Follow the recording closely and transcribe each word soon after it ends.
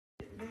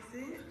That's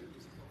it.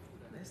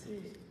 That's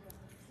it.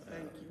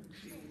 Thank you,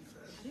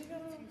 Jesus.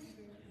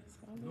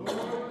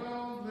 Lord,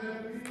 don't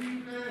let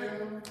me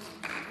fail.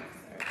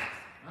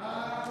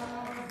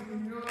 I'll be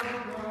your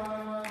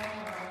bride.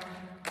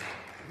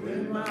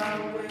 When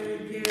my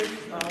way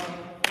gets hard,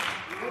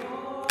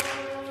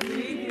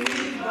 keep me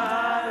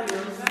by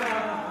your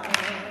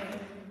side.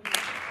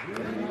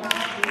 When my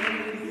way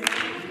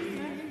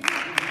gets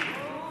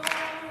hard,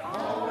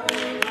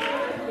 always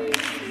let me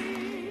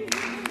see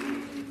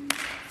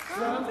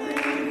something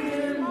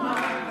in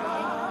my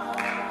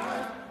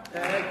heart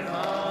that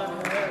God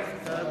has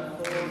done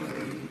for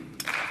me.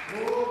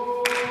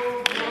 Oh,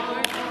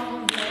 Lord,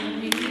 don't let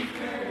me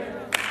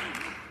fail.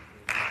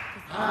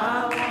 I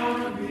want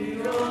to be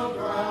your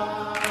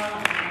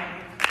bride.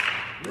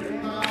 When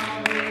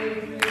my way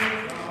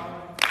gets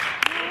hard,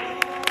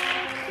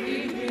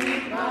 keep me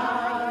by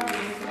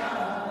your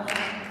side.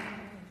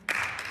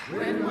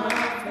 When my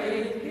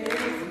faith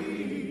gets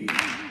weak,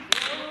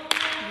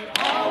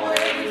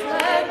 always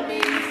let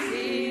me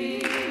see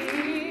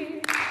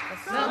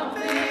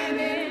something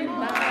in my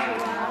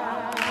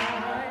life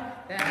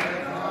that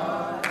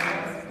God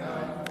has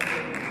done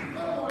for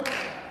me.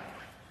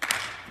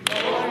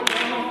 Lord,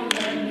 don't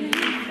let me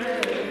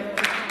fail.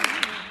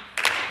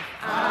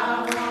 I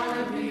want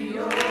to be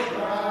your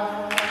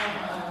bride.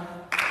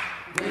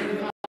 When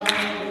my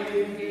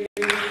way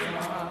gets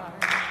hard,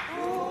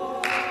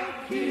 oh,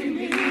 keep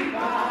me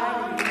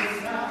by your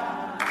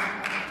side.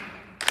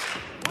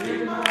 When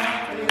my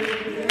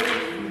faith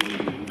gets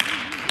weak,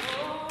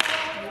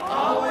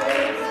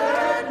 always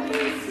let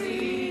me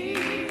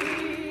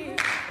see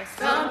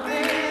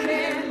something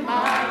in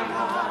my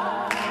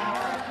life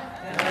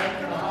that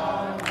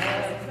God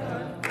has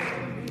done for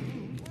me.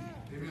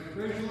 Amen.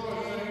 Praise the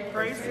Lord.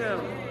 Praise Him.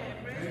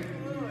 Thank you,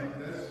 Jesus.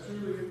 That's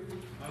truly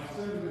our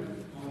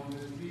sentiment on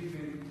this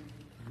evening.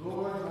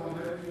 Lord, don't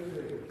let me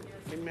fail.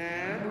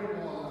 Amen. Lord,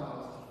 don't allow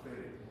us to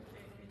fail.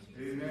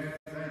 Amen.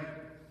 Thank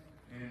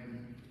you.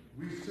 And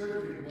we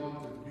certainly want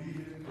to be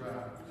His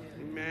bride.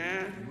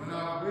 Amen. When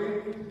our way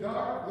is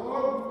dark,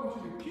 Lord, we want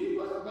you to keep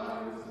us by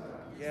your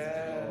side.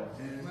 Yes.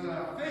 And when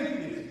our faith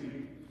is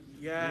weak,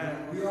 Yes.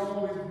 we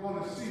always want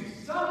to see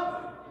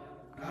something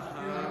in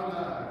our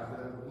lives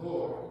that the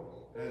Lord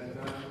has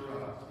done for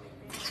us.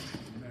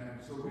 Amen.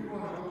 So we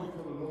want to go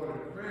before the Lord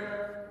in prayer,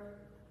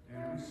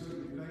 and we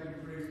certainly thank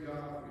and praise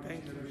God for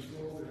each and every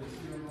soul that is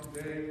here on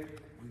today,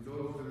 and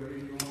those that are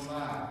even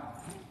online.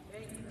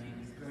 And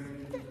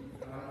thank you,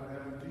 God, for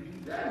having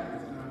Jesus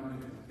Daniels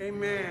now.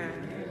 Amen.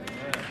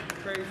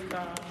 Praise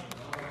God.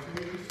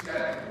 Change the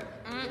schedule.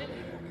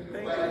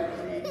 Thank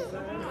you, Jesus.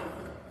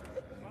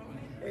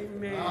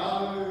 Amen.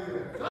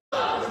 Hallelujah.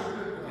 God is a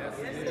good God.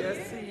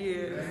 Yes, He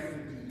is. Thank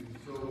you,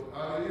 Jesus. So,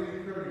 are there any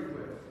prayer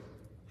requests?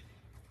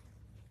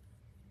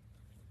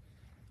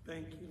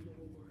 Thank you,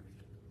 Lord.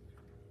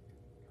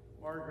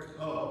 Margaret.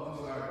 Oh, I'm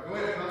sorry. Go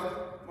ahead, brother.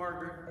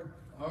 Margaret.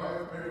 All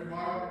right, pray for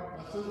Margaret,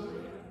 my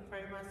sister.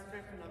 Pray my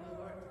strength in the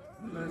Lord.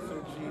 Bless you,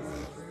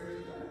 Jesus.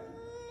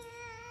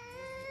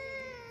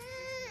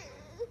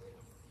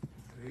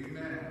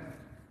 Amen.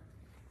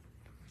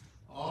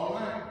 All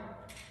right.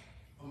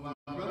 Oh, my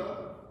brother.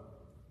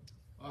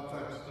 I'll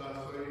try to start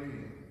so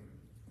amen.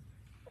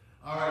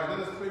 All right, let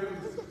us pray for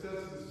the success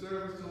of the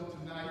service on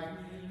tonight.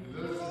 And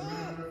let us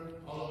remember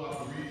all of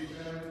our bereaved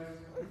families,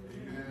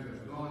 amen, that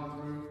have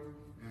gone through.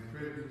 And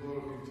pray that the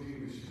Lord will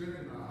continue to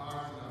strengthen our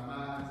hearts and our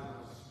minds and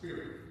our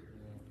spirit.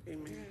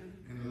 Amen.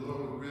 And the Lord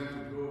will grant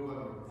to go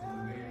up in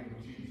the name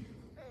of Jesus.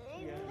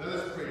 Yes. Let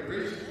us pray.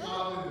 Gracious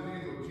Father, in the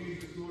name of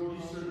Jesus, Lord,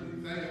 we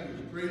certainly thank you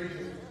and praise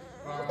you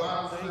for our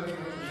Bible study on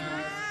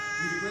tonight.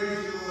 We praise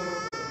you, Lord,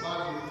 for the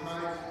body of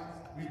Christ.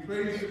 We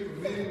praise you for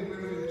men and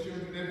women and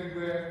children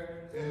everywhere.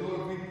 And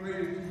Lord, we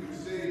pray that you would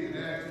save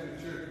and add to the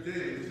church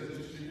daily such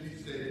as should be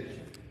saved.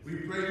 We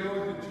pray,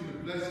 Lord, that you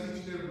would bless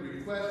each and every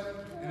request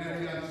and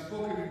every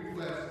unspoken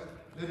request.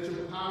 Let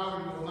your power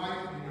and your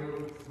might and your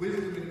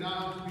wisdom and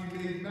knowledge be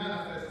made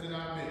manifest in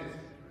our midst.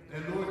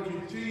 And Lord,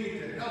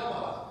 continue to help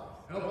us.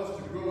 Help us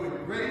to grow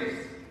in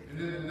grace and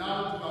in the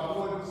knowledge of our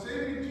Lord and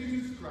Savior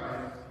Jesus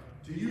Christ.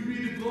 To you be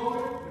the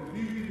glory, and to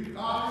you be the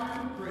honor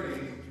and the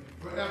praise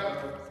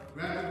forever.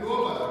 Grant the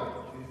glory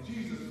in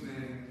Jesus'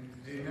 name.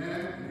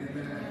 Amen and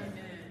amen.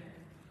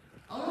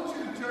 I want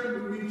you to turn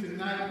with me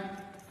tonight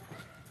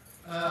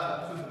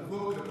to the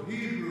book of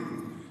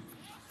Hebrews.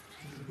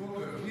 To the book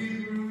of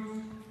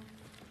Hebrews,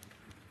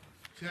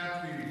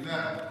 chapter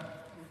 11.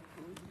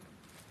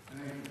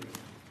 Thank you.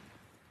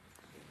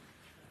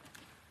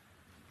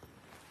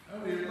 Oh,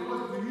 dear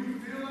Lord, do you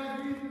feel like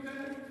reading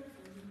today?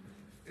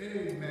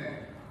 Amen.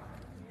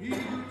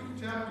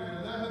 Hebrews chapter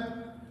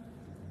 11.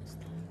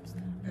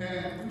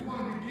 And we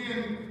want to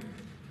begin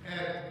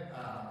at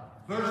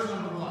verse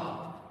number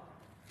 1.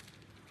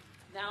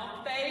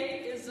 Now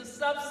faith is the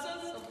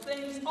substance of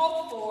things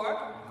hoped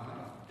for,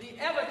 the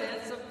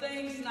evidence of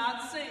things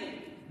not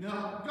seen.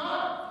 Now,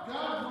 God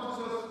wants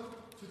us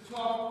to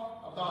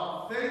talk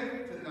about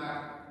faith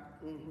tonight.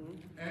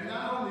 And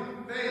not only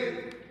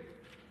faith,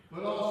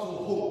 but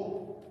also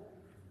hope.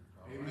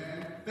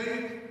 Amen.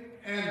 Faith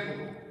and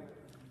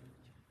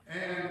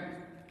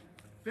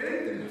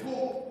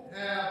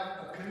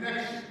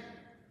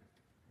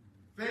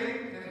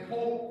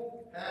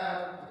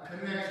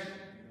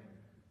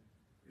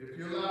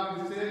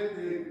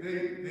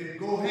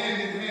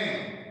hand in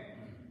hand.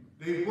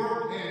 They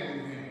work hand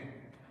in hand.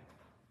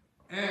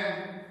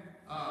 And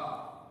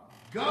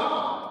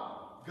God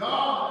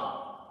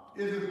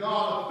is a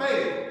God of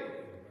faith.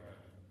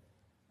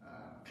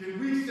 Can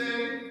we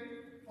say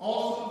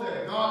also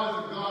that God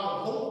is a God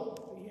of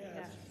hope?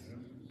 Yes.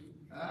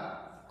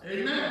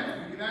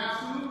 Amen. We can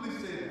absolutely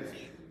say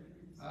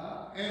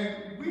that.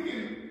 And we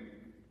can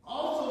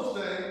also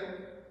say,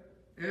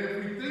 and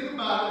if we think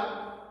about it,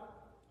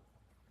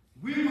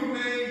 we were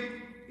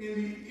made in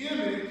the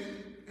image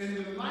and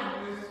the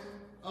likeness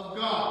of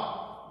God.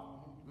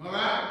 All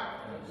right?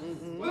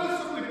 Mm-hmm. What are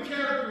some of the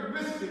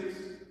characteristics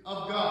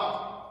of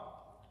God?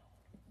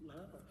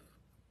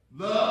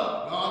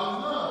 Love. God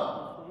is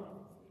love.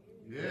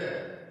 Yeah.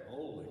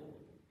 Holy.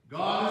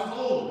 God is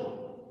holy.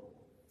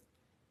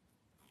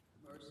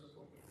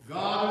 Merciful.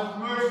 God is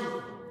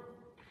merciful.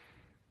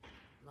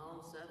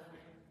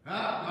 Long-suffering.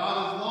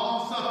 God is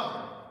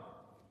long-suffering.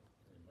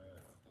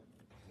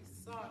 He's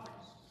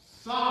sovereign.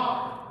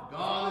 Sovereign.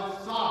 God is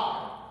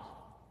sovereign.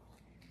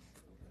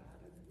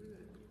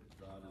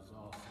 God is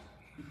awesome.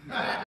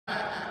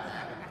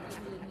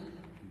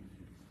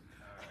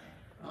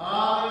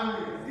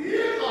 Hallelujah. He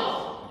is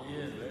awesome. He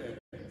is.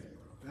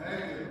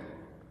 Thank you.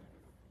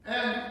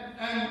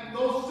 And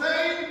those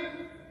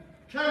same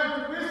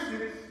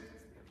characteristics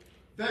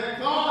that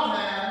God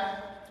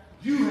has,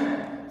 you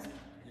have.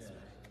 Yes.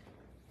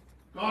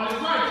 God is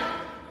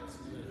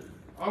righteous.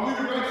 Are we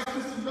the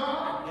righteousness of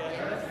God?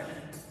 Yes.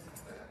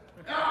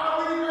 Are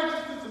we the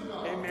righteousness of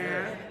God?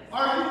 Amen.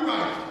 Are you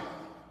righteous?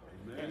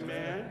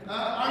 Amen.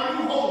 Are you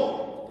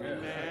holy?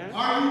 Amen.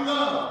 Are you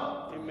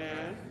loved?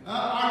 Amen.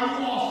 Are you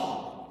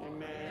awesome?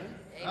 Amen.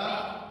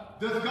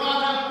 Does God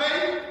have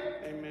faith?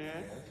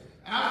 Amen.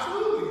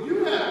 Absolutely. You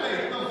have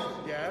faith, don't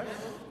you? Yes.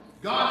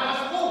 God has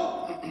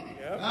hope.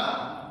 Yep.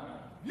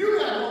 You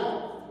have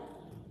hope.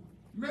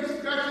 You may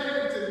scratch your head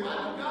and say, why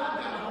did God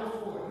got a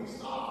hope for it? He's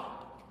sovereign.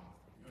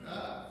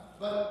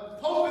 But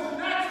hope is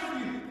an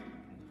attribute.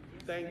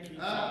 Thank you,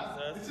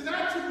 It's Jesus. an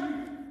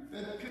attribute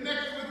that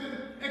connects with an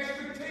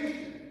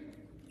expectation.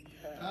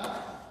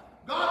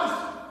 God is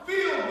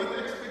filled with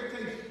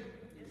expectation.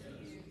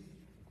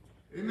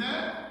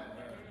 Amen?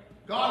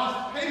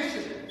 God is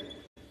patient.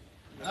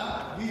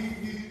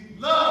 He's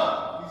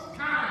love. He's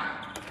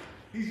kind.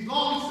 He's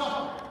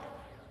long-suffering.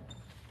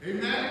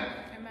 Amen?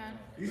 Amen.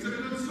 He's a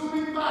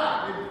consuming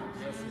fire.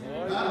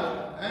 Oh,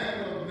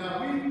 Now,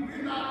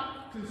 we're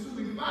not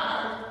consuming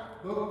fire,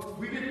 but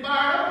we get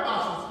fired up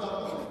about some stuff,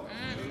 don't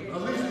we?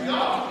 At least we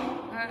ought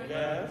to.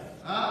 yes.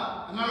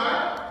 Am I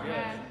right?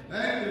 Yes.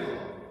 Thank you, Lord.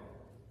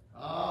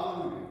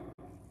 Hallelujah.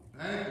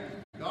 Thank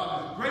you. God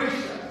is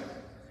gracious.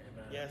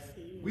 Yes,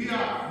 he is. We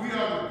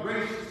are the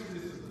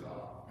graciousness of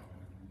God.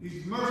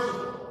 He's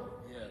merciful.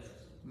 Yes.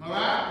 Am I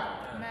right?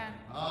 Amen.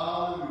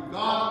 Hallelujah.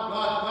 God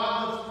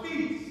loves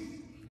peace.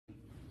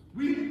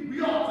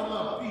 We ought to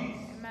love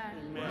peace. Amen.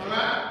 Am I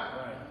right?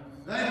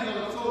 Thank you,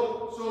 Lord.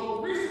 So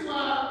the reason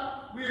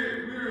why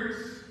we're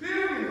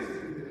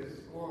experiencing this,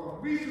 or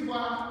the reason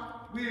why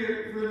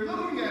we're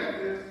looking at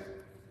this,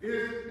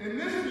 is in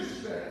this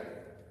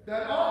respect,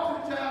 that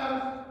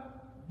oftentimes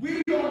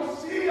we don't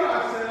see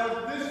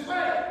ourselves this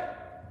way.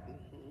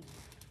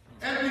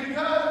 And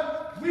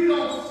because we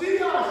don't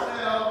see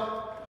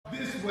ourselves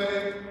this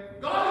way,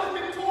 God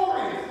is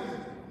victorious,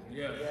 isn't he?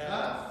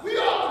 Yes. We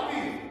ought to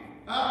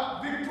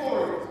be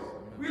victorious.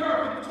 We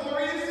are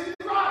victorious in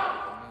Christ.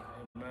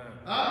 Amen.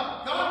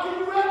 God can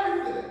do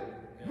everything.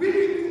 We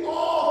can do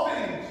all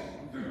things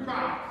through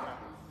Christ.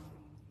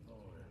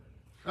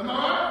 Am I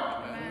right?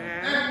 Amen.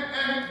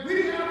 And we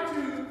have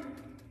to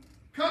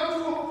come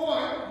to a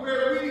point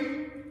where we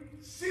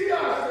see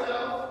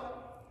ourselves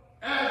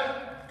as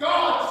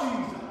God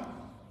sees us.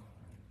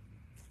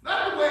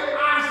 Not the way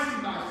I see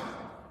myself.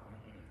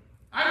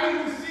 I need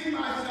to see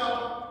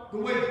myself the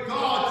way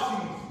God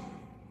sees me.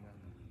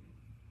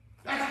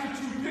 That's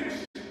the true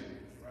picture.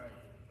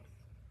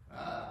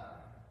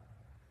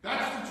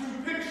 That's the true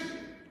picture.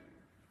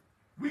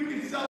 We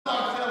can sell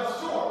ourselves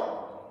short,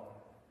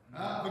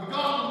 but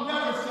God will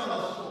never sell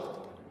us short.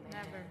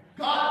 Never.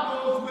 God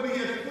knows what He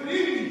has put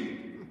in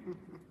you.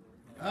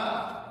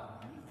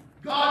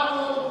 God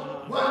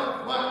knows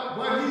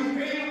what He's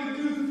able to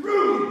do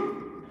through you.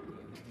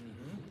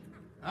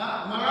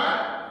 Am I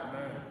right?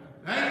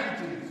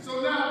 Thank you, Jesus. So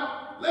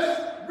now, let's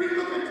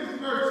relook at this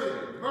verse here.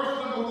 Verse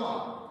number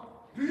 1.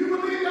 Do you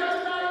believe that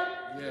tonight?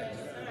 Yes.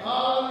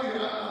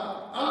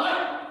 I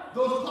like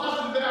those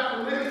positive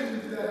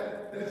affirmations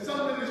that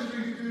some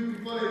ministries do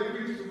before they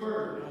preach the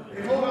word.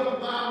 They hold up the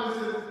Bible and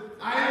say,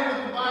 I am what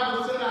the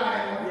Bible said I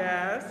am.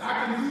 Yes.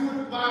 I can do what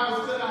the Bible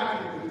said I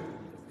can do.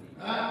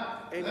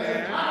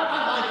 Amen. I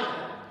like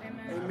that.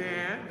 Amen.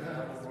 Amen.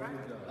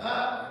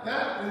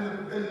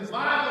 And the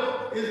Bible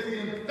is the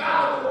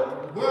infallible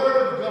word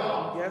of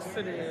God. Yes,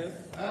 it is.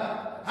 I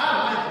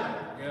like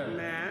that. Yeah.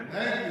 Amen.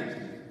 Thank you,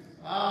 Jesus.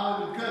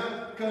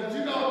 Because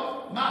you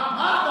know, my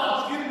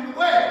thoughts get in the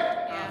way.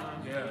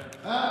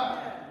 Yeah.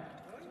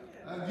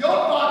 Your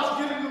thoughts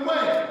get in the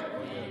way.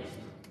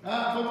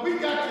 But we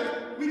got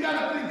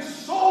to think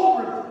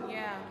soberly.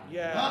 Yeah.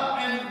 Yeah.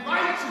 and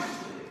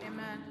righteously.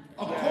 Amen.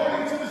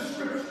 According to the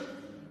scripture.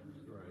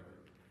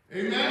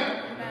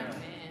 Amen? Amen.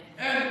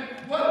 And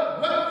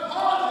what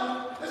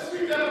causes, let's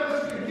read that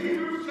verse in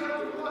Hebrews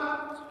chapter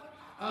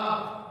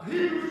 1.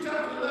 Hebrews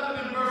chapter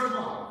 11 and verse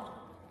 1.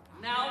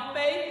 Now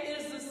faith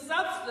is the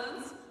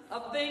substance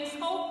of things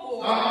hoped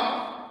for,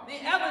 the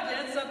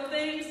evidence of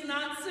things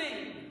not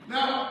seen.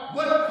 Now,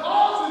 what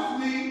causes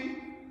me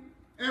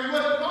and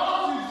what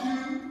causes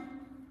you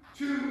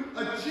to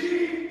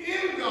achieve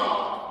in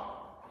God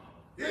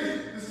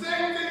is the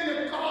same thing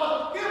that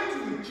caused him to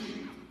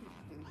achieve.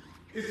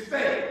 It's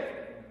faith.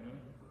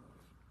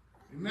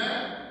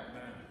 Amen?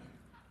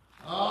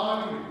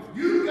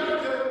 You've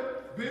got to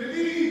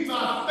believe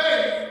by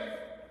faith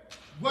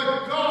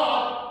what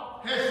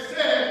God has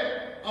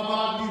said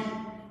about you.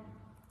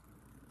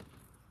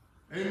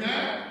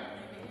 Amen?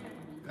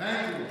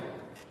 Thank you, Lord.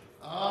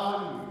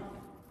 Hallelujah.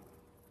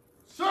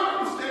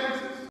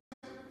 Circumstances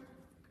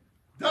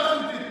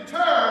doesn't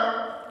deter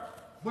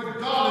what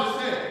God has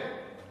said.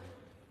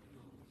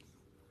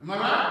 Am I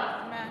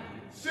right? Amen.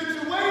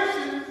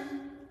 Situations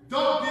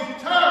don't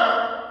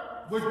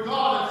deter what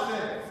God has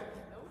said.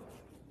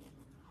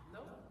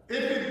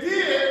 If it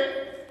did,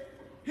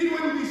 he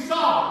wouldn't be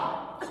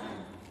sovereign.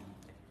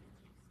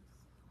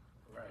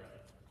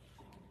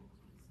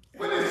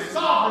 What does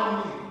sovereign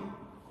mean?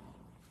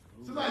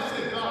 Somebody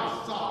said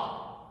God is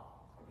sovereign.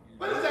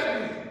 What does that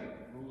mean?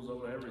 Rules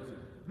over everything.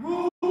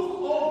 Rules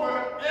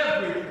over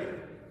everything.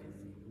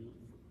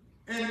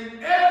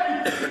 And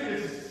everything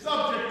is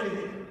subject to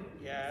him.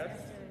 Yes.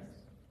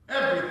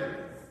 Everything.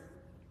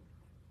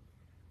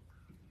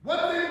 One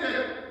thing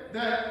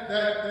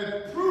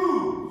that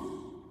proves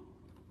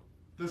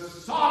the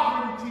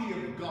sovereignty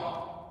of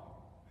God.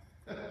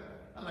 I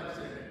like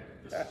saying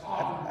that. The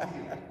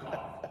sovereignty of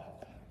God.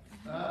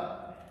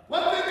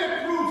 One thing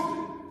that proves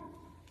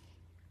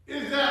it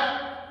is that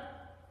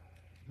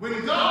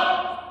when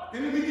God,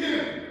 in the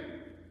beginning,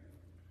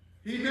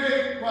 he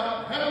made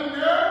what? Heaven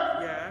and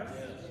earth? Yes.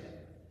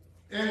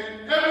 And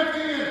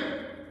everything in it.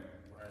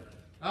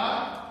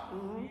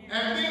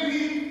 And then he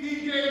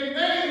gave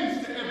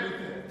names to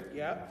everything.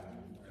 Yep.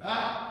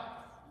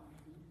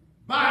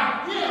 By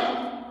him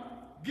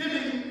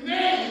giving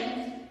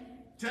names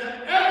to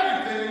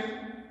everything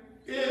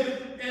is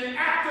an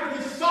act of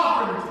his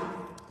sovereignty.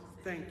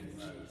 Thank you,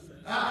 Jesus.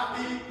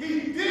 He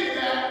did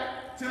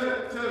that to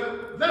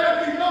let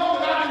it be known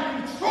that I'm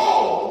in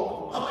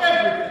control of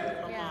everything.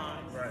 Come on.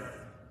 Right.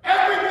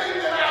 Everything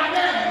that I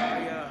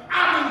name,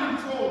 I'm in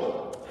control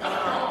of.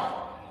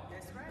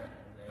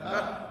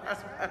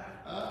 That's right.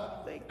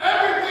 Thank you.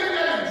 Everything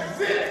that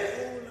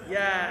exists,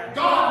 Yeah.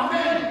 God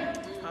named.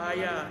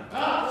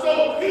 So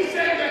he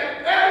said that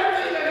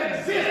everything that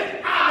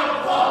exists, I'm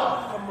above.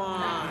 Come on.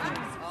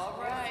 All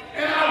right.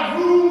 And I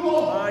rule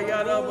over.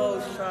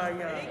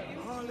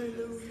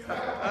 Hallelujah.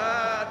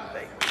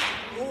 Thank you.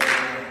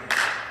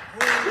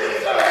 We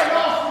serve an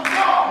awesome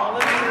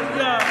God.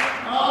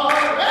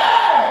 Hallelujah.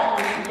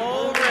 Hey!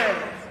 Glory.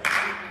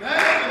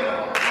 Thank you,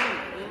 Lord.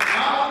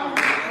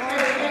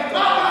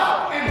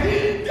 And he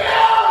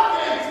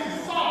delegates his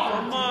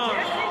sovereignty. Come on.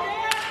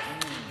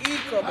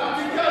 Because when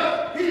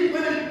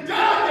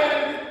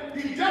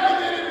he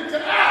delegated it to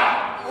Adam.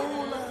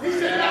 He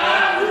said, now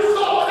Adam, you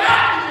saw what I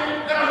did,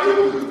 now you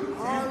do.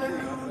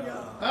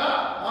 Hallelujah.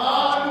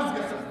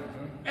 Hallelujah.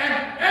 And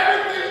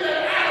everything that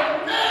Adam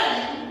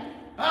made,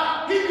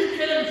 he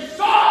became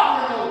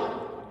sovereign over.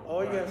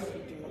 Oh, yes, he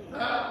did.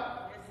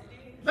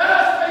 Let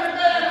us make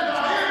man in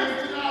our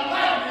image and our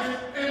likeness,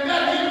 and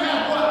let him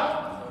have what?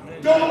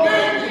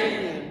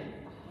 Dominion.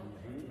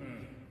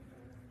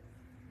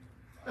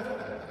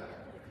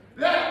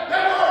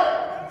 That word,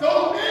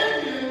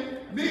 dominion,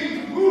 means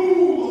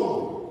rule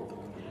over.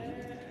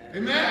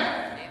 Amen?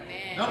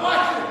 Amen. Now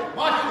watch it.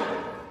 Watch it.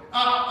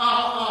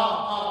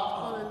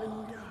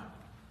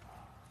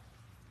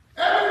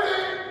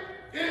 Everything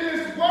in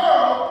this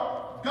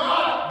world,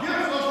 God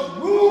gives us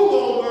rule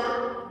over,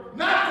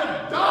 not to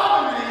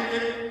dominate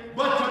it,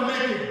 but to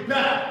make it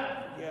better.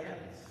 Yes.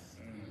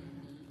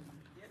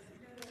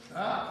 I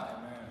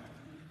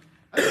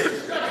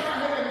just scratch my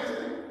head and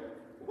say,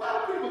 why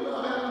do people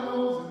love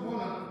animals and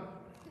want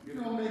to,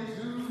 make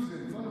zoos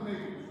and want to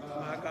make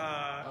My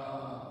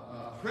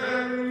God.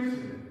 prairies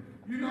and,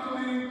 want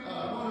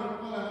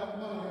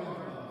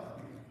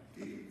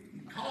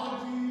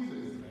ecologies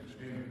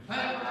and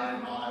plant life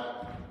and all that?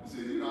 I said,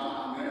 in my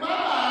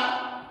mind,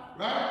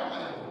 right? I'm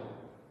like,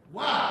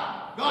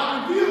 wow,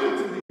 God revealed it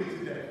to me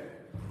today.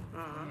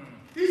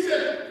 He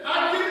said,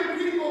 I've given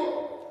people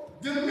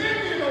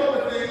dominion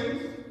over things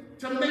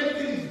to make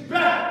things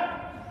better.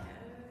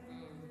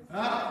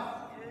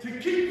 To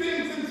keep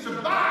things in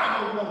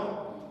survival mode.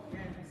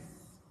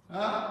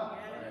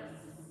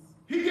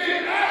 He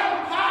gave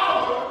Adam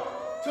power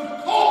to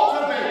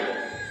cultivate.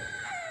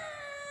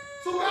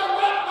 So God,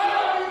 why do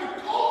I need to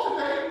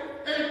cultivate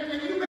and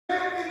you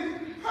make things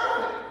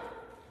perfect?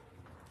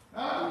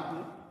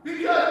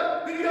 Because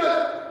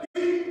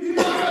he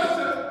wants us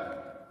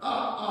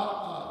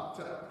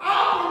to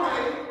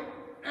operate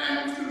and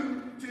to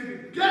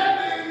get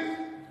things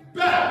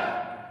better.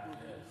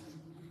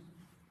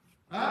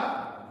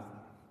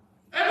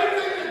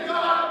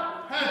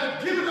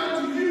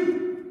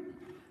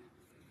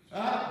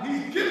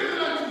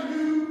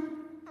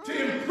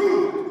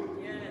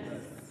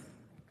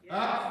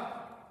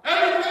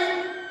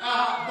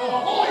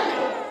 Holy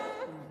Ghost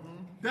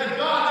that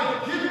God has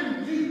given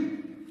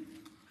you.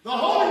 The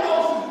Holy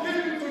Ghost is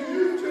given to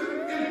you to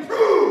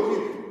improve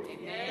you.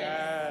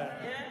 Yeah.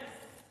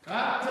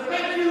 To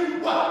make you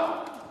what?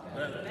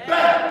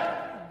 Better.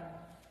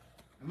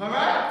 Am I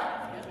right?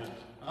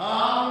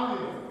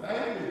 Hallelujah.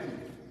 Thank you,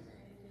 Jesus.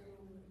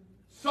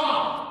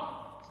 Sovereign.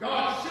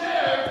 God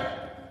shares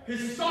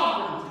his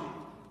sovereignty.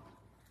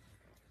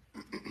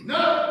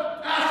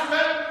 Another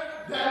aspect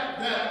that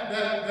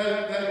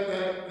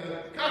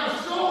kind of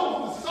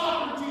shows the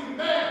sovereignty of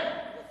man.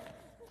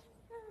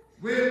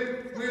 When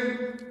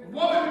a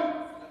woman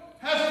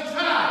has a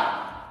child,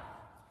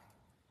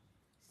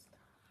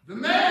 the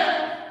man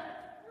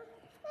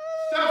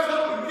steps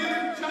up and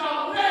gives the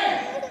child a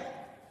name.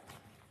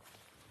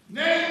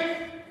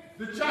 Name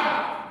the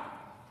child.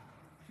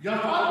 You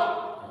follow?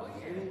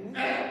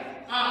 And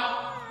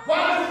why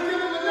does he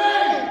give him a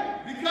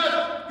name? Because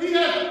he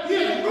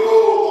has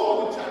rule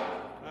over the child.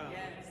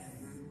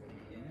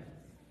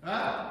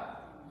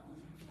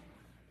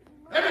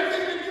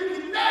 Everything that you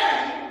can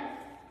name,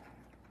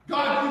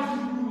 God gives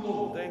you rule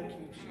over. Thank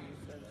you,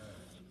 Jesus.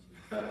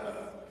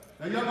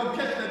 Now y'all gonna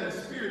catch that in the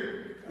spirit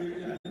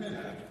in a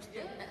minute.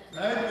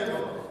 Thank you,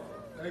 Lord.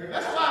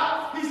 That's why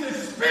he says,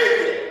 speak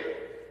it.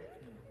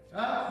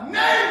 Name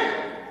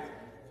it.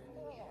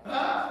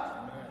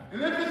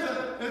 And if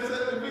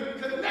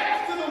it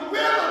connects to the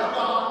will of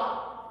God,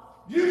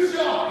 you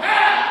shall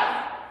have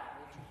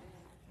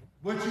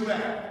what you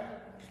have.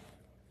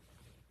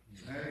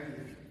 Thank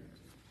you.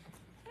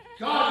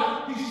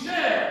 God, he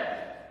shares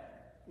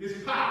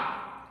his power.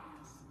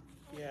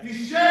 Yeah. He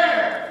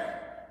shares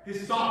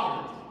his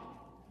sovereignty.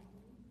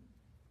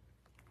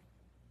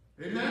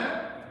 Amen?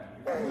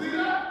 See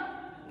that?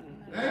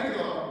 Thank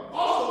you, Lord.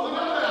 Also, one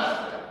other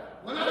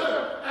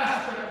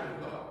aspect of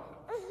God.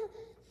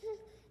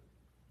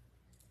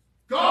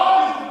 God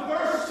is the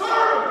first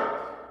servant.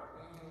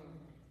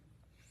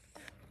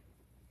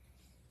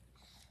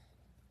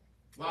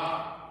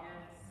 Wow.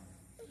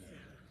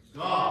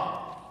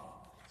 God,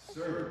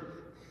 servant.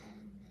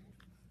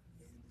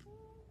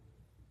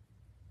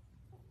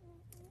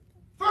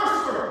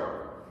 First servant.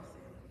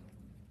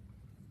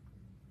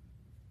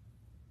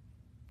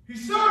 He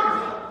serves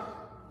us.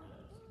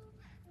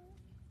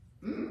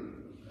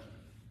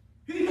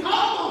 He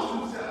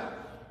humbles himself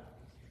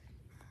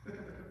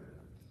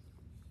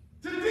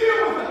to deal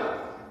with us.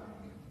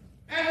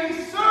 And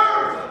he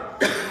serves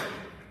us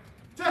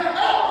to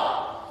help us.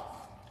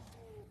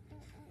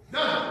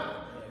 Doesn't he?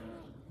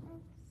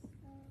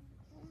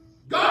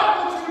 God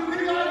wants you to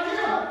be like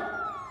him.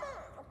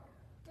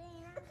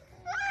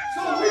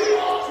 So we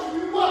ought to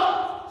do what?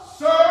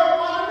 Serve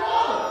one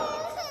another.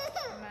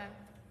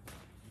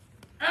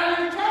 And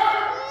in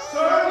turn,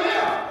 serve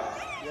him.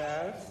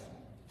 Yes.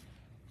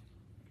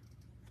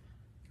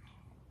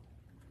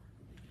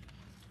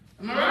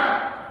 Am I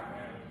right?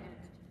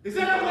 Is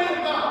that the way of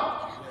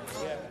God?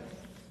 Yes.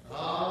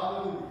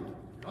 Hallelujah.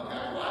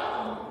 Okay,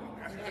 wow.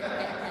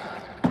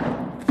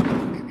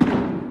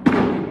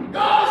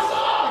 God is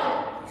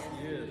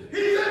sovereign.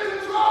 He's in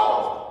control.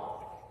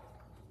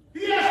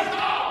 He has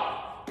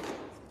power.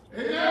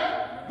 Amen?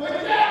 But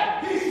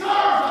yet, he serves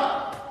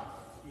us.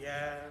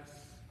 Yes.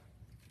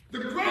 The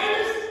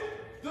greatest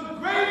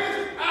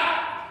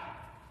act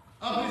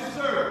of his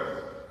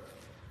service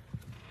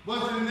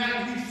was in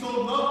that he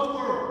so loved the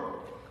world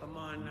Come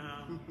on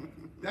now.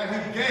 that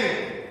he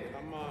gave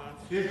Come on.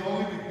 his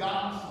only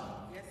begotten Son.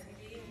 Yes,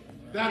 he did.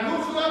 That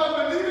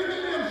whosoever believeth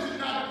in him should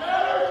not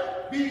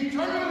perish, be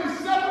eternally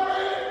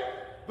separated,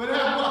 but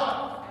have what?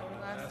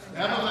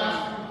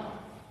 Everlasting life.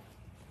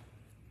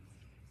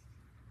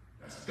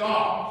 That's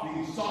God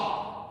being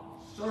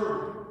sovereign,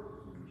 serving,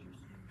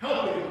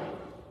 helping us.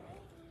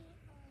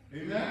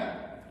 Amen?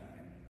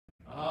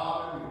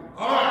 Hallelujah.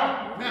 All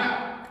right,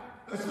 now,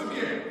 let's look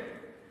here.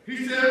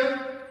 He says,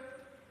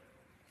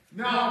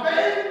 now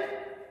faith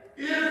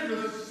is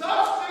the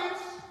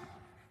substance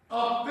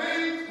of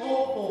things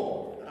hoped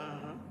for.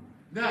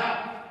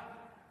 Now,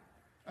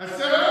 I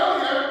said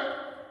earlier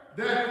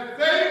that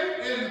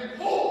faith and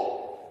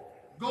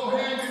hope go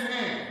hand in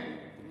hand.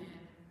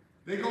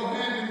 They go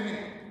hand in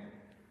hand.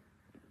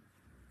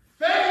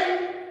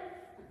 Faith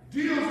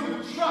deals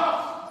with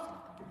trust.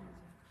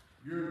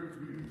 You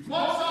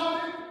want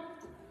something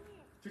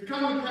to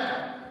come to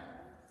pass.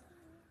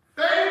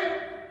 Faith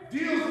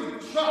deals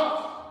with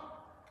trust.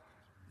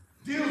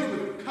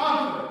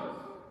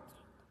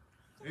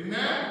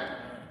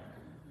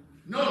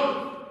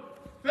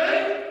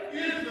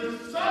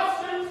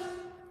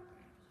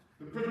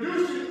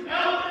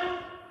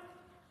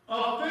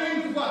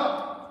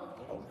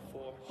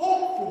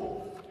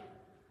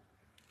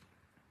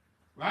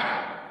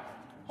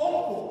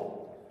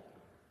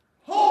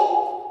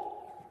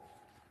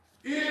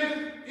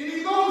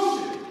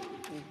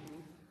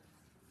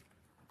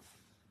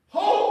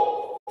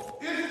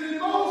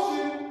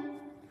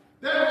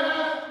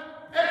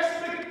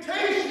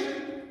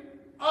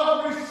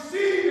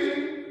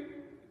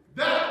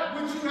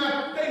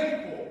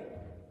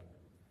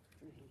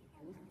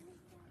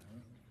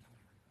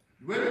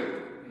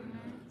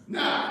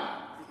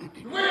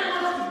 The way it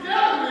works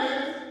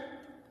together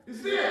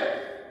is this.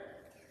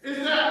 Is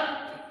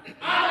that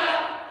I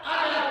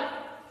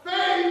got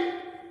faith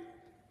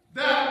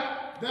that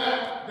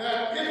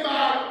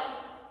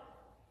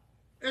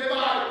if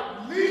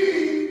I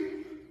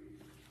leave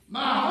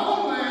my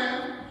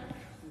homeland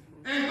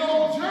and go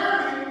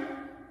journey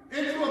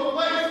into a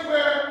place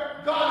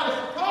where God has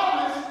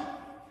promised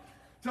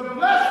to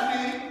bless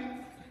me,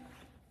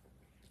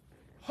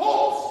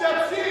 hope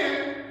steps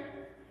in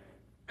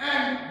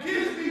and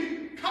gives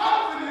me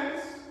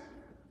confidence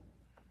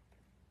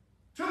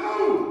to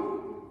move.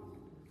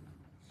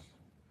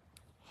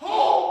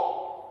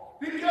 Hope,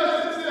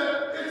 because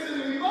it's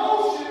an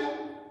emotion,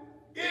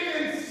 it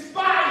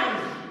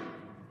inspires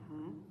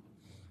you.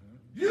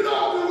 You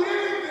don't do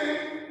anything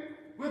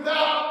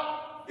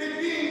without it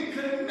being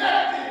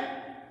connected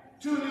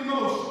to an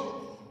emotion.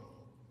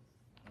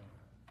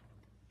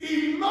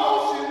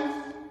 Emotions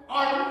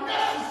are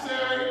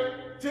necessary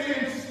to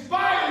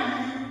inspire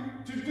you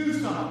to do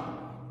something.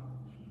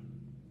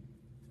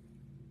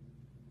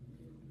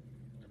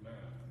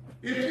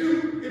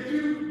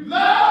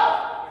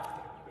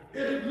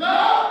 If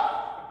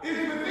love is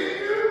within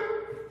you,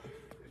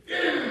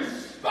 it will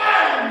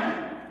inspire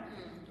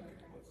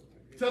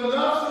you to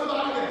love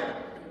somebody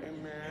else.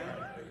 Amen.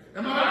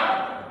 Am I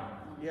right?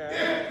 Yeah.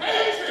 If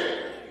hatred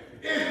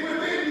is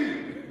within you,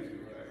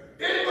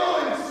 it will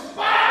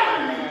inspire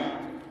you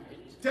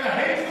to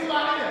hate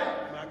somebody else.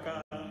 My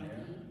God.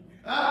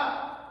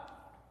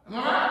 Am I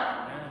right?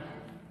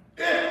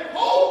 If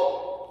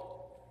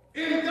hope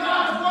in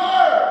God's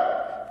word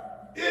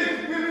is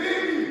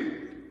within you,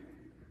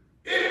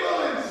 it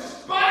will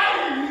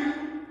inspire you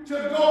to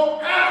go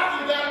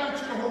after that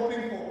which you're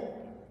hoping for.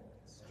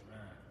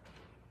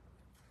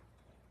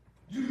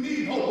 You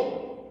need hope.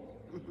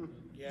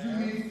 Yeah. You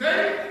need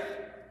faith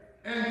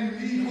and you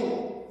need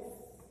hope.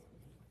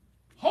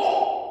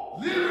 Hope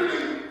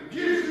literally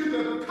gives you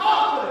the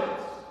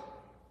confidence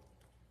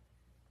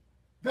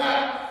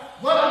that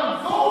what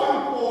I'm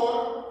going for,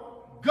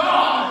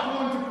 God is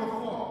going to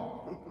perform.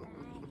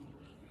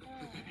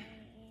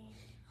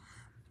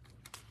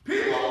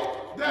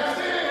 People that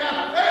say they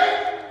have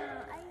faith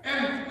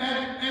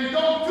and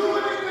don't do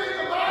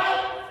anything about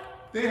it,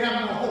 they have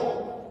no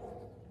hope.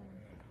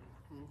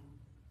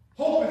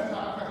 Hope is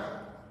not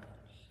present.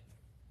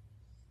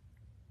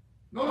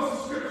 Notice the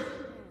scripture.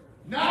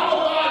 Now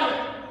abide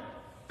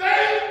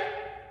faith,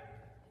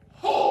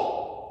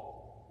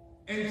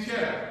 hope, and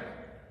charity.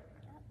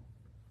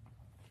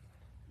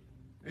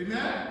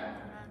 Amen?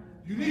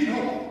 You need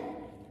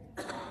hope.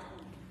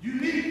 You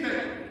need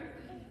faith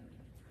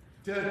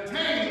to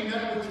attain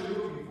that which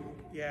you're looking for.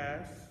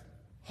 Yes.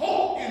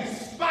 Hope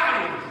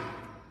inspires you.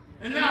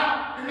 And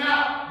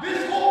now,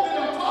 this hope that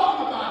I'm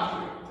talking about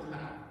here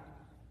tonight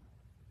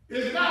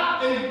is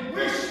not a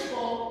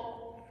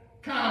wishful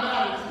kind of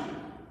attitude.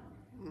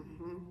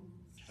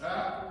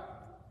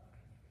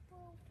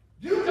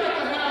 You got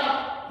to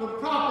have the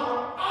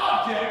proper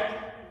object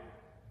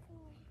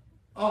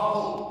of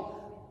hope.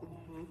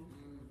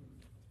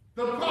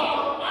 The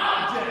proper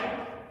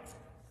object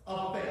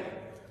of faith.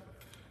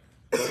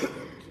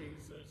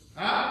 Jesus.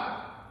 Huh?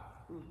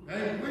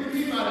 Hey, what do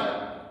you mean by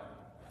that?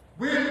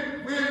 When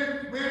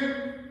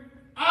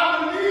I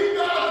believe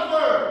God's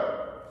word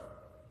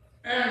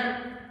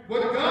and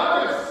what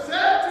God has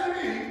said to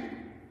me,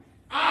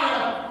 I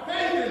have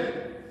faith in it.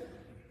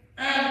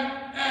 And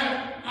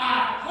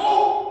I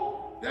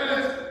hope that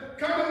it's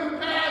coming to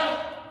pass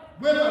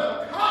with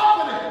a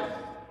confidence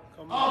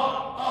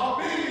of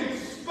being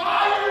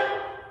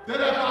inspired that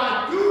if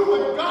I do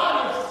what God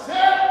has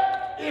said,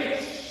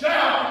 it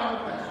shall come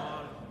to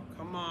pass.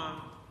 Come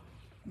on.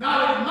 Not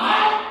it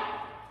might,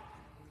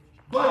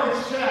 but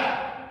it shall.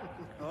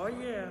 Oh,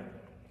 yeah.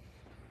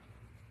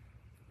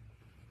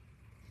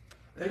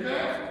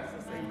 Amen?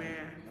 Jesus,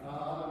 amen.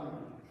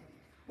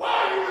 Why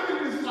are you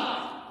living this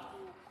life?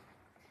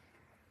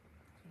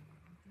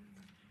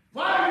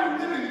 Why are you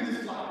living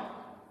this life?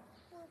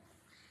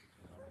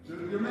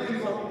 Your main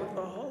goal. With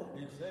the hope.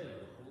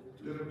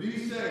 To be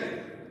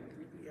saved.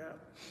 Yeah.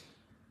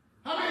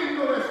 How many of you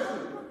know that's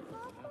true?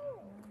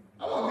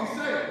 I want to be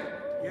saved.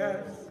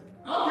 Yes.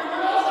 I don't care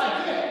what else I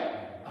get.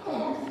 I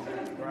want to be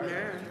saved.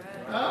 Amen.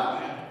 I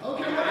don't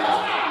care what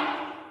else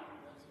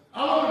I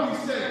want to be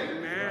saved.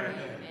 Amen.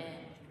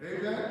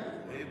 Amen.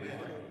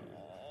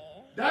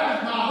 That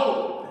is my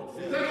hope.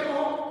 Is that your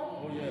hope?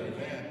 Oh, yeah,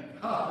 man.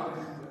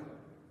 Hallelujah.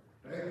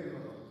 Thank you,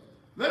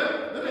 Lord.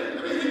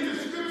 Let me hit this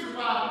scripture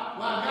while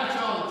I got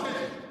y'all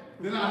attention.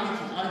 Then I'll hit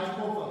you. I'll hit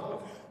you both of them.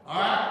 All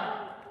right?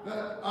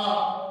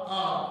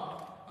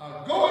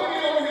 Go with me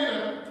over here.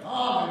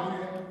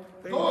 Hallelujah.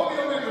 Go with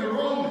me over here to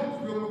Romans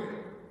real quick.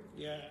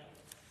 Yeah.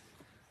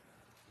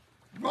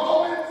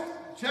 Romans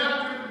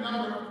chapter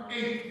number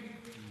 8.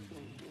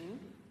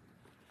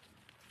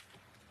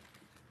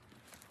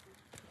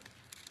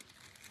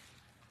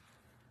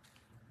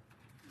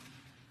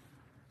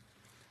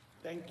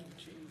 Thank you,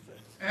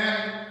 Jesus.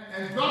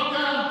 And drop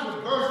down to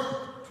verse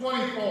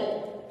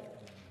 24.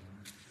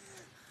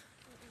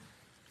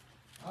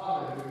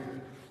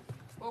 Hallelujah.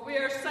 For we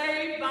are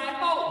saved by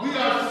hope. We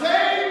are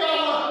saved by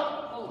what?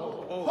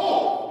 Hope.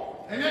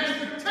 Hope and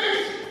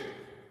expectation.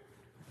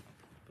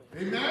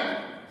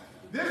 Amen.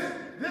 This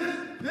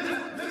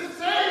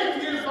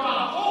saved here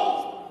by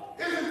hope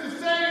isn't the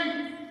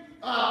same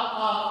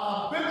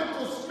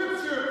biblical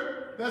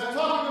scripture that's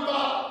talking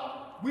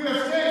about we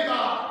are saved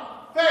by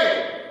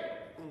faith.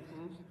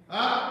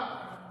 Am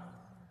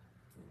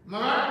I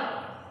right?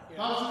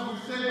 Bible says we're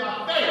saved by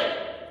faith.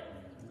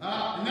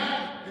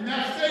 And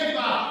that saved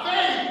by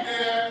faith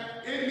there,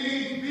 it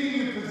means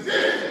being in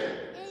position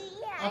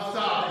of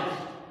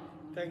salvation.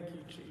 Thank you,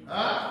 Jesus.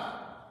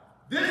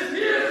 This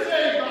here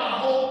saved by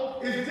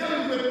hope is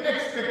dealing with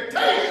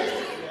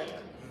expectation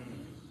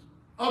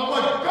of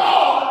what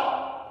God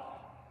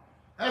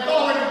has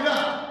already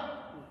done.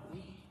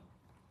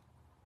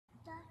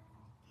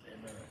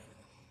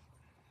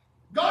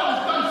 God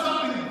has done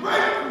something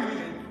great for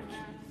you.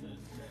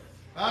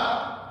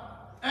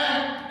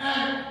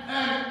 And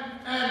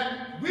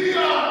we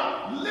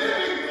are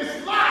living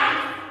this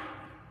life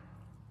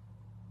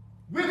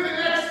with an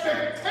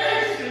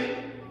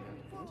expectation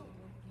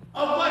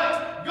of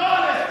what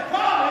God has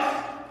promised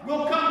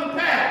will come to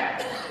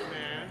pass.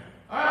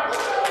 All right,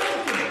 what's that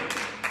listen to?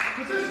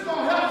 Because this is going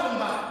to help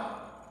somebody.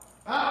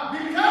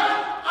 Because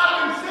I've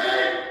been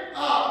saved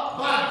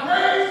by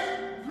grace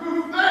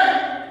through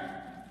faith,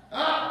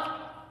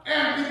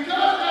 and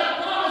because that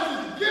promise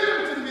is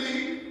given to me,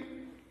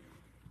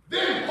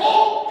 then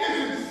hope is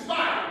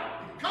inspired.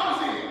 It comes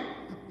in.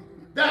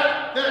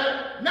 That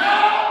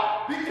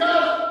now,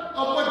 because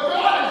of what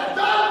God has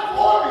done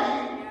for me,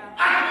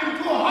 I can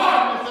endure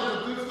hardness as a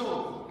good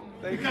soldier.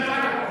 Because I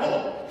have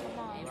hope.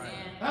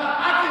 I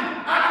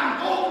can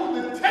go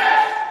through the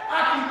test. I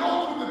can go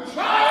through the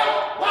trial.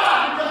 Why?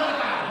 Because I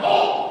got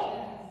hope.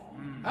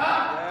 I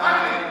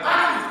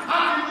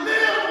can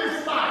live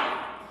this life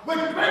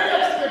with great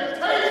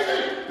expectation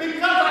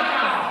because I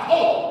got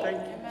hope. Thank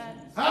you.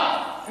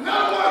 In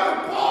other words,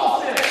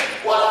 Paul said,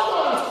 what's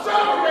going to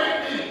separate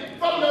me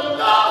from the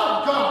love of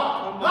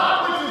God,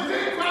 which is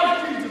in Christ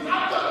Jesus?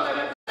 I'm going to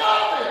let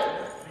nothing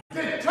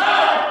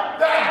deter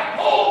that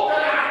hope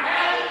that I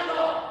have in the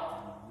Lord.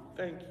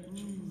 Thank you,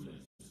 Jesus.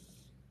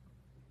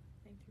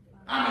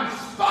 I'm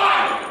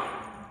inspired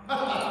by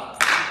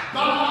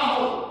my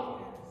hope.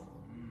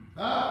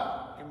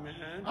 Amen.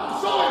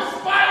 I'm so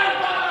inspired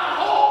by my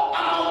hope,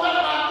 I'm going to let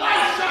my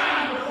light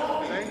shine before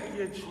me. Thank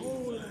you,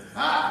 Jesus.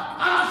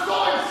 I'm so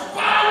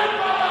inspired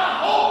by my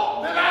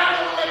hope that I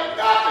don't let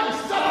nothing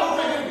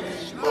separate me,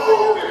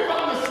 move me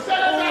from the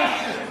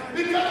steadfastness,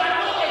 because I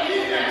know that he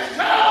that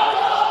shall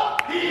come,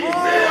 he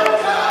will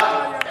come,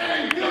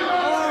 and he will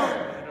not.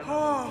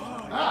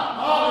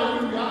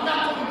 Hallelujah. I'm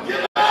not going to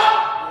give up.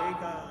 Hey,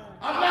 God.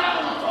 I'm not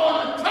going to throw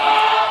in the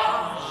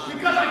towel,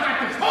 because I got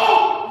this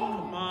hope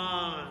Come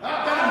on.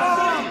 that I'm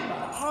saved by.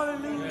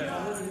 Hallelujah.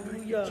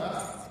 Hallelujah.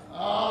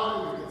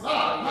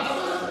 Hallelujah. My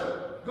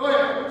sister, go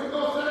ahead. What you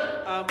going to say?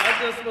 I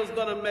just was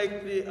going to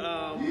make the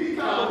comment,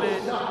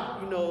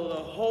 the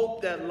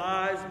hope that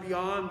lies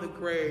beyond the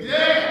grave.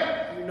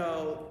 Yeah.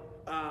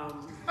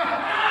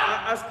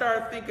 I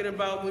started thinking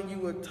about when you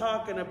were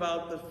talking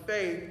about the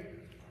faith,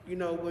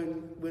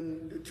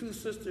 when the two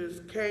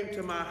sisters came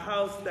to my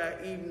house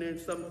that evening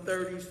some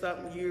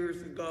 30-something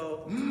years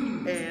ago,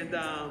 and,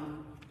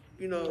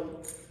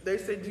 they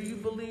said, do you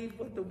believe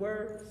what the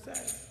word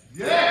says?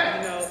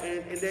 Yeah.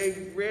 And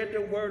they read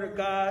the word of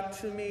God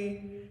to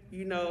me,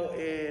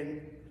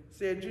 and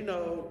said, do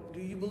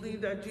you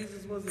believe that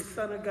Jesus was the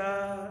Son of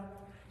God?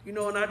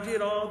 And I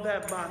did all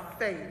that by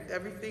faith.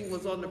 Everything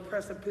was on the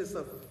precipice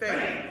of faith.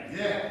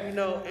 Yeah.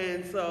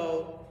 And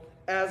so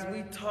as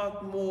we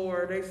talked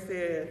more, they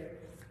said,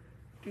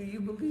 do you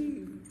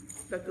believe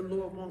that the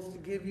Lord wants to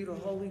give you the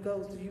Holy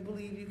Ghost? Do you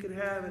believe you can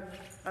have it?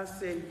 I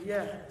said,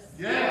 yes.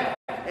 Yeah.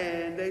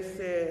 And they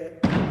said,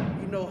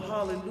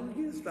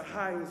 hallelujah is the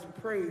highest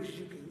praise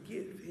you can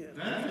give him.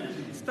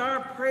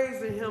 Start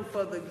praising him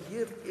for the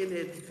gift in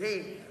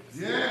advance.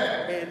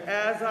 Yeah. And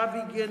as I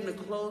begin to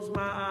close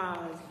my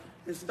eyes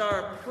and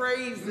start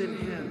praising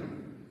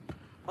him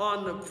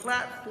on the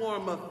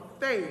platform of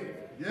faith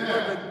for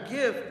the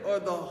gift or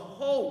the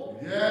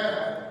hope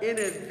in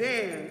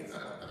advance,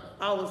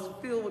 I was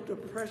filled with the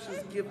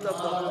precious gift of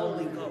the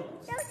Holy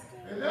Ghost.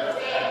 And that's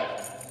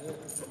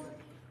it.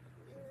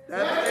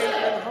 That faith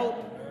and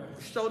hope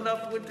sure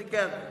enough went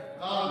together.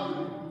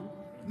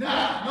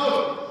 Now,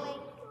 notice,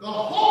 the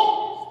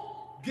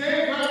hope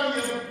gave her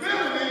the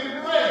ability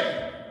to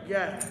pray.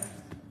 Yes.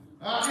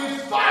 In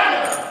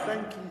spite of,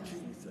 Thank you,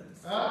 Jesus.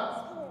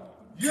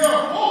 your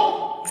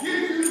hope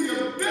gives you the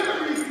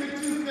ability to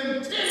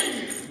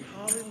continue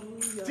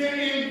Hallelujah. to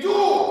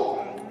endure,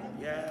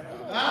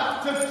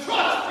 Yeah. to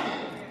trust him,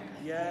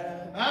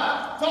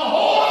 Yeah. to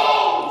hold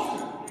on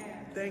to,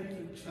 Thank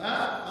you, Jesus. to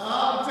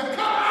come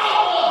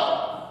out of,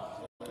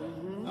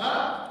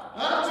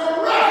 to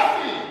rest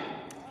in.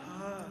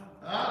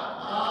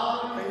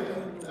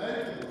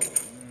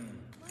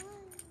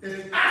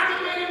 It's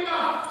activated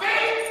by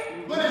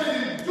faith, but it's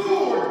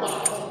endured by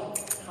hope.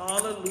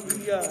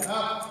 Hallelujah.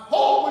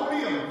 Hope would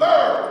be a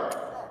verb,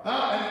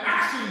 an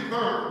action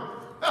verb.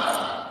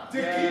 to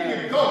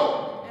keep you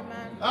going.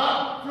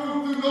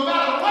 Through no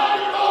matter what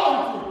you're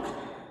going through.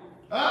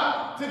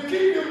 To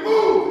keep you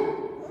moving.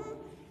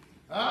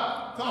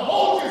 To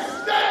hold you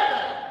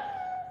steadfast.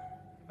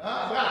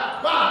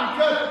 Why?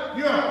 Because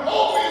you're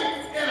hoping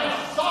in a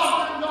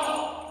sovereign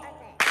God.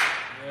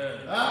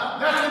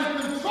 That's in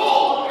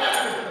control of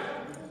everything.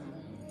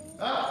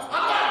 I'm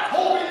not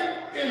hoping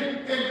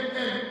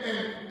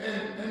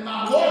in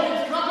my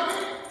mortgage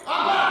company.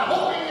 I'm not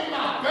hoping in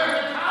my bank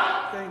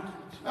account. Thank you.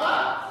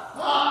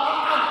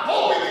 I'm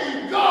hoping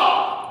in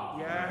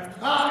God.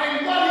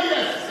 And what He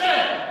has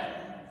said.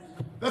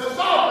 The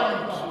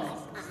sovereign God.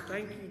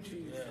 Thank you,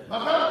 Jesus.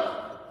 Okay?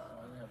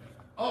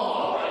 Oh,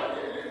 all right.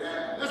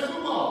 Let's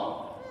move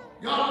on.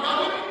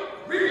 Y'all with me?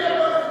 Read that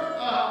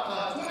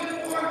verse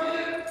 24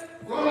 again.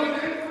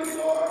 Romans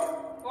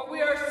 8:24. For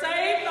we are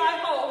saved by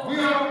hope. We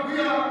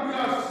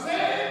are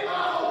saved by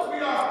hope. We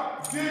are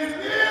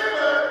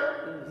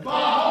delivered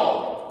by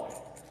hope.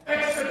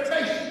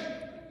 Expectation.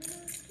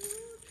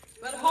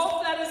 But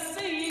hope that is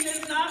seen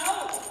is not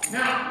hope.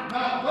 Now,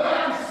 what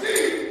I can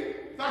see,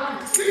 if I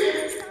can see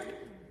it,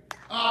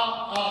 that's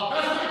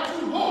not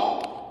true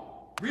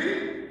hope. Read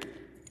it.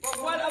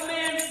 But what a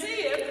man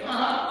seeth,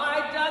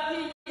 why doth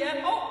he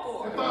yet hope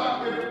for? If I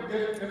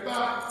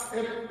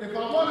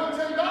wanted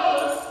 $10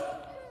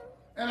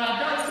 and I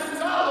got $10,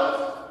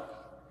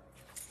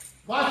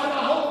 why should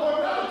I hope for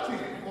another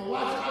 10? Or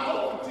why should I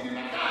hope for 10 and I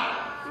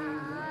got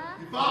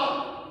it? You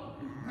follow?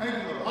 Thank you.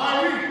 All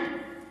right, read it.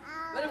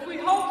 But if we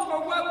hope for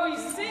what we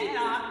see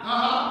not,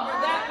 or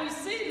that we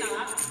see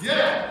not,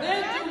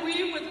 then do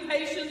we with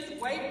patience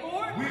wait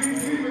for it? We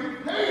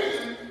with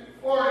patience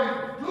or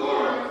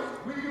endurance,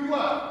 we do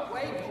what?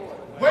 Wait for it.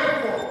 Wait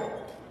for it.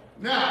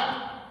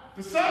 Now,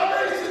 the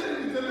salvation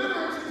and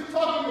deliverance he's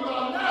talking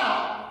about now.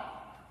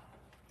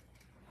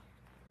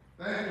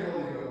 Thank you,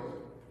 Holy Ghost.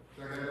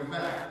 So I gotta go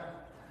back.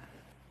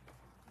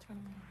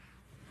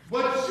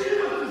 What she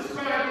was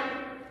describing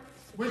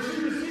when she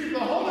received the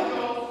Holy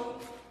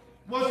Ghost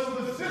was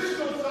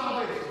positional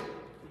salvation.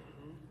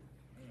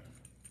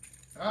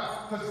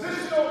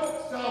 Positional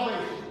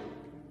salvation.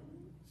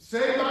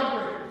 Saved by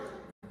grace.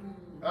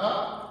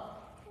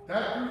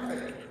 That's through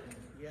faith.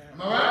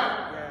 Am I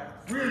right?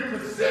 Yeah. We're in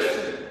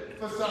position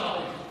for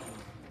salvation.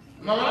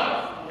 Am I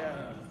right?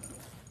 Yeah.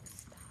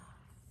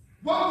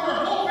 What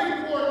we're hoping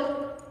for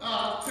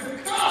to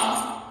come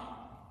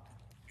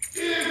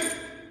is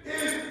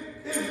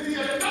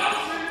the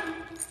adoption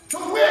to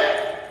wit.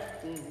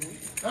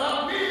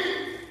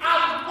 Meaning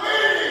I'm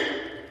waiting,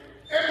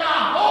 and my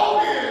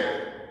hope is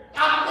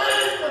I'm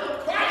waiting for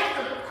Christ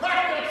to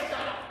crack that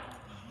sky.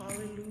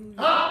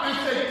 Hallelujah. And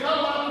say,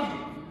 come on me.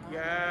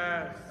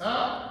 Yes.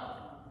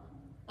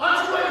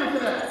 Aren't you waiting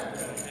for that?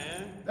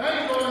 There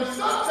you go. And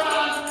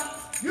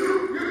sometimes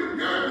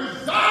your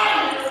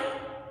desire,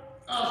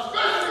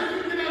 especially if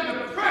you get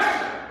under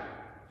pressure,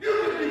 you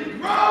can be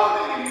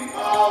groaning and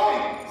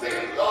moaning,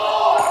 saying,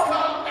 Lord,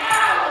 come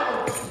now,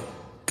 Lord.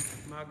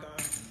 My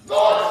God.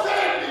 Lord,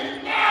 save me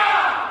now.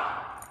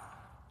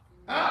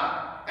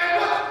 And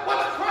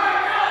what's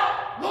crying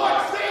out, Lord,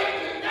 save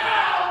me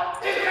now,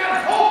 is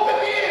that hope in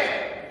the end.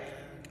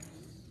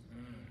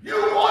 You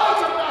want it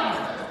to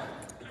manifest.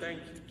 Thank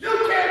you. You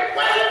can't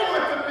wait for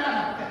it to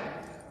manifest.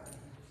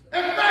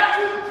 In fact,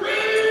 you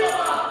dream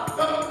about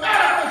the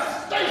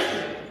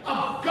manifestation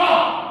of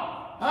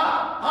God.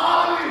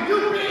 Hallelujah. You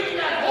being in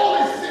that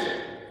holy city,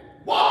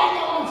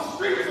 walking on the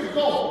streets of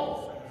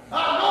gold. No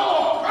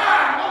more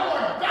crying, no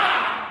more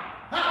dying.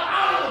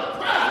 Out of the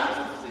presence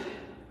of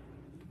sin.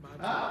 My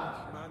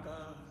God. My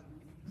God.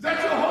 Is that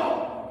your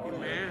hope?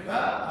 Amen.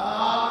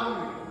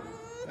 Hallelujah.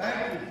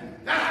 Thank you.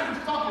 That's what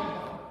he's talking about.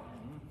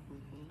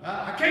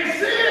 I can't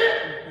see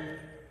it,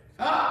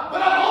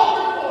 but I'm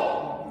hoping for it.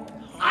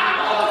 I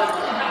know it's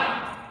going to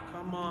happen.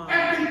 Come on.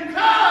 And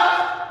because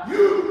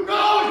you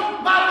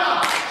know, my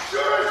God,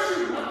 sure as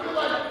shoot, I feel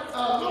like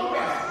little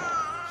rascal,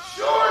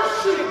 sure as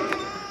shoot,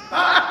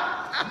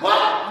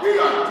 what we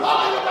are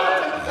talking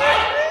about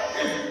tonight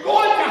is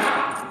going to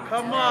happen.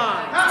 Come on.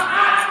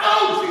 I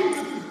know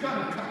Jesus is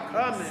going to come.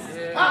 Coming.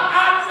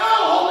 I know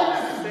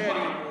holiness is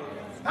coming.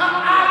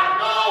 I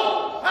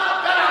know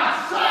that I'm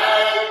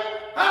saved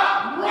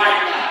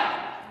right now.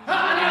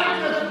 And I'm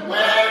just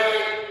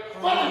waiting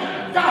for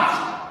the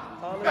adoption.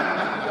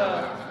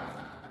 Hallelujah.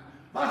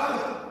 My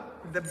sister.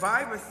 The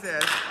Bible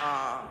says,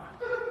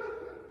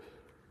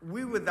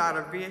 we without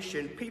a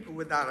vision, people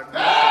without a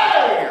vision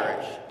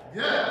perish.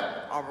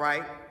 Yeah. All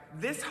right?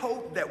 This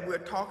hope that we're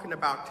talking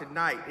about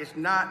tonight is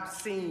not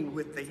seen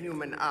with the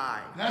human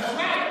eye. That's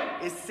right.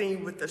 It's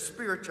seen with the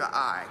spiritual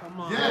eye.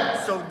 Come on.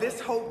 Yeah. So this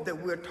hope that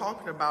we're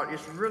talking about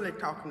is really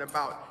talking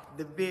about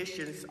the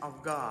visions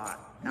of God.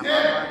 Am I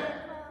right?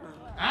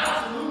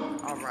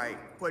 Absolutely. All right.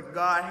 What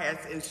God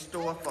has in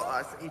store for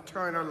us,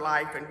 eternal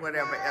life and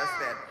whatever else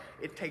that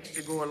it takes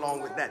to go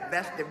along with that.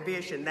 That's the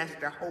vision. That's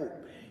the hope.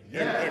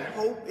 And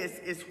hope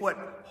is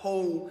what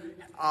hold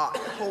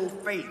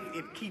faith.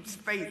 It keeps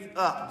faith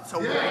up so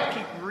we can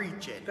keep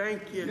reaching.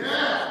 Thank you.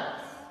 Yeah.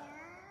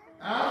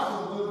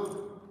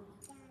 Absolutely.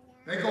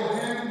 They go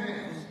hand in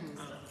hand.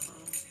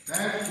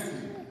 Thank you, Jesus.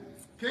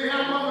 Can't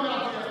have one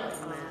without the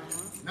other.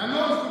 Now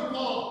notice what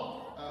Paul,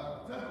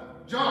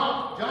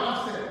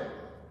 John said.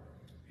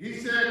 He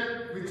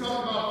said, we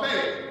talked about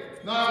faith.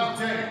 No, it was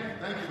James.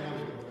 Thank you,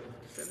 Holy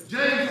Ghost.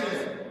 James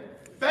said,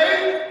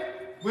 faith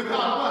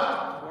without what?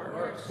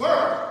 Works.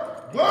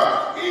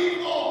 Works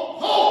equal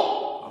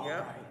hope.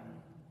 Yep.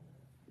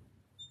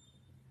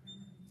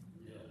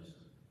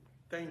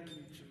 Thank you,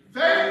 Jesus.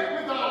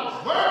 Faith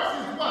without works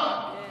is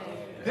what?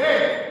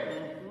 Dead.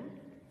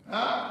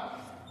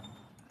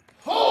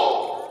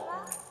 Hope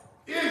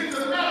is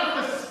the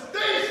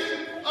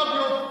manifestation of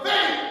your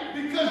faith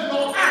because you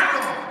don't act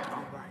on it.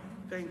 All right.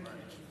 Thank you,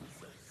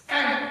 Jesus.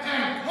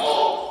 And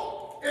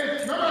hope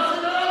is, remember I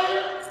said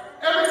earlier,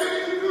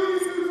 everything you do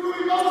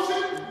through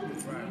emotion.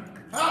 Right.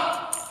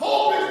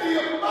 Hope is the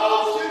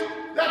emotion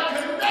that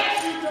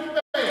connects you to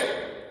faith.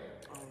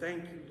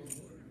 Thank you, Lord.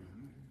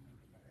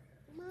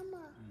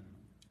 Mama.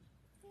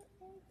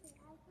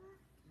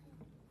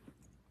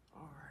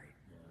 All right.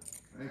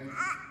 Thank you.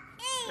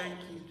 Thank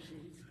you,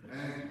 Jesus.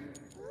 Thank you.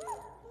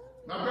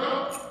 My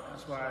brother?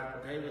 That's why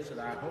David said,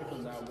 I hope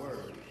in thy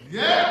word.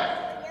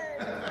 Yeah.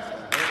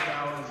 Hope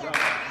thou in God.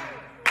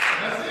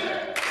 That's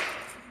it.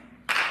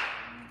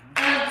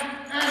 And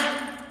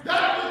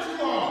that's what you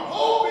are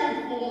hoping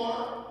for.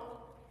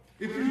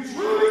 If you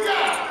truly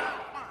got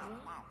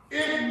it,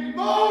 it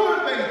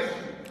motivates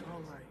you.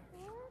 All right.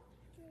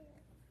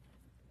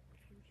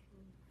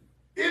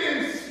 It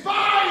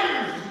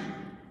inspires you.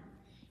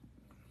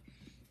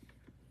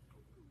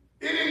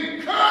 It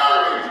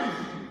encourages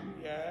you.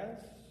 Yes.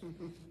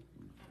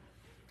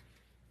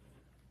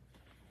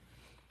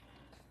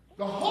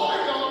 The Holy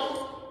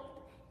Ghost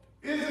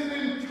is an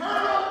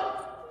internal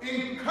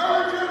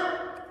encourager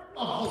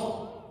of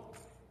hope.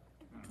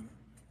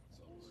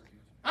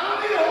 I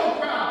don't need a whole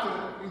crowd to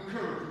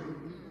encourage me.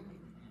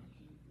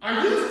 I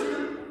used to.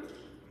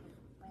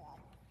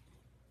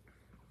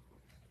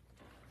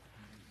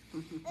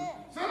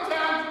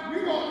 Sometimes we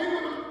want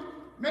people to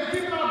make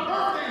even our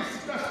birthdays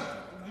special.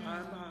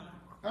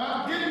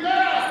 Get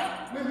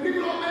mad when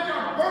people don't make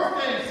our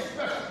birthdays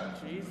special.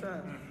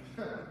 Jesus.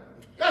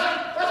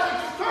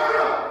 That's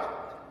external.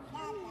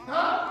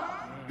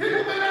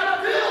 People may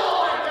not feel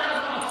all like that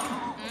about you.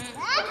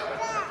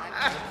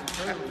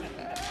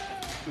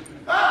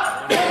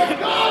 But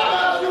God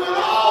loves you at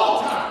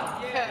all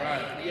times.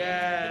 Right.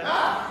 Yes.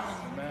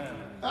 Amen.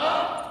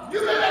 You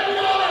may not be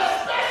all that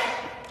special.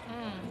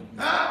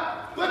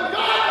 But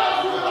God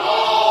loves you at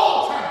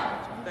all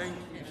times. Thank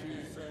you,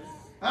 Jesus.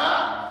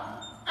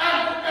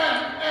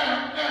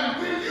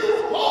 And when you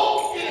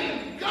hope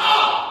in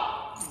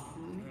God,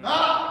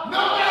 no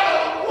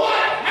matter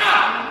what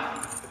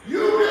happens, you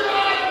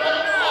realize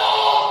that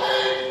all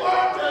things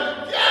work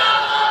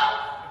together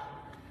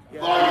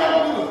for your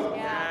good.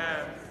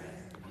 Yes.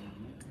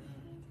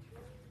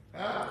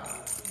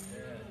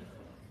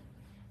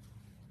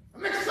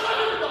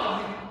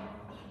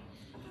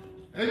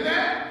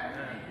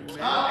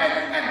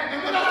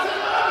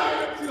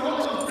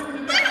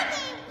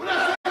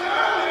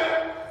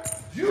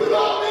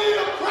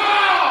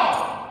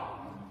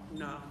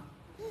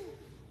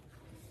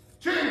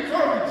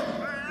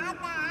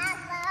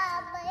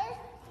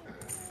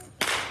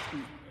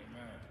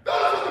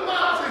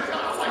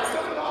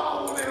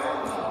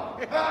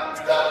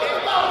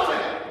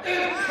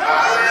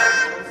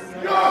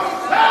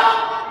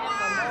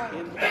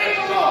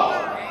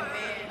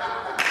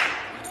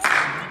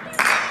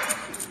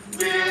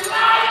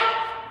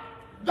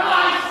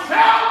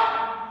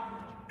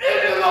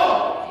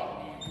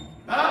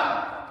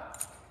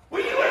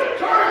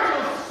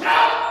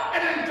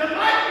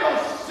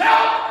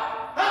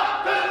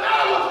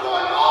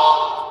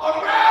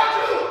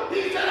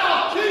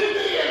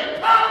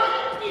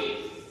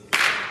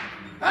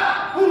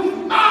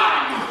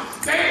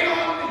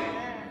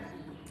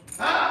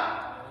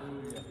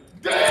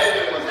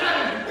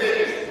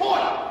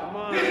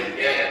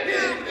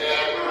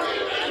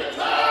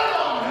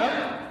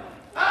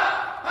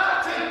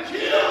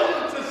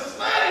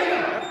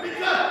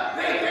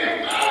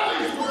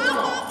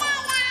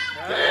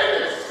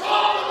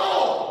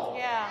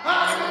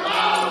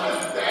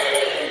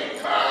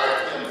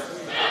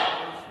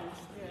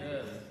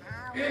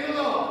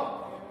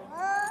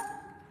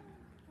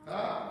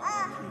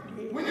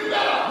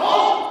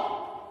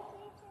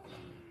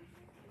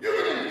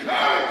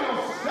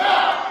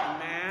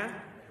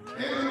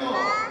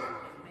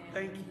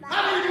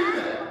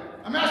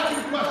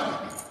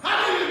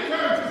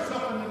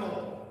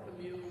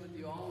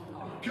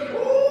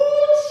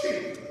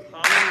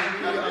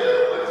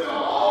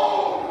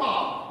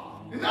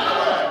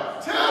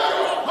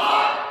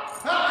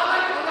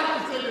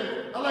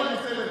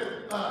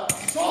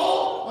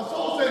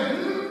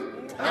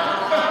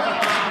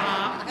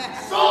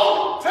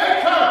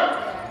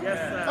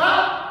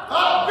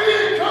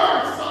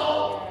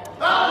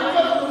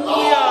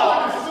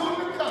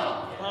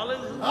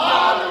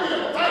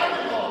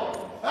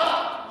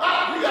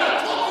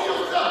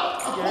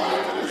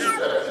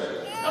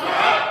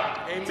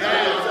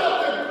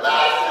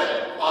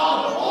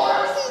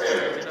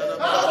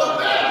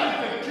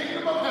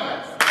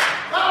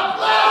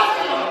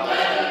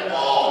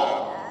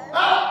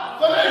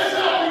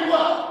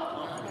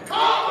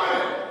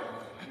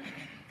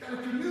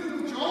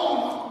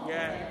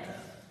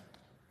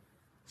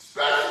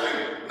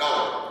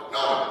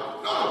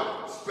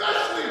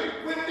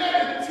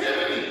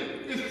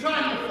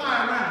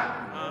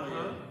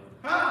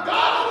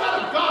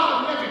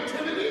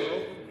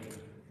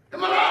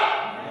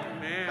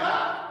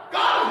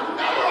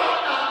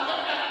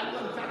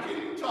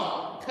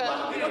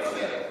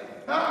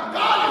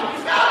 God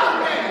is never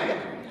mad.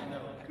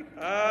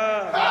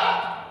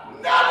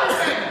 Never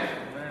mad.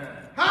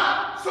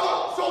 So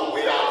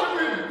we ought to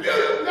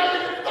rebuke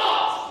negative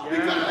thoughts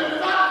because they're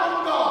not from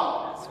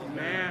God.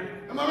 Amen.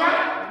 Am I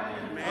right?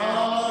 Amen.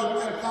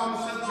 Come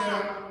sit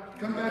down.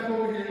 Come back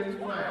over here and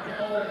pray.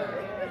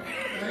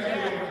 Thank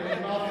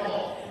you. My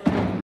fault.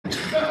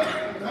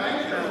 Thank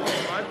you, Lord.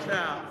 Watch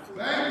out.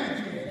 Thank you,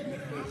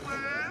 Jesus.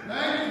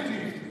 Thank you,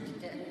 Jesus.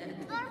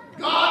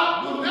 God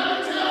will never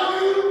tell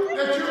you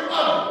that you're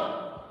ugly.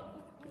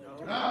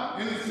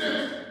 In the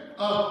sense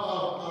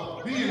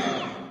of being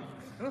ugly.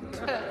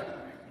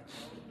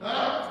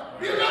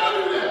 He'll never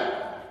do that.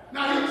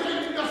 Now, he'll tell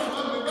you got some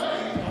ugly ways.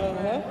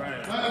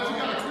 That you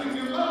got to clean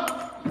them up.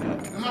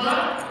 Am I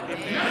right?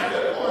 And that's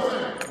good for a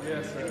second.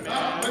 Yes, sir.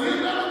 But he'll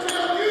never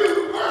tell you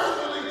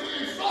personally to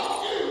insult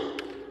you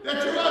that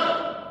you're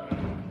ugly.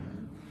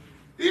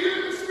 Even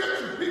in the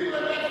scriptures, people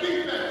that have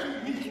defects,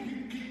 he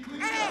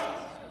cleans up.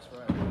 That's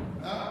right.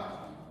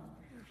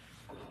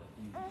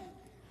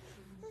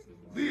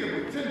 Leah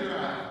with tender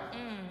eyes.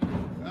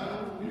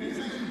 You didn't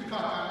say she was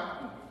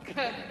cockeyed.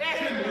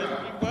 Tender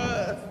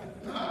eyes.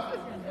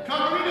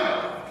 Cover it up.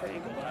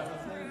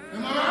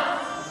 Am I right?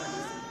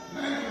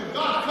 Thank you.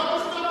 God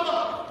covers stuff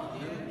up.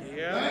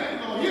 Yeah. Thank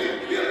you, Lord.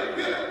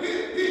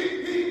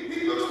 He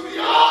looks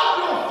beyond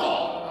your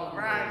fault. All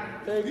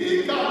right.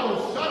 He got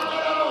those shot.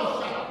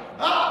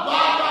 Up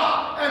by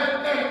God.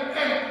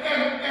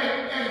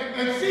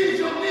 And sees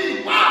your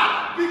need.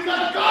 Why?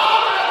 Because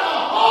God has a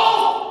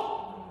hope.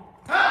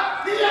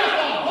 He has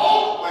a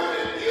hope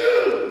within you.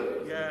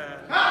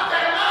 Yeah.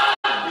 That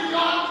lies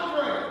beyond the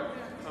grave.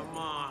 Come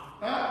on.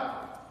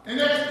 An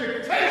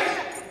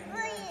expectation.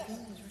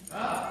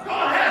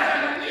 God has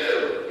that in you.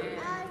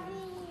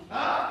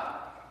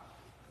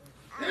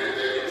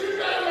 Anything that you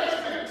got an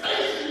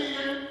expectation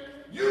in,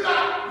 you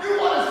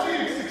want to see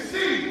it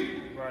succeed.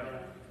 Right.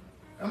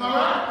 Am I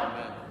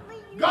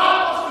right? God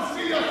wants to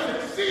see us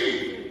succeed.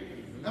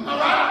 Am I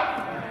right?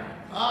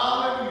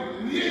 Hallelujah.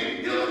 And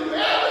he'll do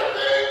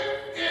everything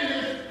in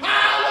his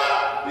power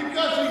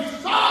because he's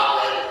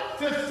sovereign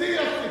to see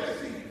us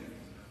succeed.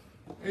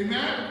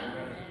 Amen?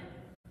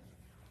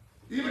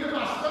 Even if I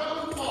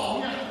stumble and fall,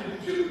 he has to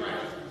impute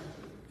righteousness.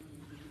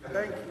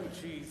 Thank you,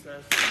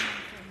 Jesus.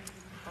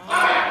 All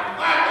right,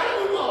 let's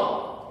move on.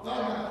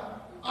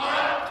 All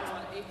right.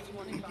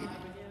 8:25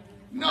 again.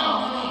 No.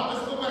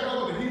 Let's go back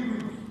over to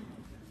Hebrews.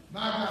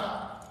 My God.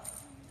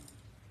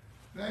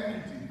 Thank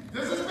you, Jesus.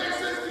 Does this make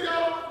sense to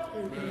y'all?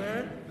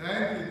 Amen.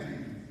 Thank you,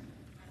 Jesus.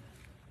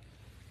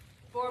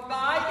 For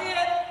by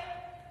it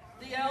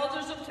the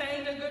elders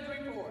obtained a good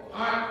report. All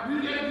right,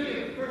 read that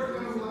again.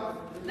 First one.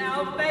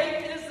 Now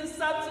faith is the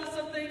substance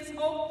of things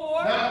hoped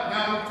for.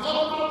 Now we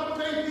talked about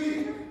the faith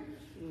here.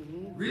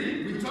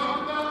 Read. We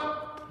talked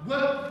about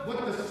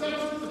what the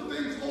substance of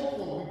things hope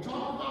for. We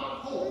talked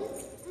about hope.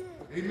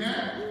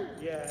 Amen.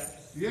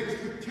 Yes. The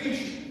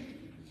expectation.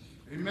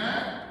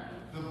 Amen.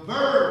 The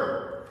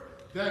verb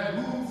that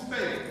moves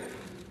faith.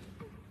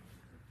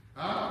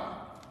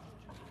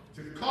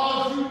 To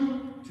cause you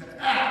to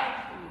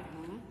act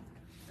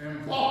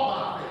and walk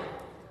by faith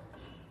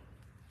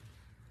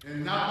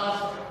and not by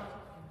sight.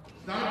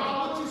 It's not about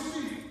what you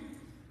see.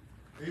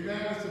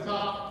 Amen. It's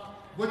about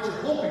what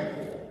you're hoping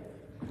for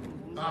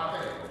by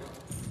faith.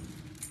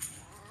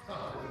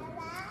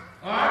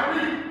 All right,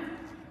 read.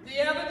 The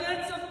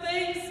evidence of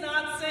things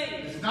not seen.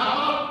 It's not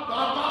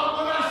about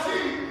what I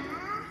see.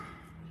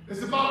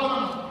 It's about what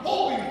I'm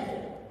hoping for.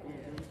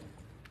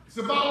 It's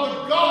about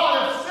what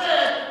God has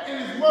said in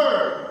his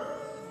word.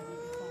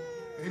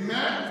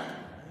 Amen.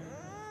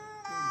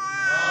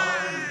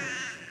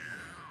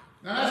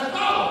 Now that's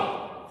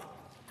powerful.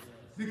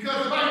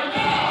 Because right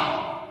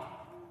now,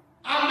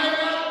 I may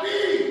not be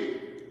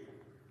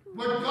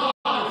what God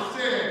has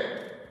said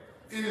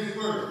in his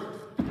word.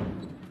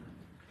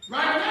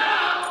 Right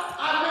now,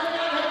 I may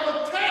not have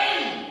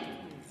obtained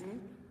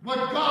what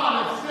God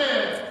has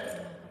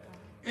said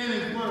in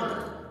his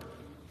word.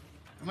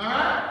 Am I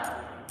right?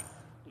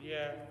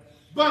 Yeah.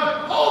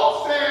 But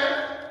hope says,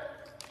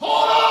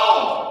 hold on.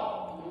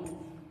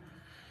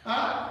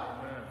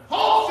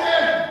 Hope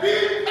says, be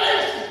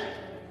patient.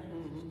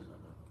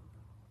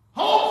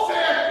 Hope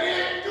says,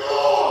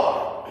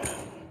 endure.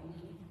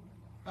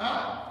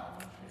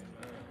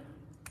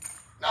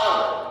 No.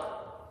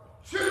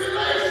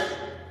 Tribulation.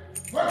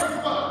 Working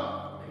what?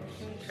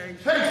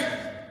 Patience.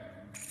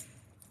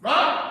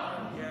 Right?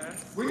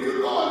 Yes. When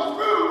you're going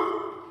through,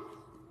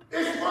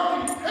 it's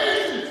working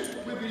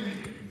patience within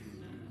you.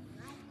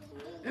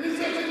 And it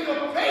says in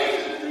your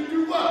patience, you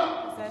do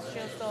what? Possess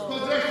your soul.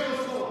 Possess your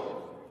soul.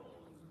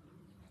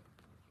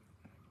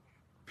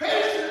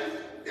 Patience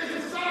is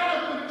a sign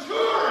of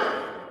maturity.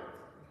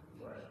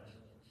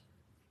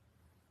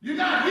 You're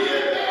not here,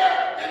 there,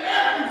 and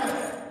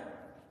everywhere.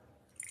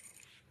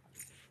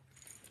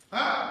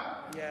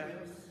 Yes.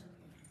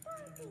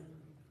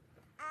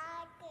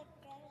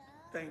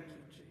 Thank you,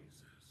 Jesus.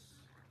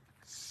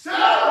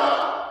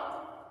 Sarah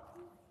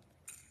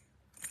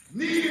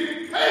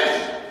needed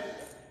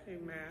patience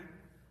Amen.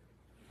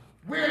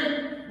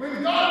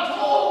 when God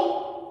told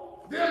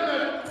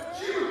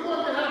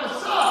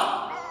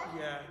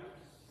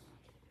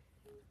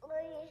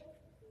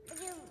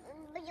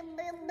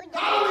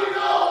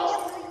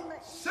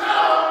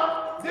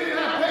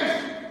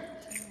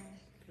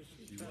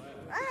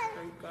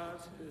Thank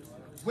God's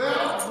business.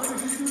 Well, what did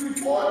she do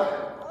before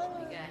that?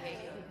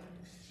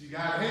 She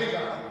got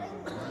Hagar.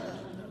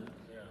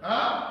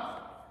 Huh?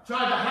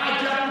 Tried to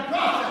hijack the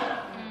process.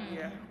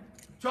 Yeah.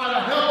 Try to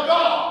help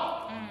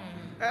God.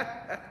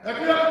 Have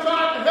you ever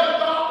tried to help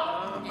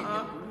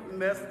God?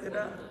 Messed it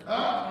up.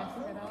 Huh?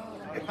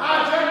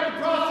 Hijack the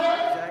process.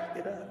 Jacked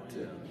it up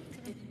too.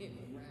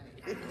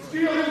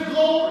 Steal his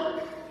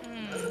glory.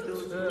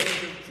 Still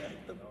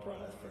jacked the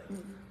process.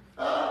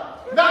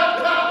 No.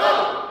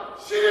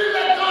 She didn't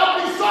let God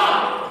be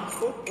sorry.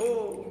 Oh.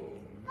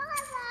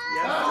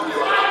 When you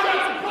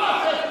hijack the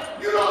process,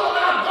 you don't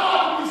allow God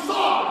to be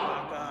sorry.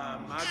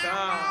 My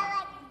God.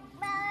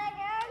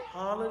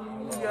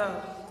 Hallelujah.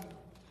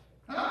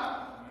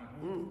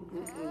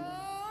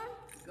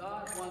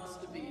 God wants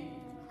to be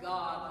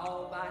God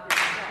all by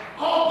himself.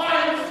 All by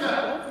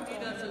himself. He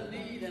doesn't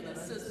need an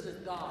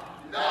assistant God.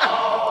 No.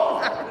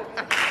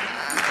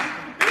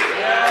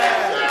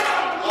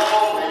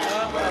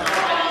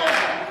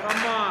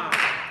 Come on.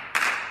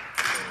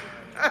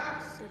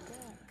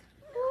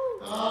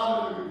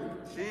 Hallelujah.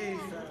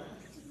 Jesus.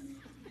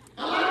 I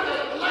like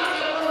that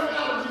other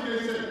analogy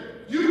they said.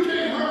 You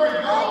can't hurry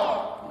God.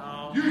 No.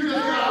 You just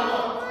gotta what?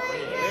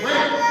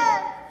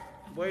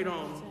 Wait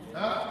on him.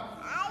 Huh?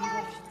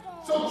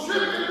 So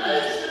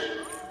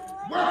tribulation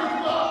working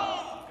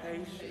what?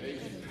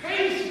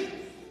 Patience.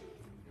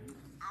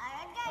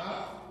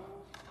 Huh?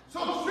 So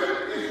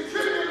is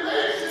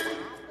tribulation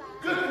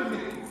good for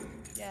me?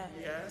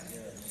 Yes.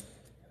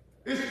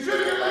 Is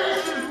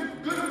tribulation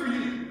good for you?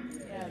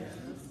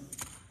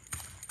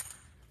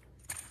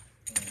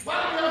 Why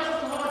do we have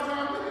such a hard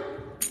time with it?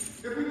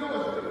 If we know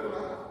it's good for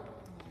us.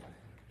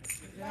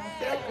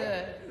 Feel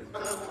good.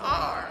 It's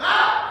hard.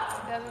 Huh?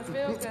 Doesn't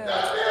feel good.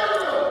 That's real.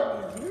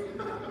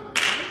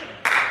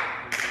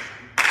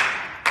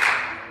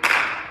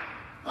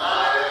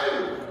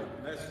 Hallelujah.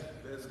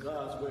 That's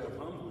God's way of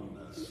humbling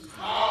us.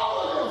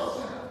 Humble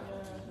yourself.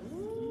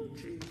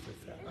 Jesus.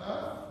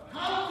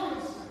 Humble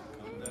yourself.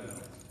 Come down.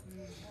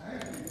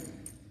 Thank you.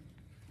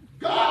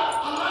 God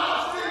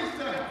allows things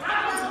to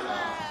happen to us.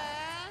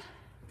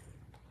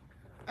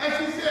 As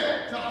he said,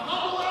 to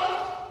humble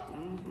us,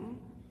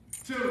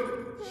 to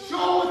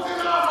show us in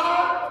our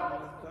heart,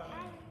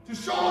 to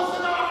show us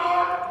in our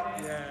heart,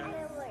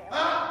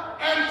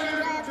 and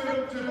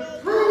to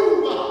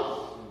prove us,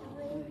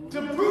 to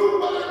prove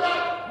whether or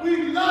not we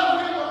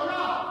love him or not.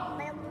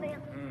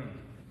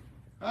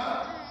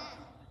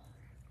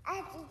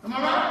 Am I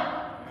right?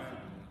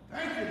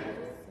 Thank you,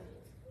 Lord.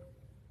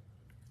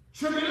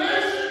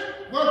 Tribulation,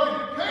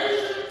 working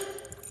patience,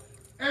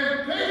 and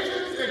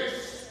patience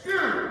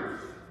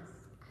experience.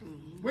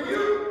 When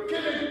you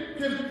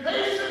can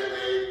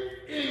patiently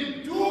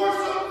endure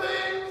some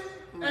things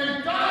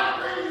and God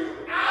brings you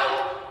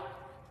out,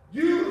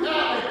 you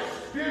have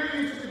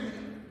experienced it.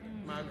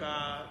 My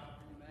God.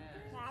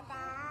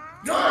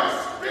 Your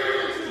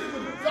experiences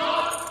with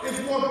God is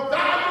more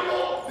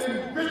valuable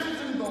than riches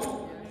and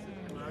gold.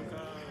 My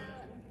God.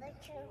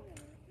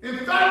 In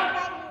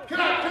fact, can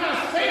I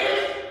say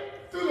this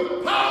through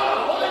the power of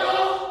the Holy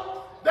Ghost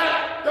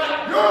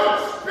that your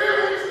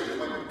experiences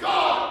with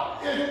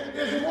God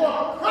is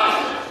more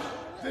precious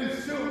than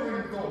silver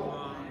and gold.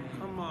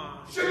 Come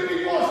on. Should be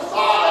more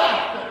sought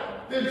after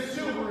than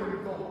silver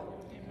and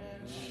gold.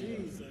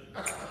 Jesus.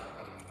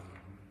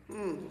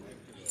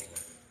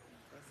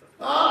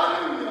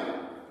 Hallelujah.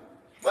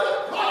 What a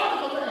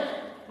profitable man.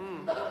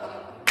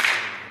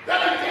 That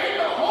he gave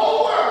the whole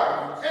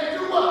world and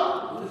do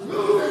what?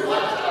 Lose it.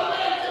 What shall a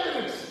man give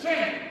in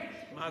exchange?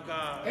 My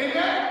God.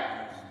 Amen?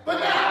 But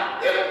now,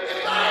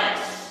 if I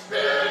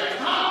experience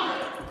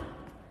hunger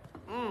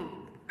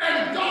and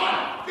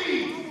God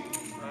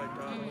feeds, My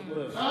God.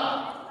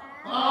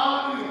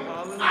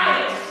 hallelujah, I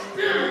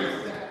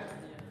experience that.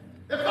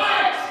 If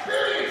I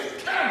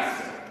experience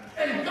cancer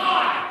and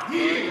God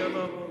heals,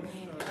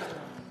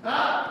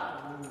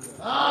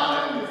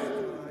 hallelujah.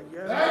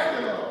 Thank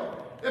you, Lord.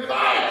 If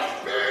I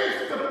experience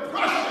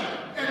depression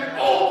and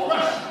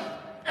oppression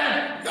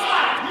and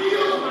God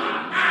heals my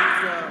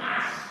mind, my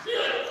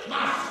spirit,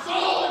 my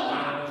soul, and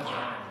my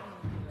heart.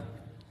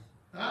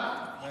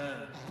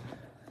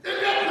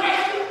 Isn't that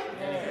precious?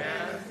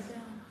 Yes.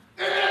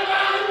 Isn't that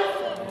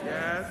valuable?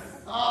 Yes.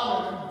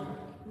 Hallelujah.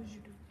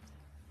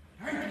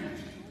 Thank you,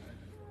 Jesus.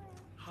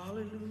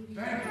 Hallelujah.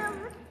 Thank you.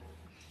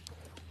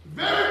 The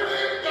very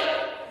thing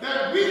that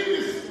we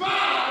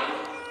despise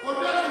or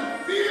doesn't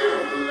feel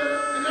good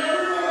and that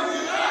we want to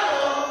get out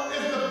of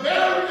is the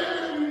very thing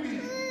that we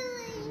need.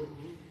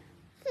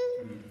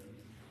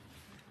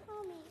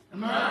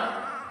 Am I right?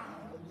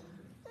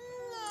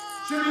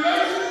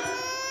 Tribulation,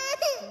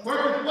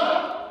 working what?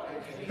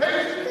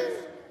 Patience.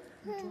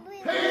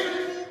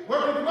 Patience,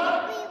 working what?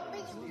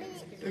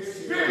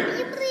 Experience.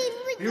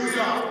 Here we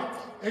are.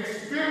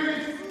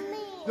 Experience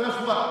does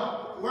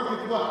what?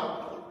 Working what?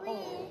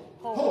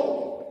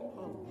 Hope.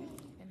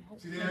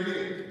 See, there it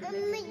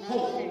is.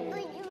 Hope.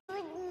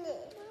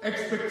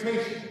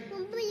 Expectation.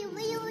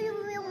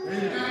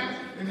 Amen.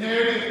 And here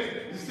it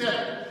is. He said,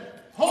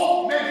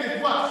 Hope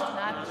maketh what?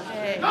 Not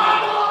ashamed.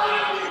 God don't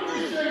allow you to be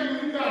ashamed when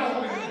you got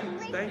hope in him.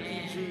 Thank you,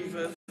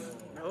 Jesus.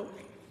 Nope.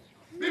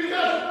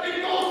 Because it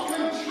goes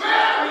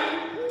contrary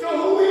to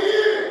who he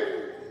is.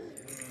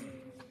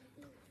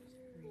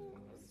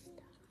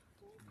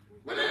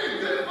 When any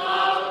good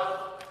father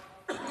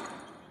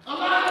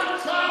allow a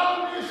child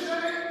to be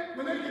ashamed,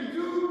 when they can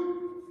do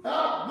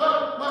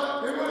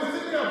what they want to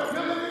see their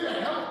ability to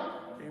help.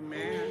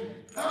 Amen.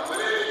 When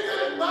any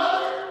good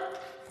mother,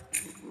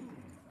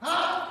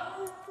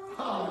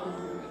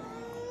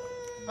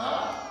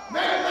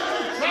 make a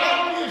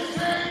child be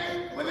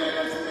ashamed when they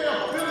listen to their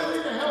ability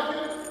to help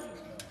him.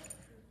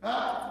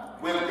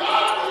 When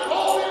God is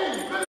holding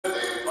his good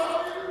things from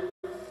you.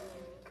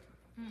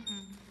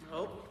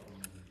 Nope.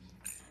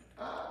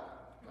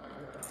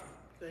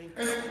 Thank you.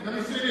 And let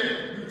me say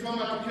this. We're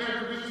talking about the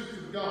characteristics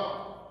of God.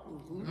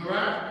 All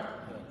right?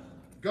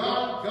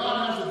 God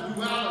has a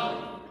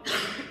duality.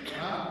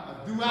 A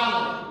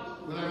duality.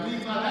 What I mean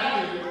by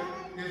that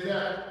is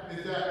that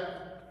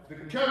the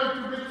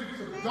characteristics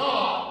of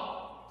God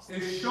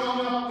is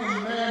shown up in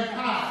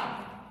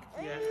mankind.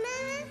 Yes.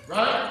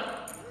 Right?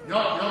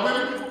 Y'all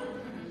with me?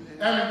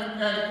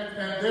 And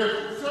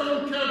there's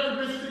certain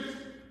characteristics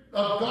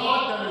of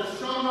God that is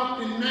shown up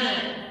in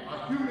man, a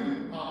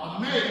human, a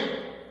male.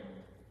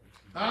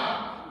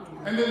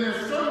 And then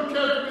there's certain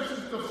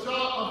characteristics of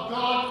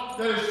God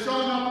that is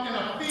shown up in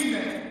a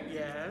female.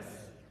 Yes.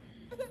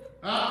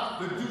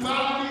 The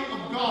duality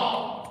of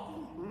God.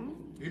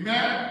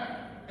 Amen?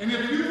 And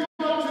if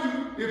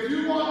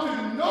you want to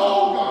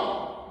know God,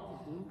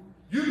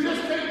 you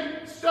just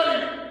can't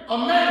study a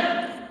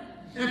man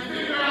and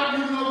figure out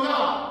you know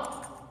God.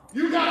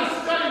 You got to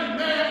study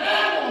man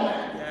and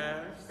woman.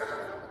 Yes.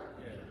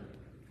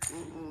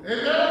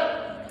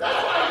 Amen? That's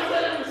why he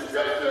said in the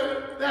scripture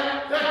that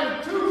the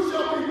two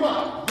shall be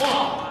what?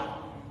 One.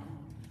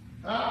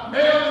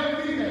 Male and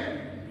female.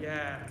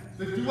 Yes.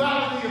 The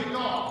duality of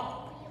God.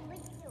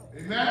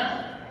 Amen?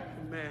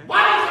 Amen.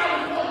 Why is that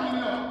important to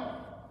know?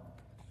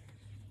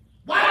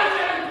 Why is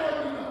that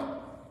important to know?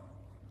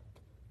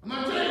 I'm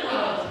going to tell you why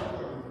that's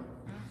important.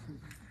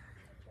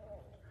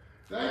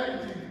 Thank you,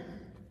 Jesus.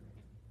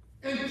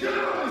 And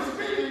generally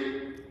speaking,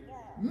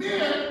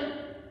 men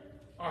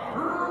are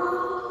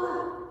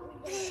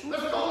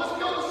let's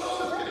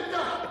get it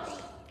done.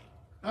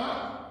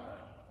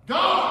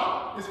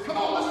 God is come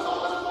on, let's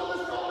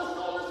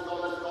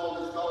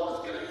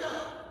get it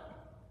done.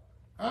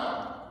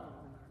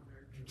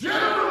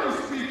 Generally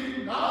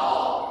speaking, not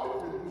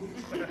all,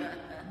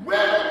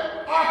 women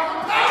are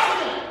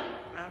compassionate.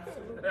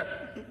 Absolutely.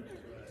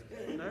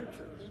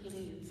 Nurture.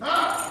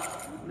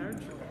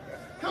 Nurture.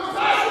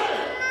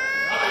 Compassionate.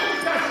 I mean,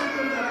 compassionate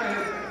women out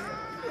here.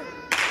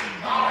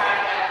 All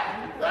right.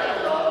 Thank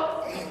you, Lord.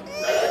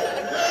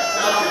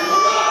 Now,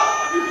 people up,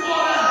 you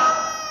fall down.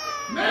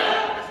 Man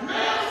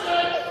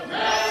say,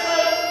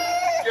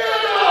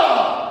 get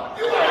up.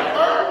 You ain't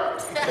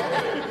hurt.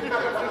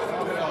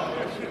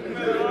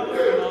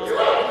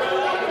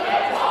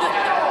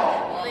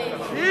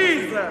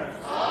 Jesus.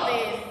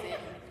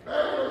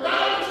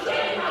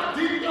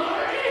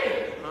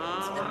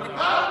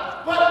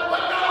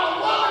 But now a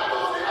woman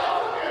goes to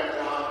help him.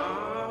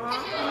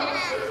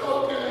 It's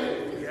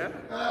okay. Yep.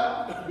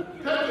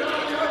 Cut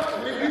down your,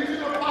 they reach in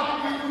the pocket,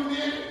 give them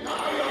in. Now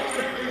they don't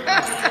give them in.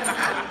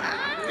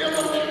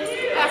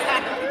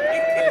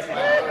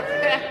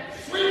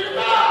 Sweep them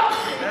up.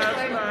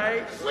 That's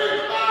right. Sweep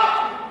them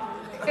up.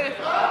 Cut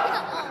them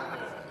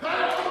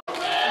off,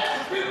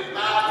 man. Sweep them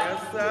up.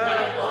 Yes, sir.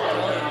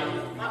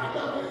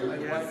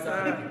 Yes,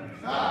 sir.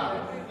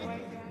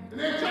 And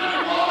then try to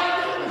walk like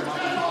this with his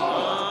chest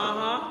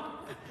off.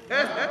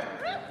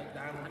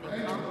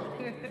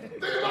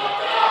 Think about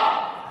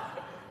God.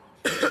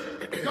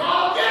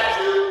 God gets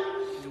you.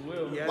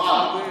 Yes,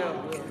 What? he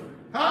will.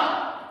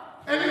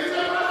 And he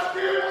said, my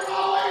spirit will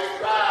always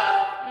strive.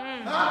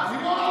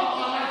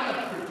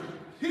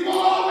 He won't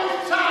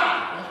always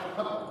chide.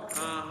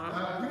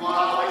 He won't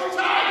always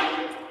chide you.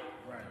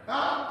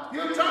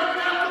 He'll turn it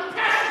out to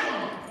passion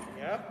on you.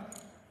 Yep.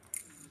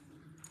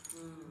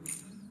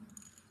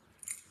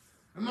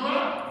 Am I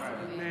right?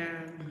 Amen.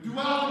 The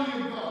duality of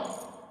God.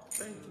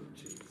 Thank you,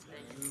 Jesus.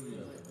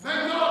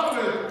 Thank God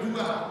for the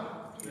duality.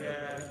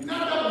 Yes. He's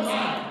not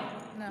double-minded.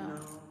 No.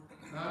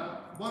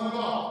 One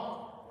God.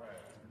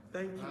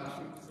 Thank you,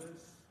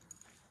 Jesus.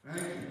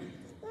 Thank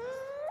you.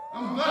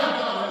 I'm glad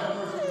God has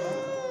mercy on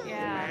us.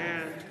 Yeah.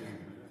 Amen.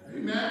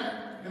 Amen.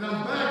 And I'm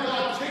glad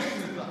God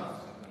chastens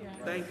us.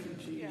 Thank you,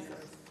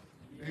 Jesus.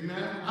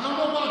 Amen. I don't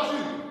know about you.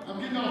 I'm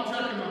getting off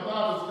track in my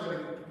Bible study,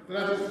 but I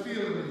just feel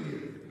it in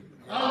here.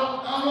 I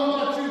don't know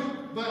about you,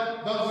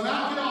 but when I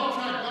get off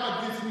track, God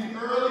gets me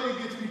early, He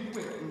gets me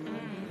quick.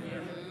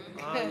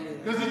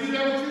 Does He do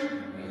that with you?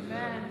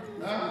 Amen.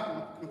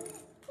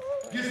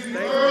 Gets me Thank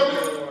you,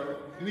 early, Lord.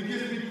 and He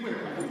gets me quick. I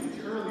can get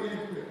you early and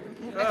quick.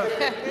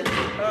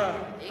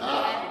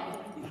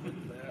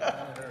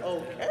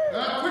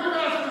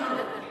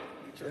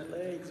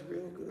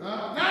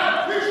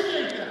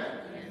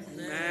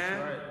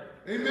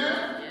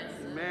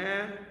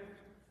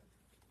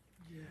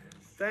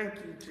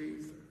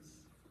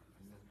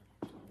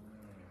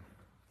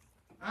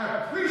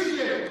 I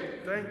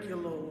appreciate Thank you,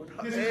 Lord.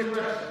 his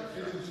correction,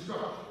 his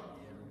instruction.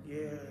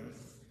 Yes.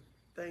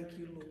 Thank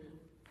you, Lord.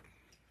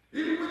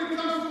 Even when it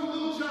comes to a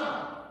little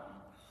child.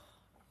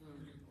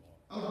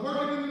 I was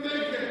working in the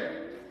daycare.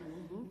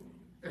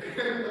 And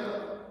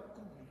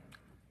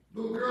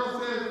little girl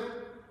said,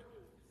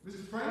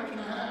 Mr. Frank, can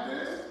I have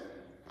this?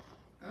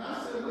 And I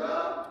said,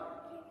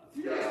 well,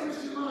 you asked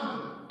Miss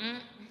Yolanda. You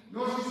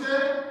know what she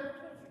said?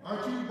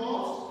 Aren't you the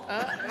boss?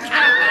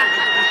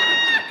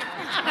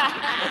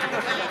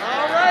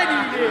 All righty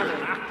then.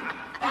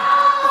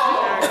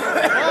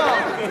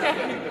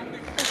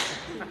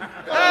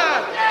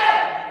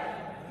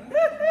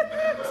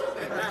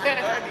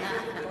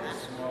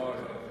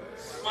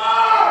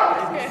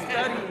 Smart.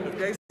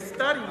 They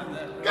study.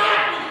 Got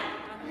me.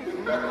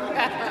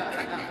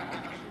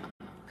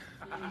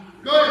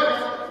 Go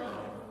ahead.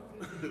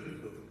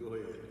 Go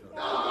ahead. No,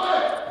 go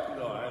ahead.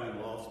 No, I haven't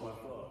lost my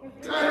thought.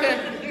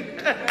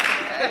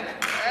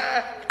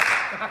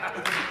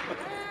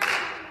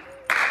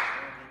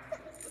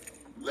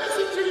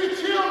 Listen to your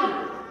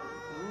children.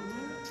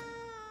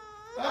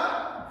 Huh?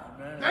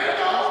 They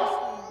know.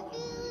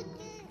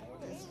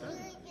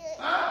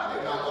 Huh? They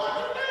know what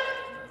to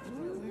do.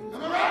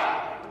 Am I right?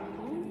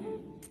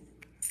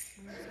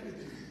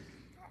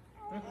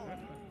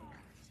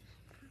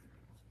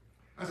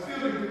 I still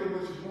didn't give her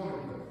what she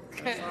wanted, though.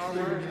 That's all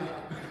right.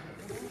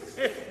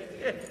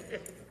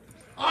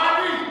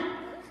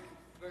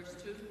 Verse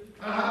 2.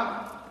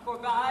 Uh-huh. For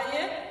by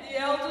it the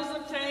elders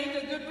obtained a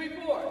good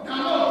report. Now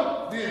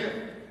look,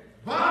 then,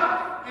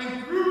 by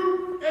and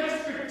through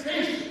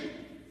expectation,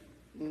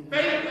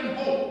 faith and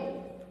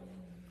hope,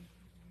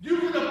 you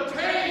can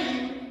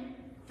obtain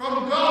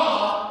from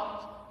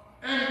God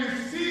and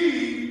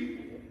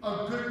receive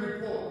a good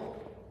report.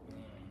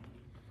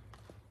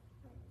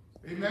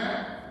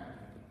 Amen?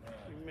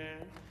 Amen.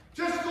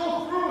 Just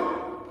go through it.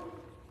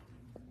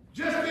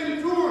 Just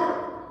endure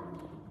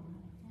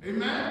it.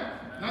 Amen?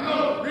 Now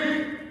no,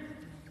 read.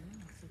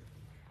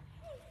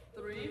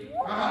 3.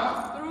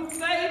 Uh-huh. Through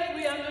faith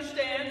we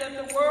understand that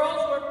the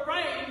worlds were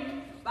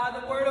framed by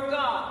the word of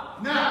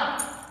God. Now,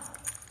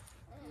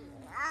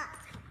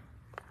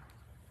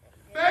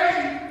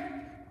 faith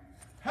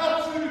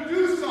helps you to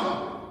do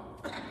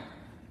something.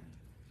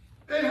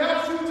 It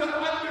helps you to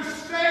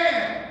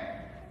understand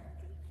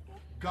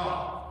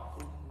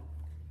God.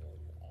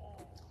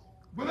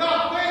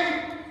 Without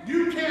faith,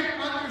 you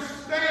can't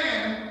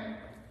understand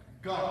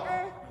God.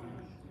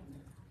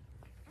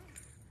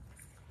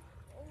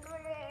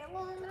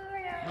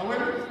 Now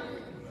wait a minute.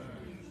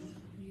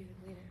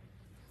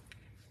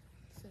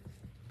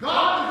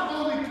 God is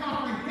only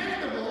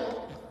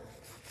comprehensible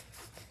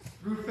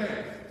through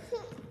faith.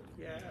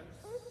 Yes.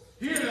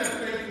 Here that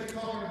faith is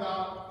talking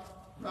about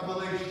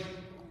revelation.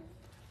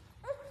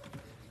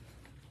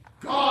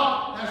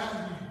 God has to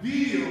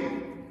reveal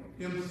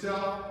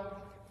himself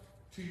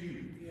to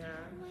you. Yeah.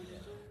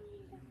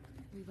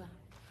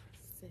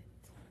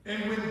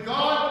 And when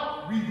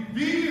God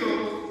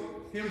reveals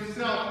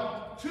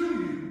himself to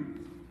you,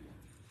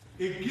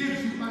 it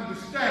gives you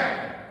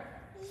understanding.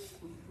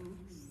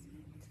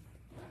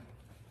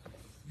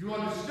 You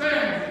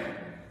understand him.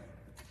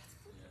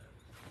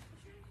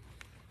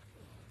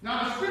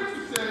 Now the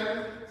scripture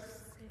says,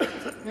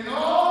 in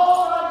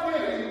all thy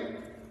getting,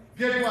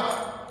 get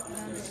what?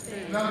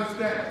 An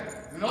understanding.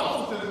 It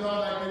also says in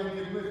all thy getting,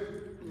 get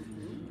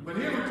wisdom. But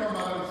here we're talking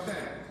about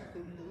understanding.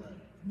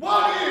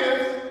 What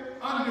is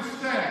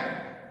understanding?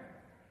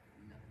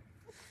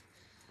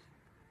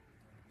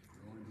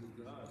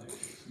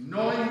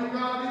 Knowing who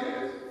God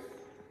is.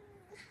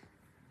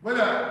 What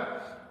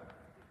else?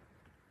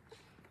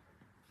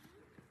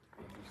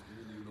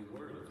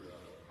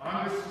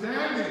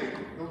 Understanding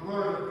the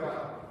word of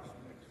God.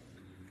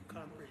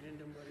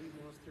 Comprehending what he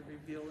wants to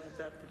reveal at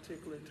that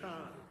particular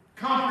time.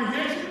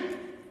 Comprehension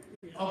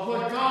of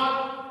what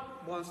God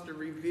Wants to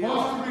reveal.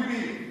 wants to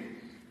reveal.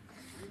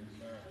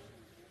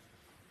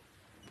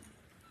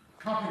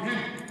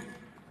 Comprehending.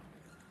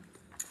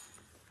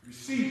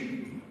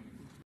 Receiving.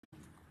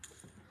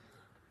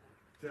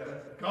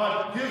 That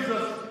God gives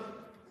us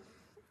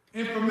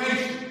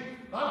information.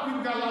 A lot of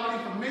people got a lot of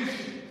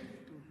information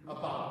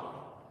about God,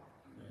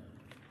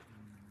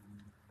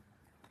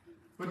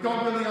 but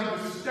don't really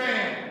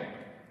understand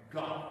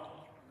God.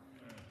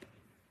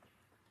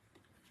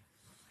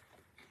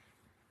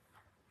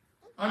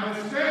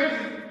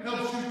 Understanding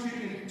helps you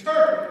to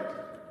interpret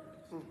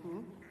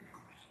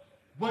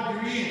what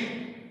you're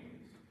in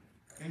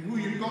and who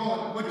you're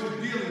going, what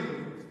you're dealing with.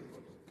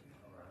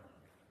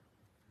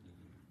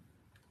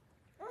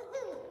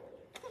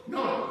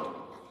 No.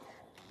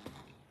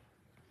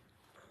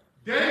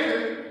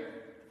 David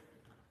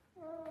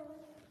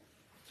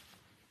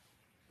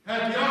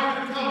had the Ark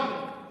of the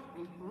Covenant.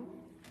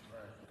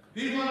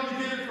 He wanted to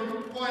get it from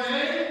point A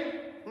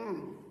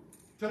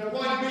to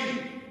point B.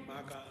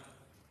 My God.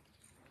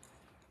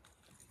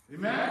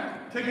 Amen?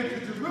 Take it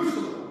to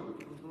Jerusalem,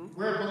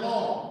 where it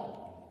belongs,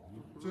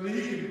 so that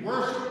he can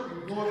worship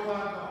and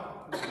glorify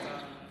God.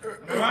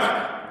 All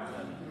right?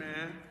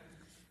 Amen.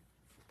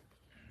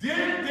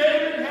 Did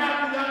David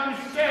have the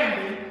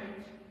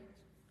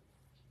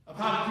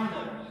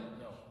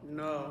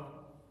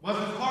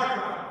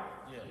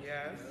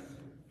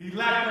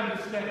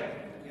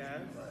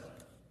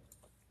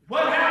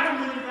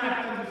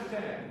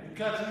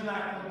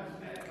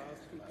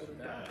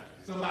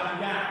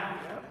Somebody died.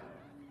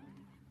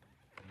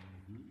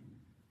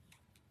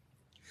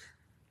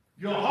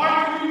 Your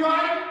heart can be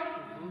right.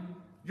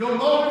 Your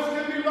motives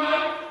can be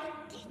right.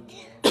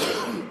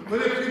 But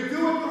if you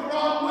do it the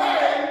wrong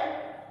way,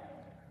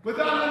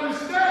 without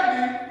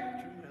understanding,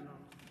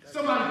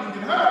 somebody can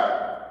get hurt.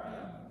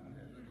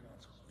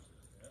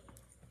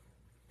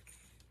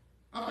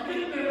 I forget the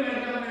name of that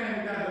young man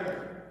who got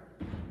hurt.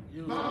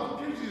 Bible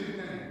gives you his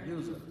name.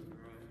 User.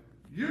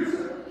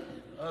 User?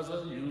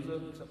 User.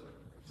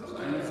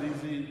 Somebody.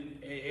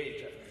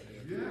 UZZAH.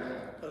 Yeah.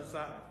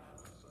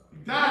 He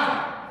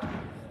died.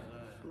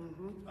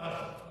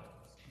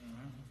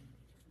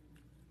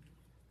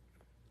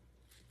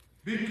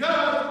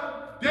 Because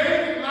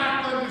David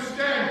lacked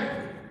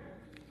understanding,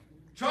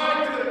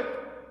 tried to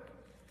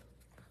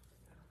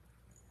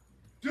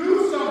do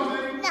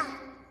something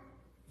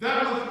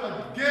that was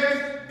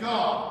against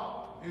God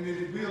and his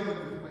will and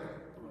his way.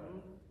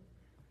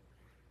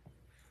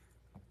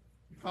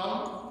 You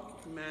follow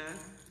me? Man.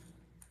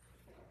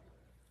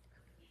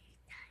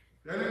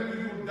 That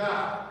individual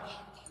died.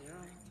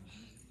 Yeah.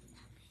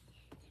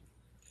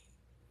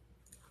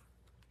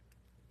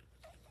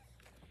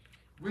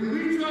 When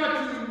we try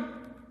to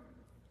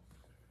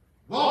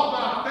walk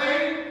by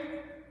faith,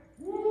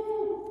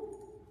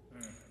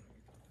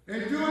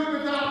 and do it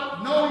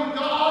without knowing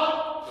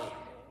God,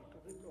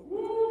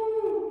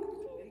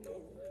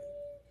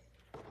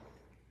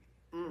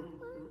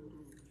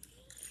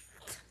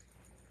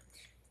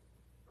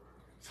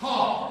 it's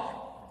hard.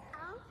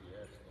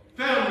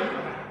 Failure.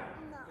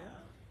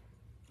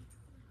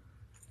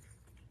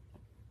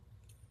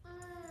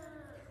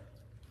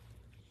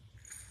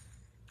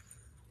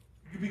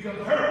 You become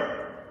hurt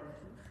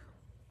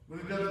when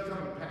it doesn't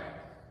come to pass.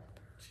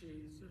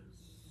 Jesus.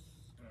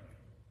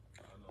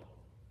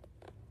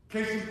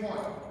 Case in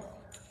point.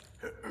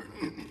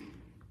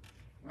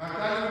 When I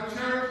got into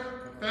church,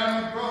 my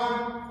family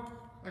growing,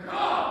 like,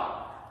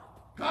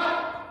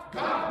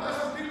 God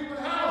blesses people with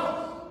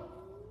houses.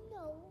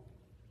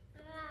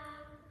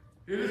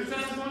 It is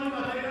testimony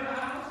that they got a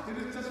house. It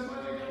is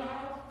testimony they got a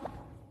house.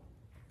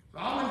 So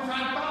I went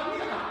trying to find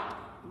me a house.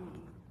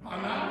 Why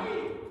not me?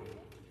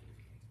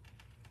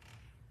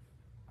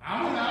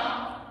 I went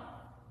out,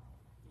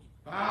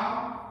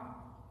 found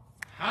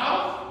a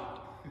house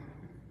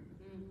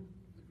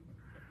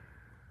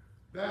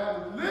that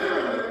was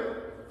literally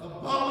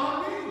above my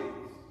means.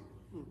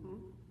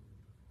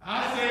 I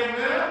said,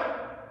 well,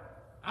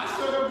 I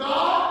serve a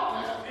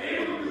God that's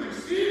able to do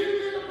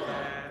exceedingly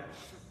above.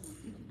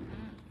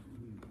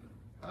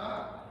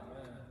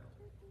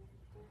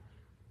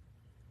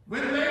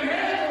 When they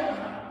had on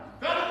the house,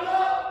 fell in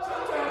love,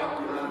 sometimes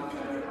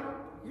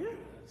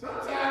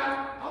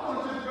I want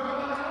to just drive out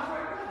of the house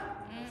right now.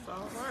 That's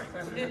all right. I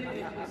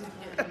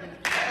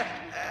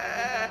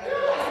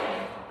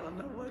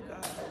know what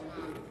God will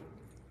do.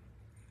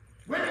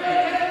 When they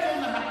had on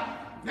the house,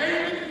 they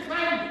didn't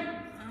claim it.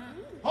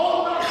 Hold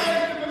my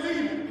faith and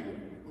believe it.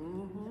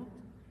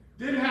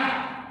 Didn't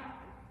happen.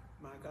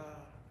 My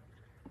God.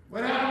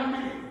 What happened to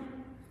me?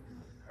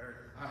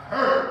 I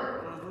heard.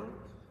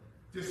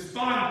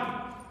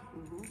 Despondent.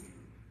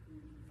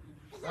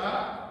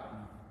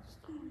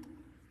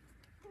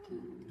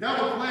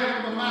 Devil playing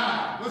with my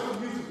mind. What's the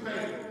use of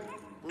faith?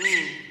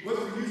 What's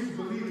the use of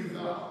believing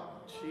God?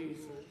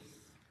 Jesus.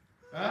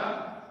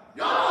 Y'all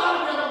know how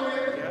the devil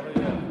is.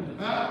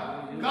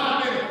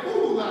 God made a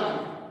fool out of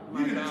me.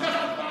 You can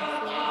testify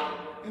about it,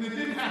 and it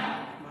didn't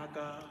happen. My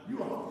God. You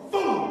are a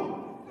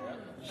fool.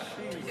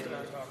 Jesus.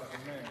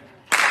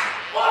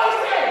 What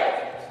is it?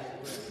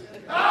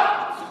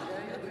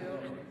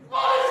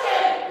 What is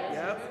it?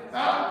 Yep.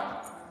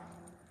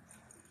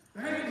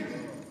 Thank you.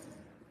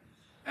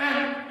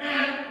 And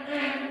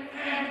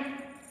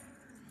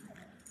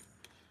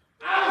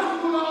I was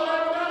doing all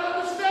that without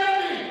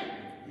understanding.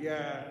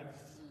 Yes.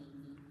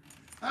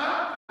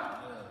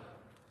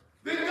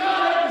 Then God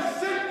had to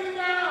sit me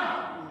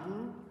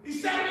down. He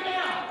sat me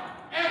down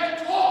and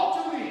talked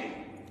to me.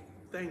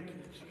 Thank you,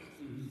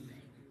 Jesus.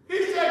 He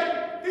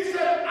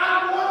said, I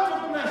want to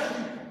bless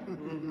you.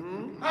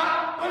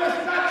 But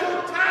it's not your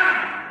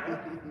time.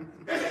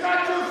 It's not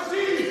your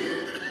season.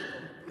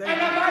 And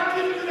if I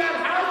give you that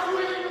house, you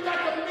ain't even got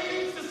the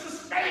means to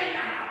sustain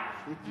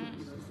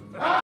the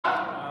house.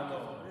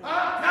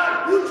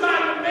 Now you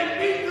trying to make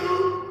me do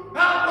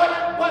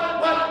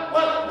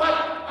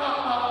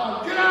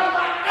get out of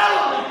my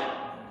element.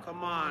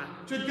 Come on.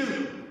 To do.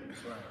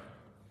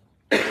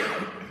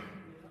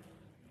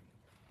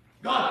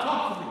 God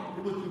talked to me.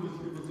 It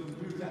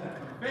was at a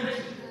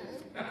convention.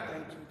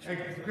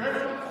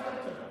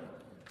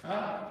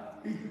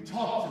 He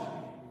talked to me.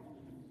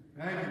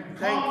 And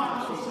calmed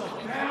myself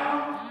down.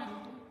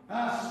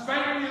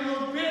 Spanked me a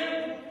little bit.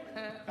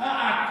 I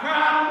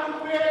cried a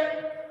little bit.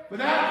 But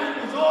after it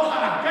was over, I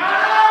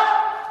got up.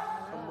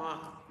 Come on.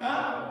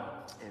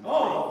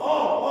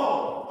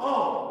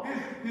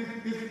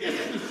 His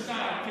isthmus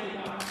side came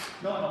out.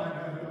 No,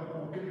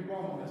 get me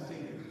wrong when I say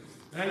it.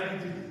 Thank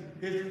you,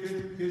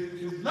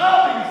 Jesus. His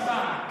loving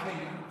side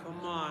came out.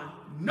 Come on.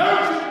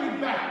 Nurtured me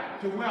back.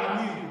 to where I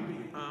needed to be.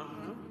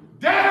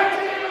 Daddy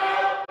came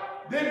out,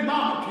 then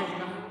mama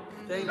came out.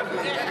 Thank you.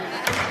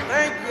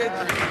 Thank you,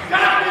 Jesus.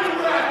 Got me to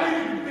where I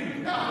needed to be.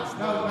 Now,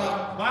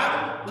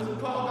 Bible doesn't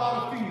call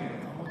God a female.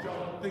 I want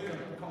y'all to think of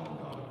calling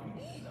God a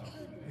female.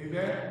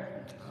 Amen?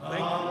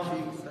 Thank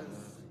you, Jesus.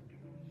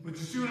 But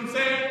you see what I'm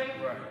saying?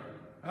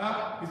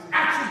 Right. His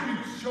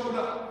attributes showed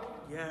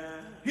up. Yeah.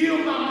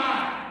 Healed my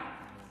mind.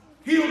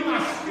 Healed my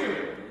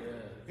spirit.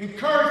 Yeah.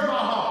 Encouraged my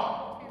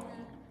heart.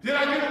 Did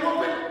I get a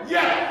whooping?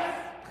 Yes.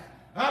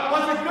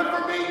 Was it good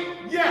for me?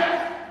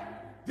 Yes.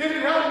 Did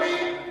it help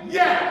me?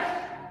 Yes.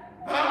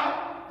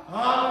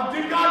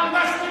 Did God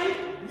bless me?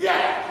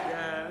 Yes.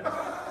 Yes.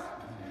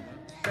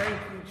 Thank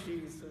you,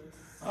 Jesus.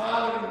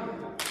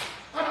 Hallelujah.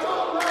 I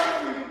told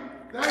last week,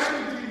 thank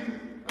you, Jesus.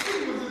 I think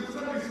it was in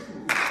Sunday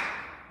school.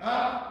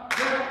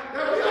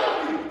 That we ought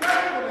to be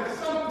thankful that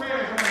some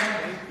prayers are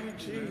answered. Thank you,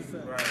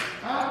 Jesus. We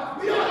ought to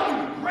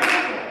be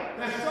grateful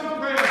that some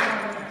prayers are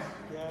answered.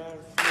 Yes.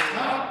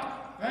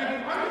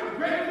 And are you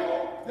grateful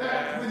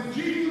that when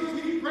Jesus,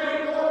 he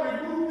prayed, Lord,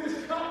 remove this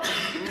cup?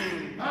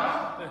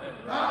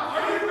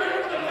 Are you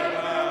grateful that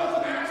prayer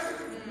wasn't answered?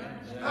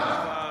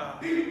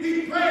 He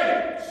prayed.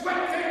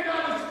 Sweat came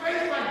down his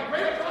face like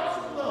great drops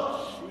of blood.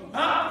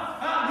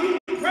 He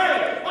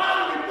prayed,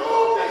 Father,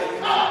 remove this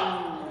cup.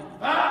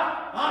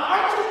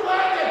 Aren't you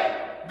glad that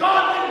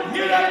God didn't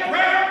hear that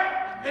prayer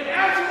and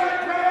answer that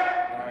prayer?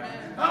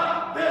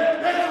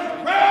 There's some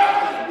prayers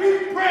that we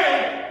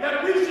pray that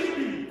we should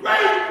be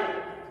grateful.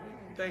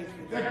 Thank you.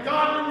 That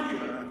God didn't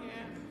hear.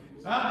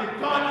 That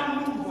God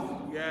didn't move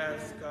on.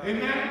 Yes, God.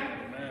 Amen?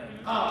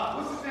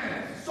 What's his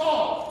name?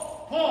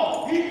 Saul.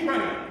 Paul. He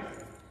prayed.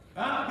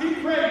 He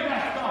prayed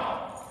that God.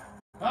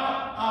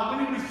 When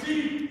he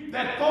received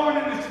that thorn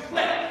in his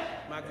flesh.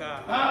 My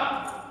God.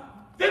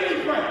 Then he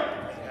prayed.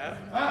 Yeah.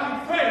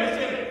 He prayed.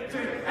 He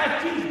said,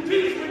 ask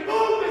Jesus,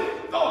 remove this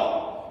thorn.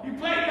 He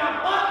prayed not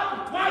once,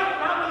 but twice,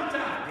 how many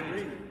times?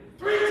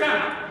 Three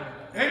times.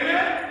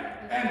 Amen?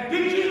 And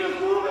did Jesus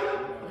move it?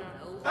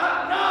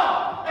 No.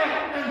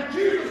 And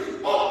Jesus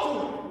spoke to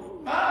him.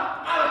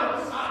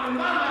 In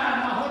my mind,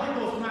 my Holy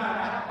Ghost mind,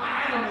 I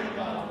animate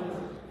God's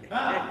word.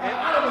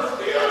 Out of a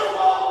still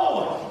small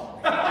voice.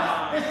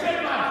 It said,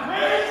 my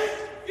grace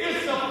is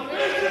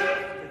sufficient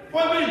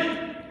for thee.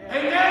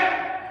 Amen?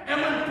 And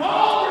when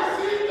Paul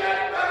received that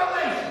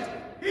revelation,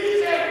 he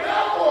said,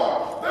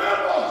 therefore,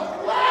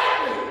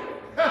 gladly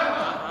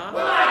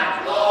will I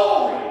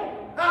glory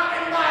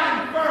in my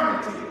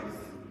infirmities,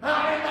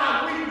 in my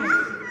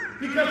weaknesses,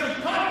 because he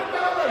taught the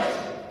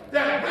revelation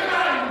that when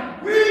I'm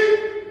weak,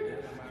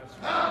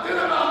 then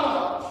am I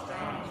what?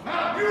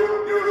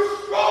 You're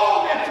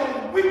strong at your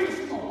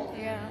weakest moment.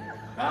 Yeah.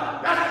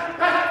 That's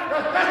God.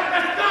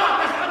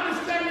 That's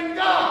understanding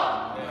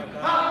God.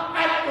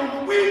 At the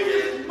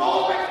weakest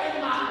moment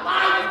in my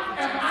life,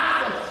 am I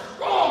the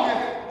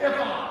strongest if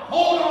I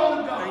hold on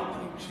to God. Thank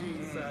you,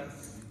 Jesus.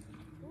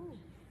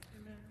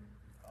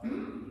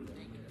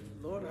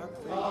 Lord, I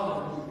thank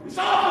you. It's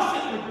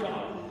opposite with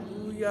God.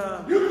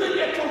 Hallelujah. You think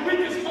at your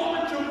weakest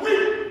moment you're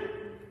weak,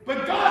 but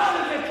God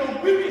says at your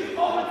weakest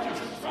moment you're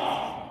strong.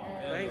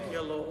 Thank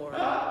you, Lord.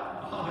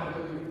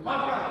 My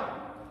God.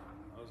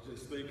 I was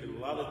just thinking, a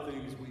lot of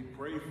things we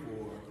pray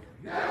for,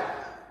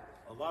 Yeah.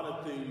 a lot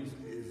of things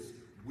is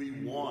we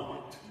want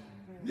it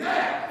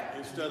Yeah.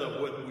 instead of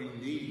what we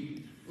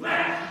need.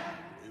 Flesh.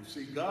 And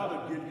see, God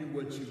will give you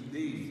what you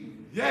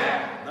need,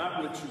 Yeah.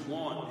 not what you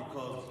want,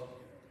 because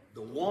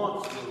the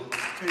wants will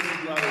take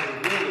you out of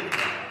the will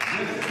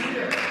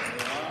of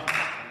God.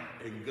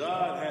 And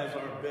God has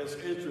our best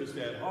interest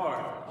at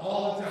heart.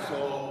 All the time.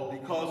 So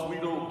because we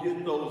don't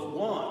get those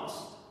wants,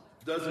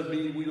 doesn't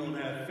mean we don't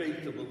have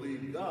faith to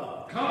believe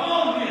God. Come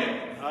on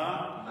here.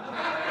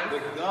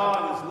 But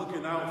God is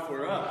looking out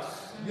for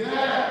us.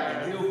 Yeah.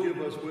 And he'll give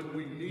us what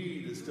we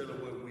need instead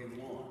of what we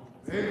want.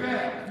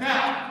 Amen.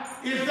 Now,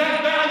 is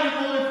that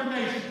valuable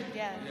information?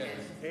 Yes.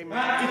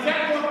 Amen. Is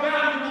that more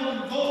valuable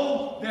than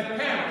gold that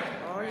perishes?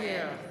 Oh,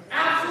 yeah.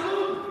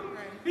 Absolutely.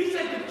 He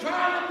said the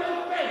trial of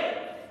your faith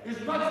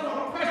is much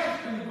more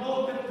precious than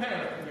gold that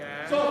perishes.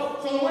 Yeah.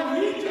 So when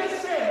he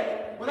just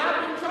said, what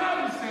I've been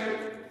trying to say,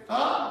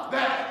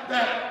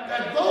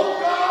 that though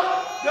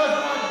God does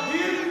not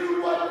give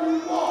you what you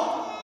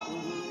want,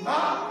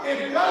 it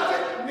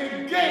doesn't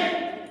negate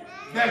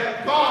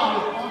that God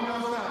is on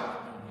your side.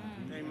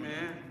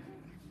 Amen.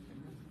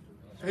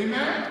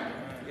 Amen?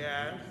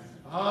 Yes.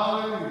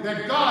 Hallelujah.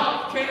 That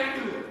God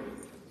can't do it.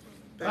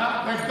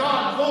 That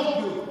God won't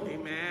do it.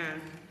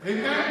 Amen.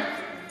 Amen?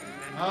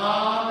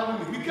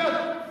 Hallelujah. Because,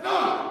 no,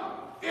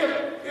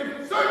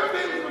 if certain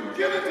things were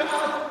given to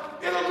us,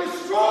 it'll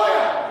destroy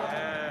us.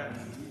 Yes.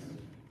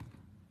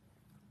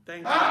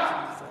 Thank you,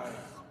 Jesus.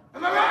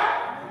 Am I right?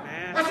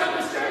 Amen. That's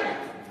understanding.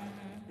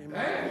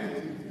 Amen. Thank you.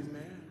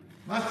 Amen.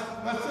 My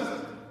sister.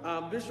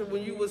 Bishop,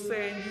 when you were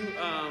saying you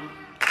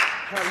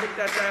had looked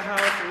at that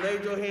house and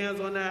laid your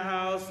hands on that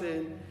house,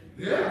 and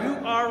you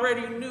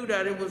already knew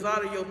that it was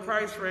out of your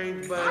price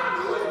range, but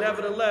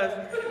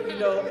nevertheless, you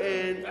know,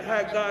 and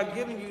had God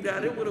given you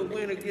that, it would have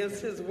went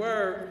against his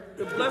word.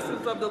 The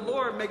blessings of the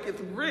Lord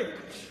maketh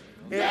rich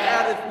and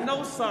addeth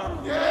no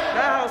sorrow. That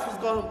house was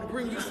going to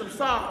bring you some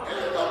sorrow.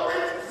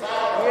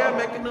 Yeah,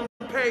 making them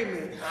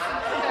payments.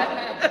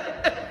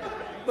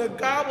 But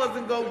God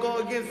wasn't going to go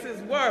against his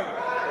word.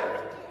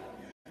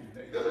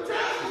 The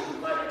taxes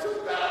was like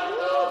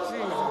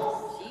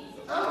 $2,000. Jesus.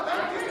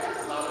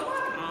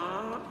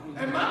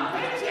 And my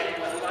paycheck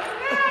was like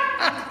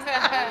that.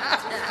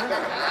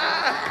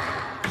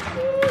 Oh,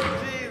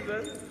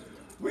 Jesus.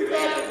 We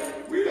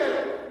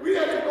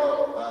had to go,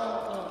 I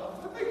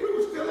think we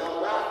were still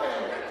on welfare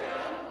at that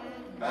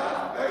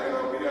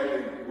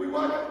time. We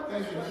wasn't.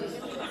 Thank you.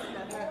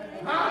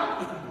 Huh?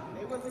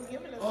 They wasn't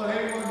giving us. Oh,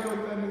 they wasn't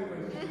doing that anyway.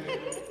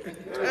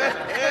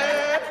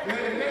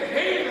 They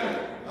hated us.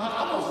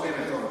 I'm going to say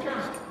this on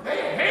camera. They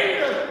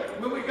hated us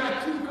when we got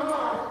 2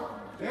 cars.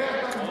 They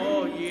had like,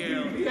 oh,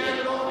 yeah. We had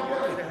it all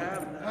together.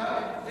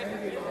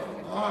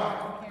 All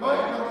right. Go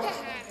ahead, Bill.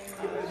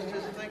 I was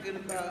just thinking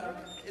about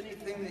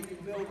anything that you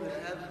build that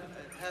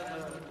has a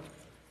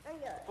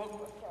book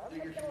that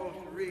you're supposed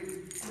to read.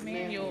 A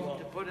manual.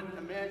 To put it in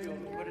the manual,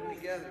 to put it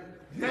together.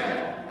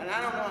 Yeah. And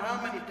I don't know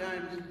how many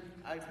times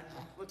I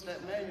put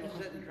that manual,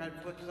 sit and try to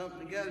put something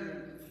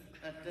together.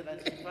 And I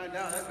find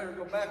out I better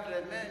go back to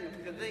that manual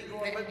because they ain't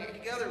going to put it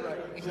together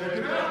right. Check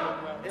it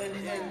out. And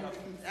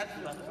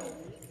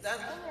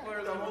that's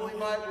where the Holy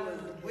Bible is.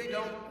 We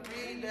don't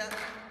read that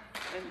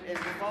and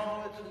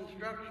follow its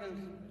instructions.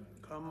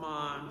 Come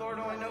on. Lord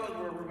only knows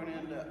where we're going to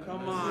end up.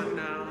 Come on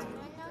now.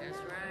 That's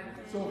right.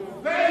 So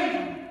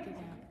faith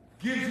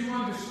gives you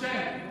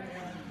understanding.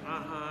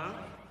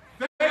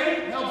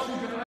 Faith helps you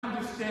to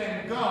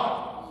understand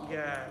God.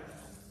 Yes.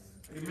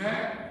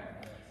 Amen.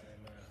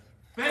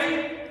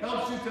 Faith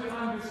helps you to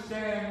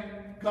understand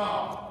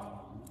God.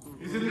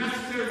 Is it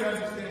necessary to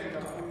understand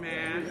God?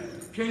 Amen.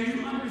 Can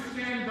you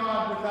understand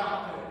God without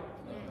faith?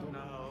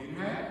 No.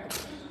 Amen.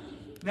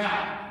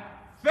 Now,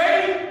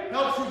 faith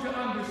helps you to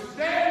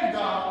understand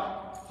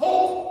God.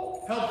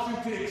 Hope helps you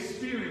to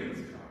experience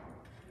God.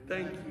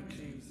 Thank you,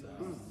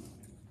 Jesus.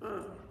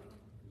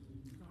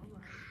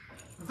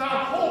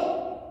 Without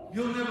hope,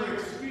 you'll never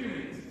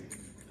experience it.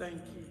 Thank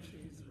you, Jesus.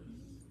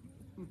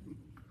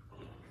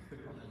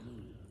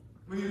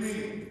 What do you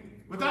mean?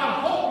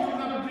 Without hope, you'll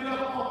never get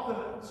up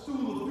off the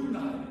stool of do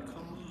nothing.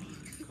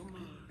 Come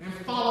on. And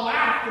follow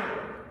after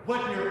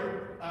what you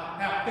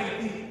have faith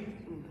in.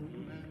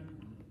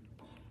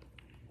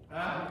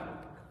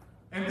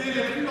 And then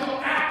if you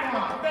don't act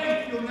on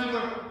faith, you'll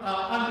never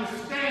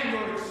understand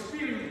or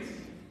experience it.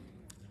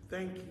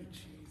 Thank you,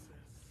 Jesus.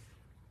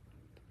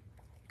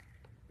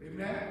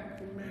 Amen?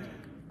 Amen.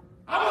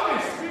 I want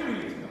to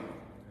experience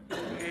God.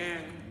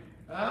 Amen.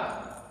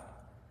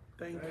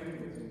 Thank you.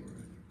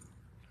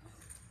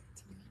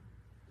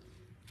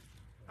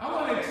 I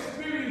want to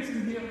experience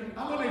Him. I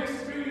want to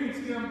experience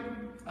Him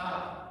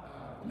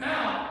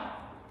now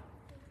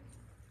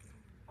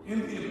in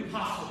the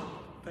impossible.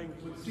 Thank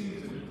you. What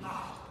seems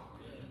impossible.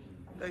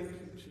 Thank you,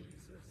 Jesus.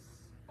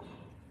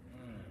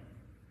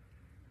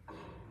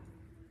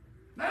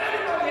 Not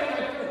everybody has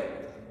that faith.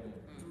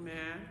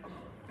 Amen.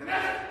 And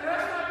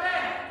that's not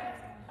bad.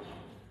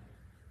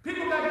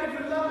 People got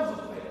different levels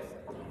of faith.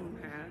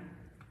 Amen.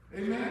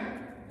 Amen?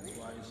 That's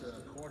why he said,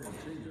 according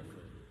to your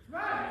faith.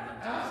 Right.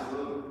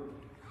 Absolutely.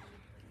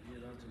 Be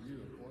it unto you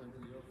according to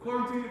your faith.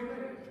 According to your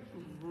faith.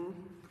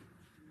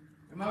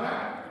 Am I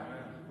right?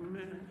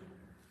 Amen.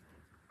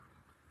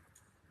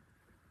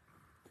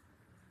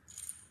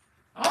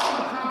 I want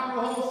to conquer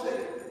a whole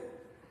city.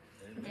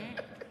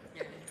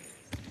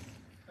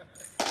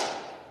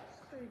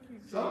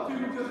 Some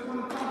people just want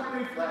to conquer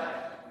their flesh.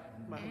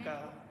 My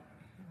God.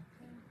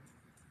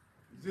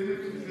 Is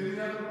it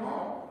nothing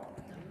wrong?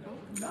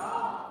 No.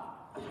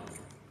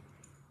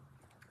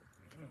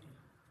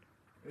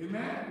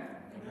 Amen?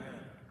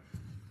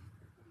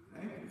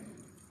 Thank you.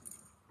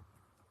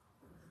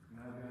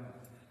 My God.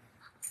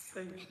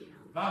 Thank you.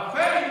 By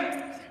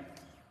faith,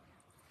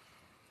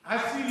 I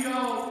see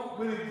y'all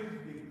with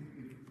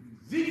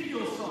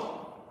Ezekiel's song.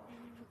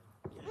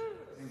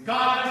 And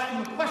God asked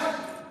him a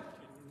question.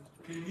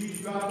 Can you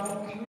drive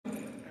on?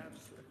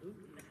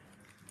 Absolutely.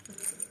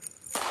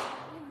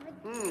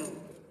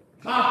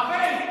 By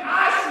faith, I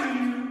see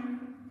you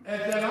as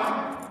that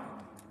army.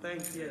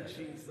 Thank you,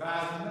 Jesus.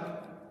 Rising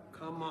up.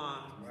 Come on.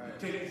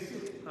 Take the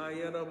city.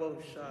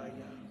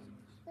 Ayaraboshaya.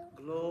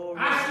 Glory.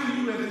 I see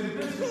you as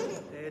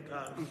invincible.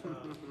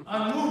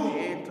 Unmovable.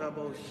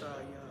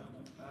 Etaboshaya.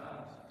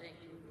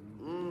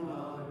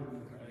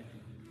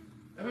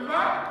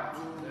 Everybody?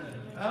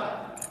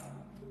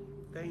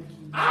 Thank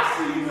you. I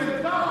see you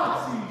as God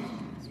sees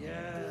you.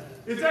 Yes.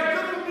 Is that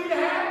good for me to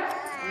have?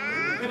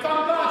 If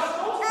I'm God's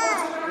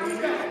spokesperson, I need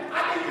that. I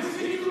need to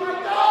see you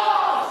like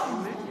God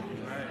sees you.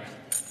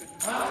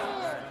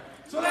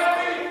 So that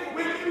means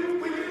when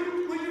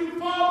you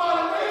fall by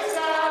the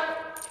wayside,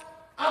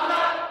 I'm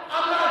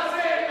not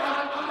saying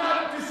I'm not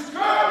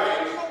discouraged.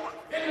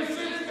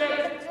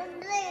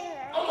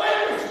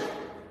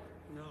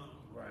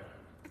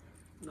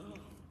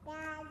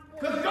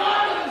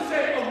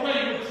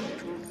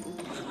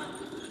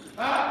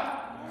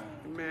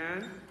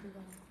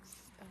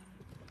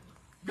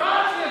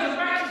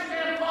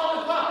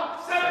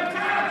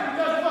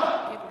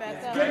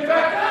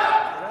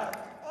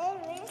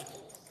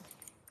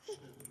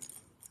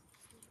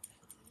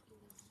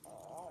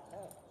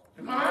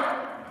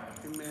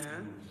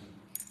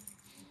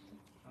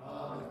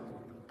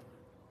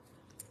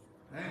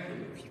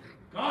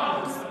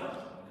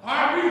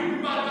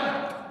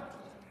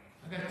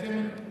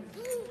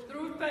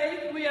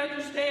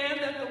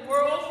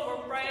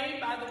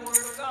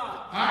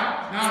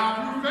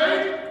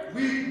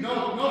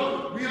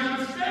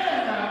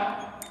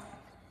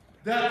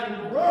 that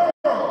the world,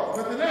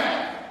 with an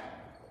S,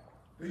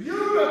 the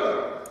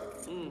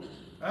universe,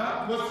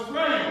 was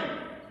framed.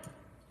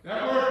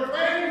 That word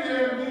framed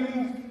there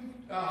means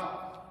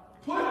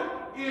put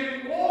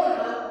in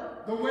order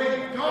the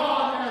way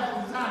God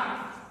has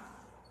designed.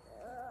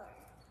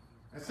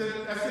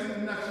 That's in a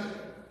nutshell.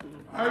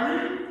 I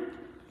read.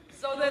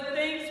 So that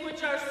things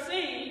which are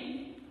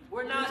seen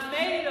were not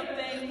made of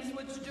things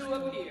which do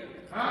appear.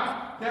 So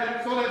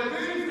that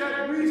things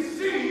that we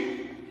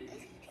see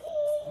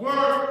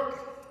were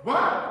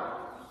what?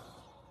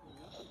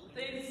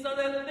 So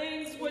that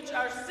things which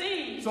are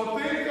seen. So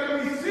things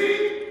that we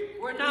see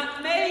were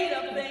not made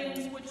of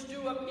things which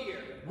do appear.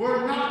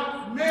 Were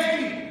not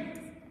made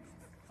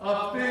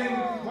of things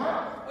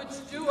what?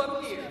 Which do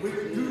appear.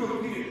 Which do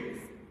appear.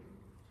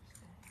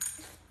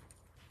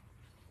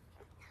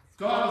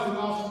 God is an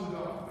awesome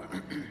God.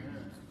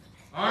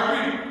 All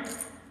right.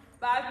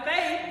 By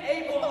faith,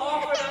 Abel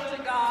offered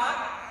unto God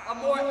a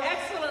more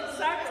excellent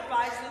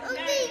sacrifice than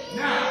Cain.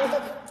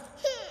 Now,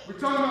 we're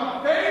talking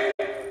about faith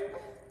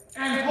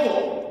and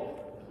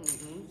hope.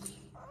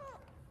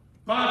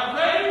 By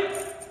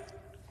faith,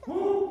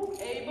 who?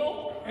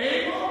 Abel.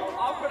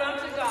 Offered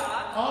unto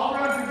God. A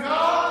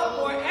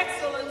more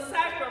excellent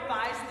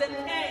sacrifice than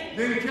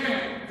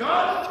Cain.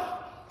 God,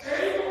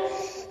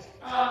 Abel's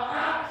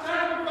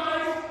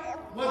sacrifice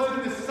was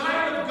in the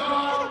sight of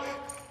God.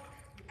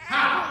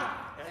 How?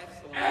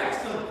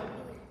 Excellent.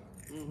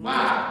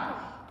 Why?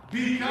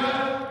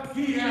 Because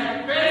he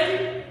had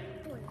faith,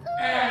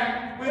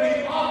 and when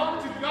he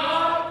offered to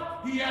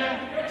God, he had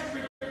an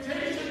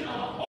expectation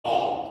of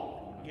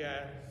hope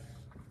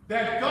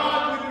that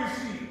God would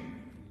receive.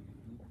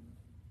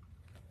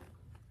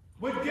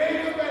 What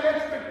gave him that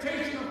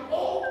expectation of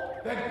hope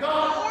that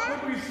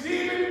God would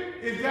receive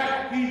it is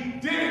that he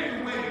did it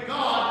the way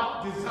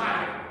God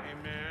desired.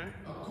 Amen.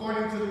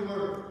 According to the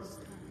word.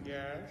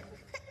 Yes.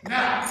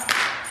 Now,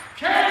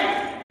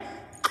 Cain,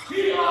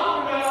 he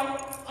offered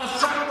up a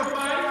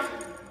sacrifice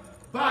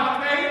by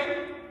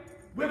faith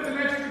with an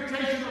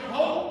expectation of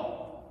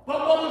hope. But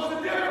what was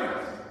the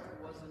difference?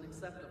 It wasn't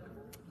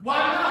acceptable. Why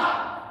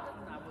not?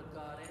 That's not what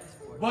God asked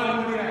for. What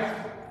did he ask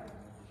for?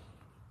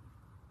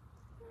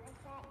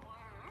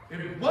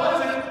 It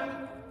wasn't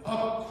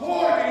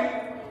according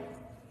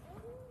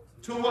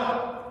to what?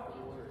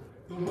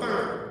 The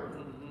word.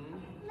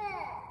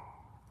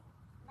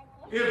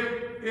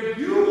 If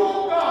you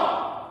want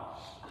God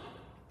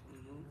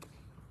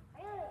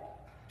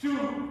to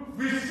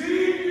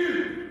receive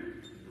you,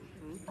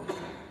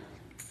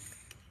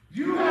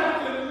 you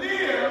have to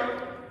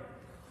live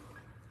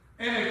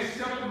in an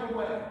acceptable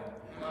way.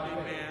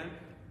 Amen.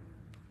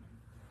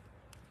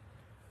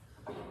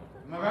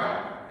 Am I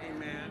right?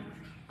 Amen.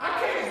 I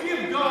can't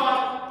give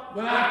God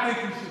what I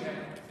think he should have.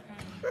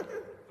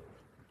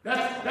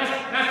 That's a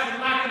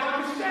lack of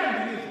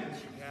understanding, isn't it?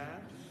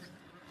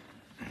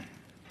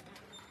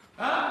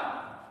 Huh?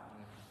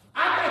 I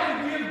got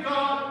to give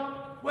God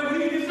what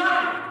he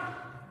desired.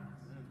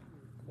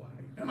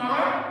 Am I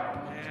right?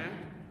 Amen.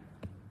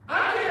 I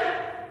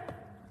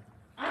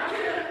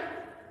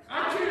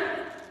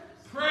can't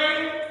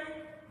pray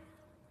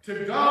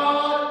to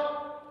God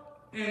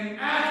and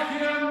ask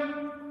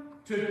him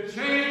to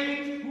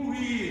change who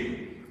he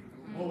is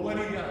or what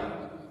he does.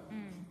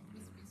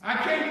 I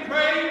can't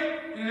pray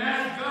and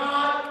ask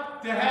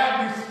God to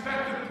have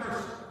respect of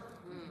person.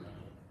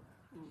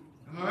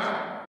 Am I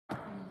right?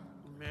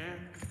 Amen.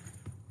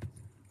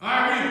 All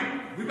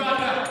right, we got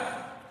that.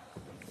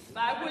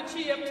 By which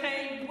he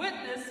obtained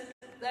witness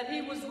that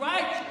he was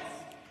righteous,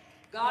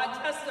 God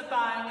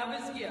testifying of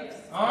his gifts.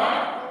 All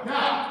right.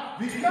 Now,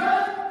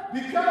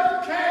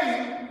 because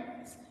Cain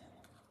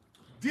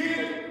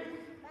did,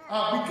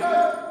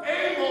 because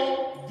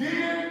Abel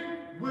did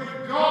what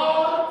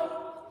God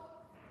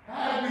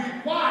had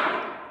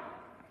required,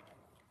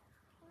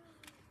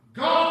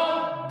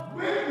 God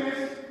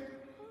witnessed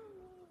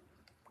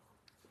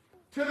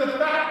to the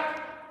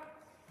fact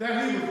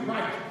that he was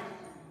righteous.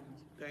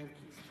 Thank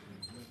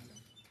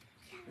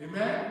you.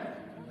 Amen?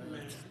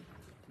 Amen.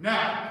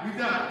 Now, we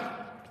done.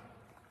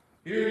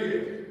 Here it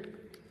is.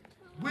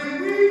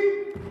 When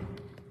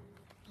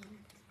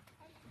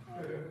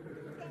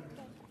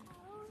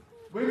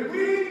we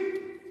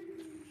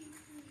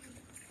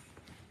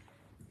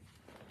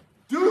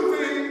do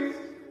things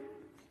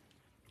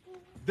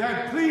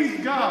that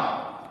please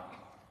God,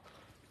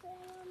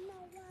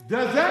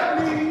 does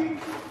that mean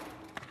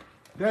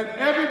that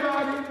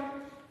everybody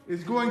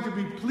is going to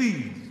be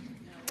pleased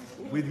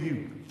with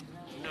you?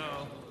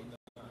 No.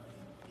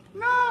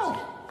 No.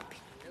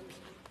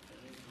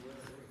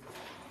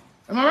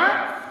 Am I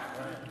right?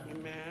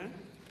 Amen.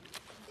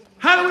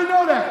 How do we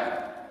know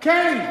that?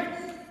 Cain.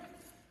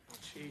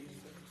 Jesus.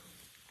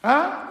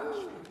 Huh?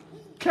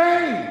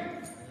 Cain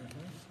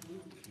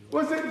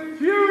was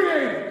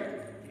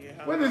infuriated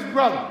with his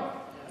brother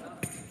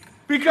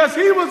because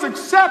he was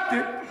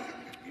accepted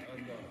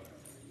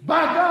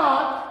by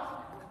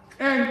God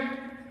and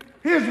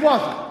his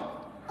wasn't.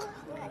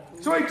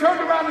 So he turned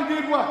around and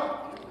did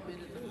what?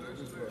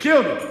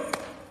 Killed him.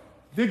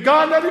 Did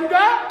God let him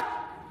die?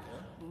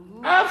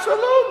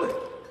 Absolutely.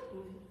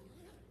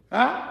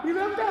 Huh? He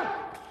lived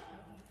out.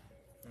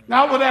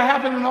 Now, will that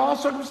happen in all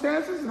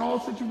circumstances, in all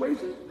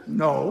situations?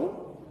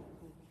 No.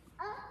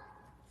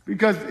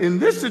 Because in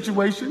this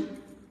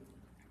situation,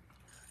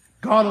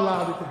 God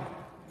allowed it to happen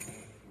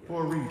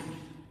for a reason.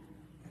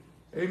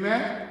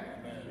 Amen?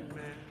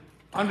 Amen.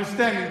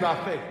 Understanding by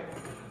faith.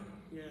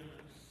 Yeah.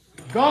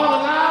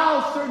 God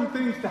allows certain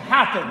things to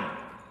happen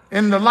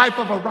in the life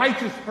of a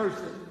righteous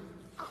person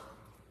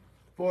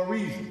for a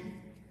reason.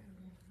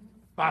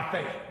 By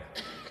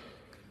faith.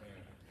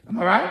 Am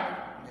I right?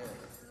 Yes.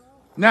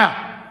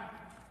 Now,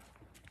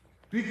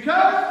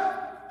 because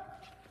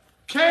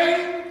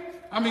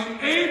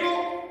Abel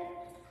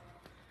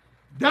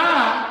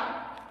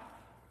died,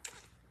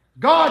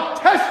 God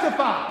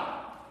testified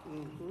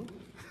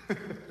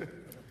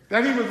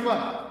that he was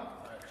what?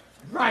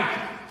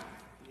 Righteous.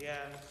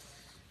 Yes.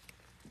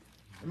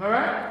 Am I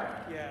right?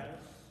 Yes.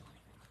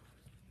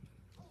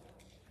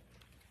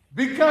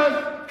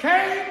 Because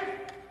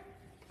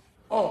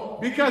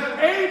because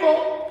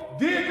Abel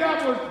did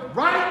that was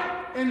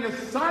right in the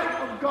sight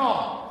of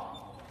God.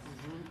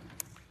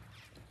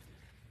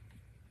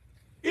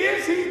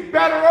 Is he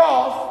better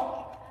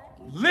off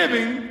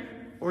living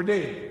or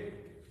dead?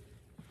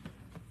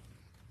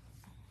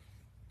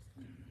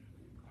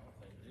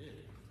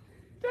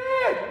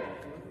 Dead.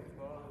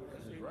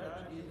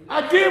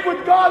 I did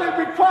what God had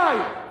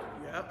required.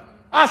 Yep.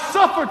 I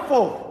suffered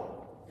for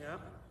it.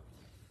 Yep.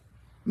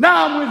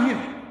 Now I'm with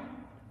him.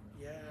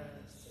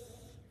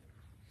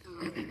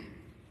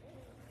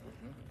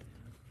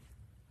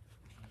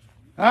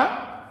 Huh?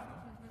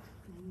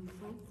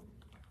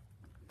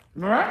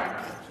 All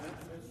right?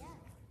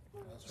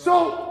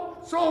 So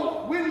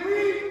when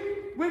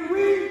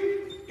we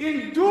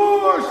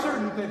endure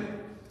certain things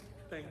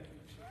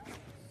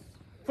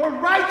for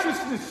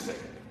righteousness' sake,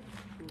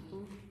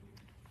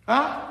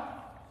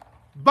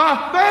 by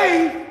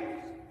faith,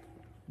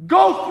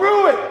 go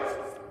through it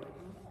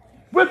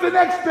with an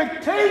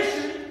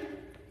expectation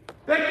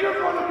that you're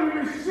going to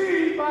be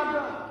received by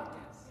God,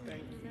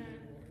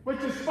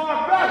 which is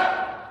far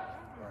better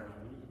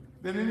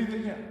than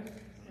anything else.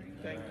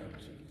 Thank you,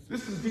 Jesus.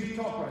 This is deep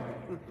talk right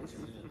here.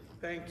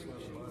 Thank you,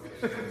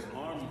 Jesus.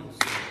 Arm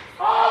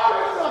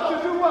yourself to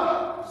do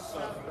what?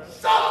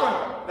 Suffer.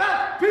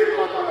 Now,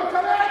 people are going to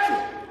come at you.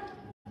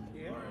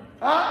 Yeah.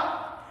 Huh?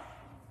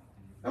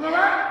 Am I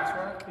right? That's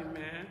right.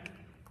 Amen.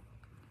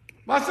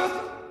 My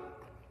sister?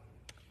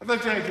 I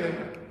thought you had to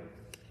amen.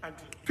 I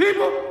do.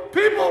 People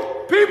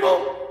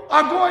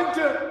are going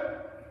to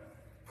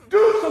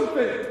do some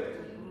things.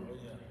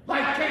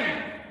 Like Cain.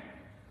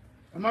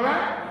 Am I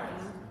right?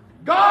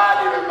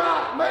 God even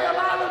may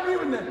allow them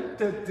even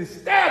to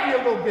stab you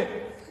a little bit.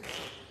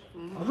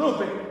 A little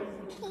bit.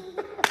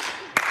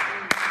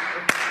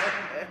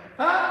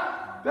 Huh?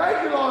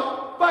 Thank you, Lord.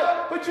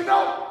 But you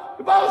know,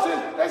 the Bible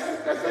says,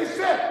 as they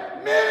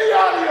said, many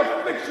are the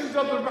afflictions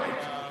of the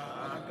righteous.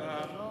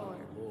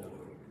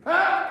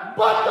 Huh?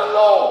 But the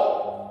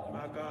Lord,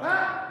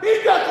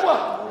 he does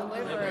what?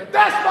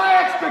 That's my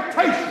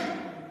expectation.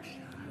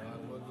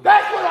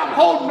 That's what I'm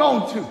holding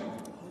on to.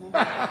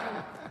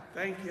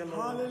 Thank you,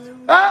 Lord.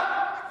 Huh?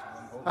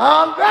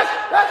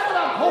 That's what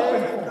I'm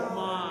hoping for.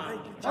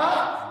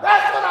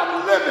 That's what I'm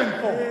living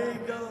for.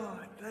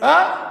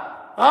 Huh?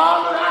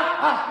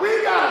 We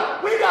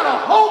got a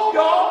hope,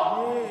 y'all.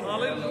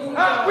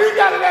 We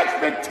got an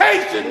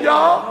expectation,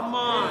 y'all. Come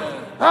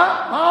on.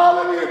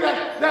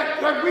 Hallelujah.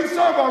 That we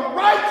serve a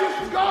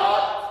righteous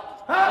God.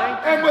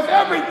 And with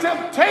every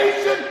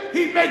temptation,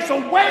 he makes a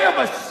way of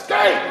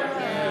escape.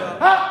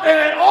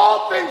 And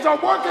all things are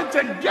working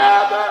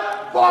together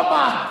for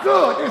my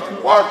good. It's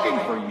working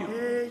for you.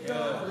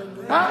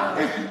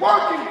 It's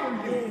working for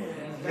you.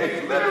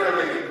 It's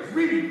literally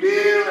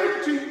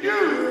revealing to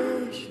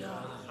you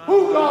who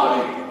God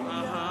is.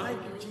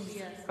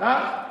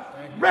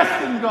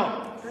 Rest in God.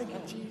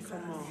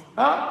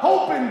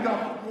 Hope in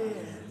God.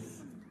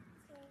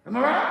 Am I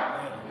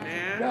right?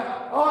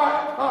 Yeah. All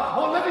right.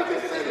 Well, let me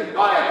just say this.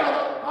 Go ahead,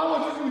 brother. I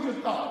want you to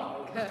just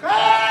talk.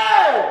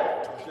 Hey!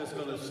 I'm just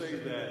going to say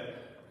that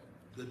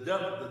the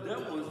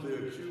devil is the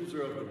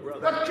accuser of the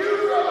brother. The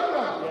accuser of the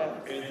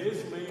brother. And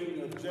his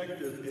main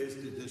objective is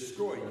to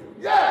destroy you.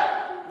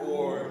 Yeah.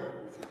 Or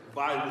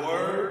by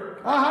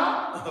word,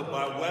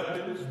 by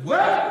weapons,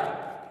 whatever.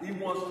 He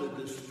wants to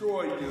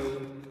destroy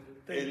you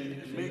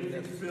and make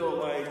you feel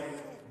like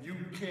you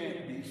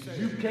can't be saved.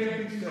 You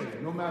can't be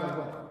saved, no matter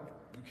what.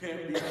 You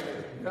can't be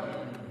saved.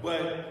 Yep.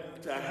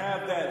 But to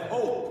have that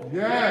hope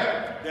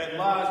that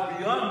lies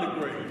beyond the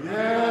grave.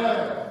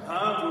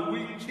 When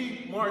we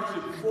keep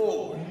marching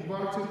forward.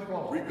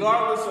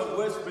 Regardless of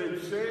what's been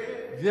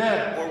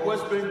said or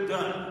what's been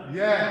done.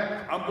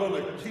 I'm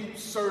going to keep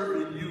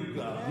serving you,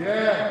 God.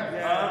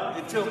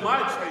 Until my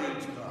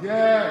change comes.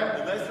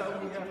 And that's how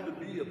we have to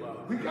be about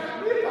it. We got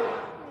to be about it.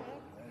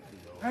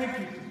 Thank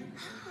you.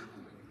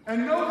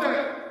 And know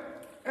that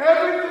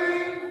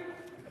everything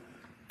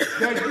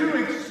that you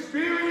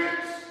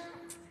experience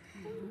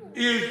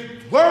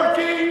is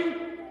working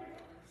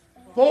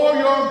for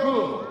your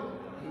good.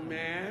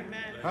 Amen.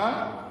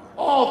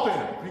 All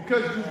things,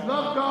 because you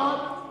love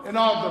God and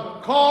are the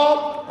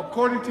called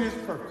according to his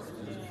purpose.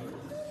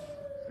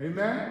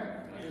 Amen?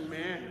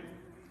 Amen.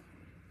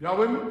 Y'all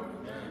with me?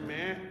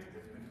 Amen.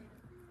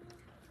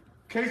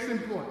 Case in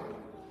point.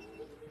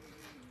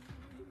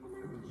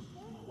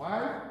 My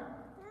wife,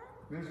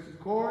 Mr.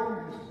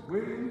 Corey, Mr.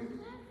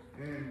 Williams,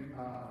 and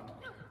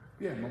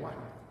my wife.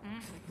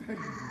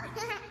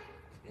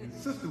 And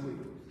Sister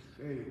Williams.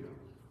 There you go.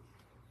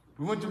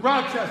 We went to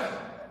Rochester.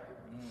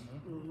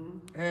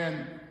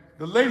 And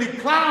the lady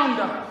clowned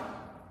us.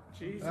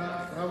 Jesus.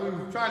 We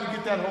were trying to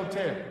get that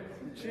hotel.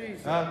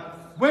 Jesus.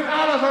 Went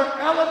out of her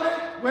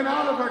element, went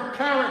out of her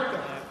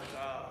character.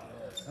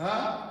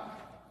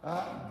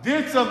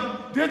 Did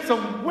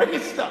some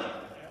wicked stuff.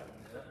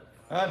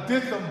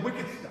 Did some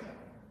wicked stuff.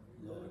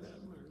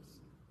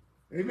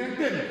 Amen,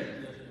 didn't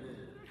it?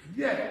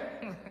 Yeah.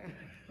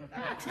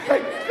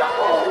 Hey, come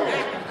on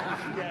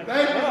here.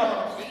 Thank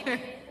you.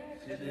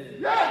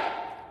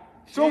 Yeah.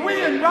 So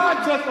we in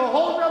Rochester, a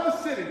whole other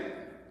city,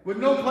 with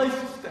no place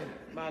to stay.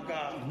 My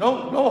God.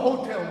 No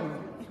hotel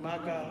room. My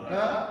God.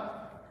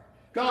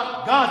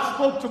 God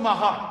spoke to my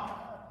heart.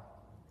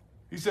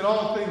 He said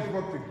all things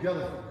work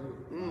together for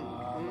good.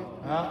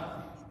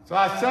 So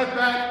I sat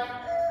back,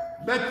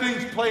 let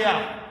things play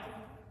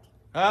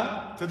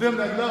out. To them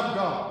that love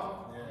God.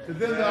 To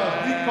them that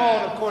are be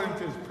called according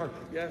to his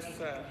purpose. Yes,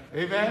 sir.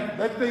 Amen.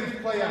 Let things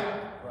play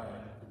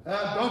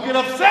out. Don't get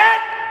upset.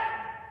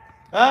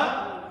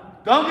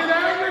 Don't get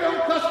angry.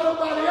 Don't cuss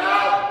nobody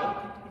out.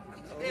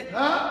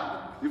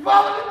 You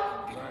follow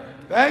me?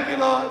 Thank you,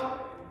 Lord.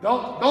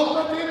 Don't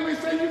let the enemy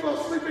say you're going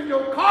to sleep in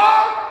your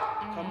car.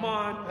 Come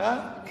on.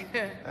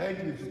 Thank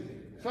you, Jesus.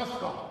 Trust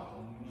God.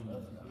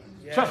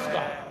 Yeah. Trust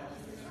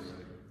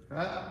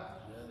God.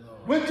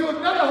 Went to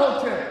another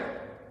hotel.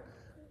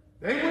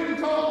 They went and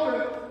told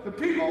the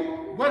people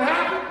what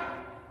happened.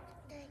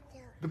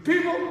 The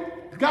people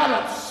got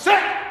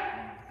upset.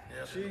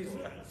 Jesus.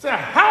 Said,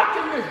 how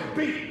can this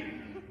be?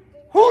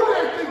 Who do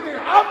they think they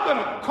are? I'm going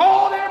to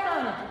call their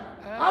manager.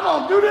 I'm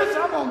going to do this.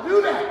 I'm going to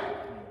do that.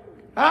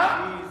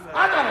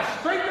 I got to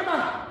straighten them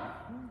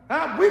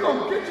out. We're going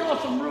to get y'all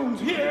some rooms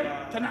here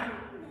tonight.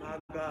 My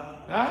God.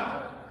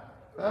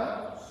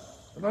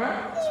 All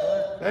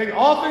right?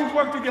 All things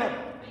work together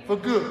for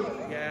good.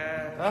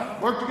 Yeah.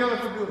 Work together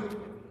for good.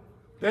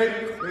 They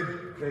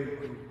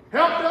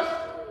helped us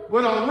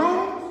with our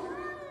rooms.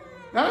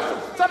 Now, it's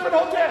a separate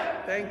hotel.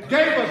 Thank you.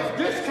 Gave us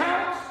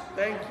discounts.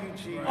 Thank you,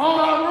 Jesus. On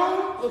our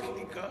room. Look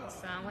at God.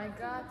 Sound like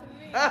God to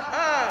me.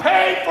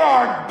 Paid for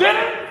our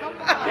dinner. Come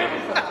on. Gave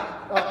us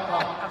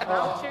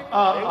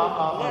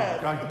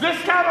a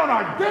discount on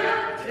our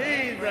dinner.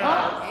 Jesus.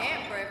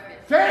 And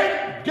breakfast.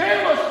 They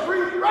gave us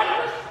free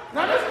breakfast.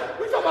 Now,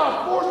 we talking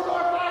about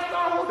 4-star,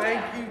 5-star hotel.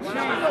 Thank you, Jesus.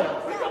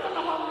 We talking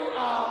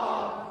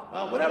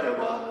about whatever it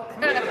was.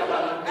 We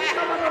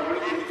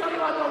talking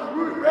about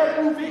no red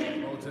roof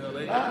inn. Motel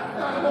 8.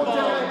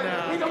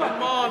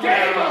 Come on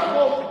gave now. us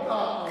both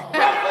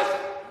breakfast.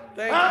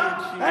 Thank you,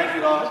 Jesus. Thank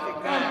you, Lord.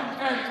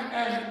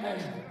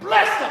 And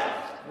bless us.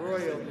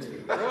 Royalty.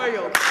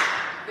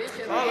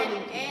 Bishop,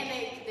 Hallelujah. and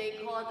they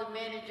called the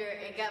manager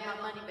and got my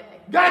money back.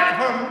 Got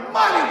her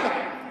money back.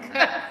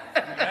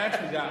 You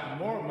actually got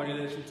more money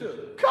than she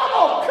took. Come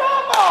on.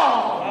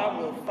 I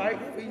will fight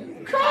for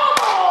you. Come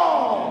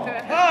on. You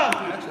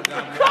actually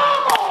got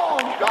more.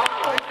 Come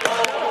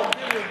on.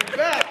 Give it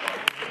back.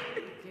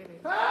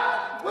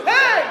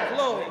 Hey,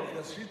 glory.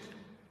 Because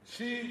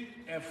she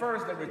at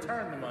first they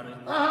returned the money,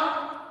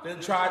 then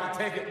tried to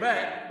take it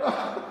back,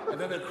 and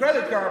then the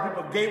credit card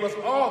people gave us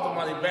all the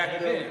money back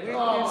again.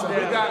 So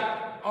we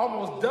got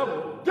almost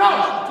double.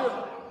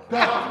 Double. She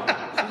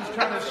was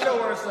trying to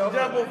show herself.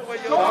 Double for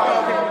your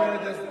God trouble. came in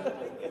and just,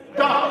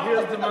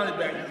 here's the money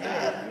back.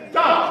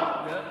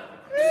 Double. Yeah.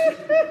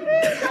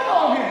 Come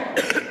on here.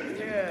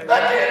 Yeah.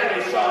 Let the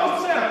enemy show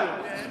himself.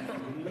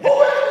 Who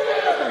is the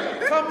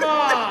enemy? Come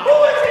on. Who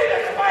is he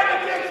that's fighting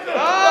against the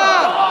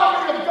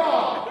army of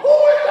God? Who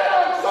is that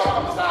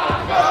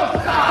uncircumcised?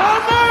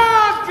 Come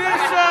on,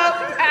 Bishop.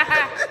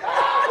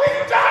 We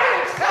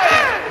giant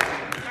slaves.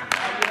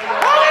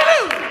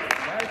 Hallelujah.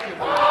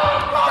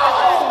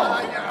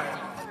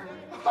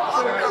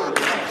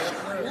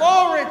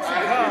 Glory to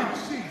God.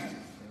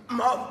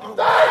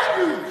 Thank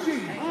you,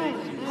 Jesus.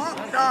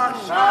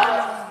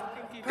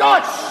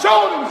 God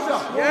showed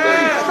himself. Yeah. Then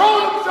he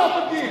showed himself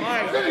again.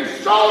 Right. Then he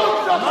showed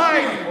himself Right.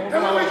 again. And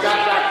when we got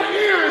back to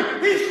Erie,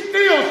 he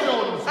still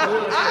showed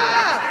himself.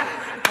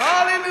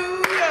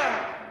 Hallelujah.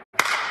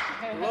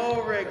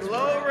 Glory.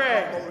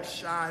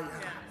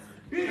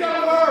 He got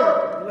a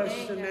word. Bless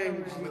your name,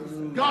 Jesus.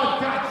 God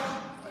got you.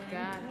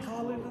 God.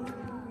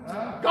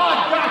 Hallelujah. God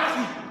got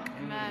you.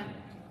 Amen.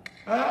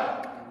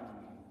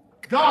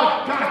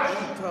 God got you.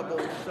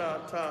 Double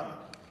shata.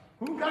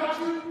 Who got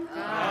you?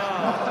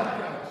 God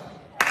got you.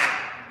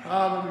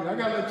 Hallelujah. I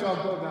got to let y'all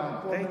go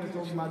now. 4 minutes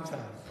over my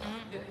time.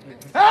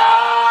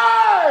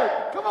 Hey!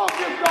 Come on,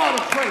 give God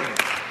a praise.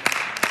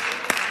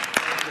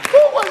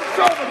 Who wouldn't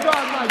serve a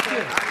God like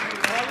this?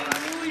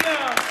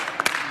 Hallelujah.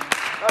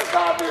 That's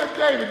how be a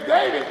David.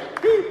 David,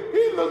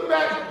 he looked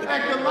back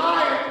at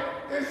Goliath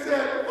and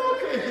said,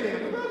 look at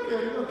him.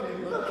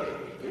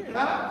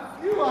 Huh?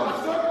 You are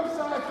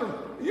circumcised.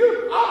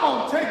 I'm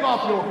going to take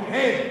off your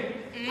head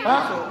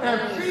and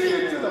feed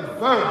it to the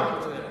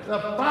birds, the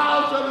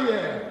fowls of the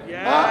air.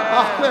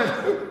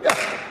 Hallelujah.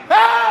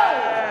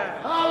 Hey!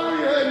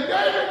 Hallelujah. And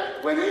David,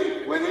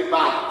 when he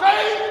by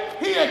faith,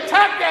 he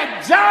attacked that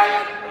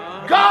giant,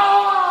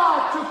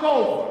 God took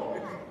over.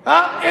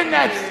 In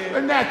that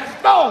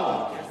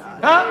stone.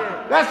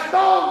 That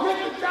stone hit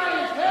the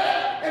giant's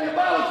head, and the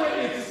Bible says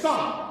it's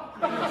sunk.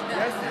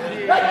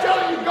 That's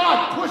telling you God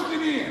pushed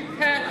it in.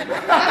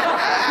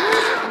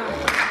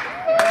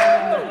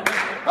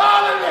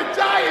 Hallelujah. The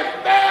giant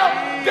fell.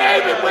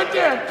 David went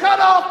there and cut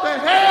off the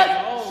head,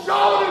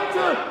 showed it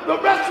to the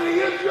rest of the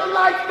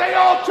Israelites. They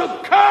all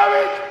took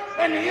courage,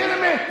 and the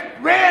enemy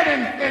ran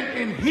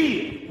and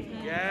hid.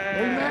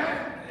 Amen.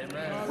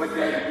 What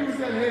David do with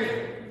that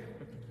head?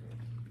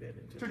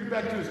 Took it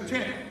back to his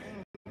tent.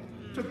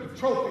 Took the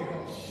trophy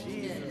home.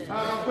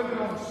 Put it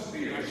on the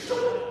spear.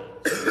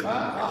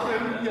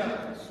 Hallelujah.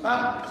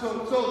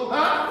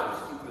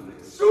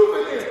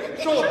 Souvenir.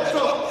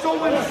 So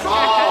when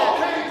Saul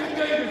came to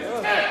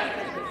David's tent,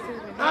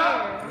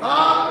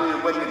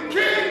 when the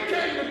king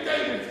came to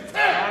David's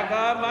tent,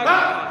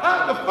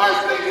 the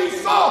first thing he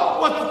saw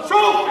was the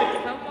trophy.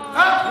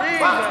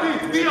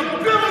 The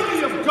ability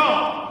of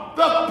God,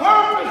 the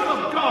purpose of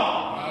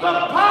God, the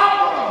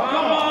power of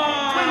God.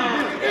 When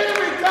the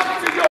enemy comes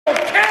to your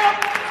camp,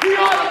 he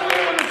ought to be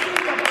able to see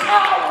the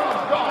power of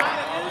God,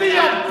 the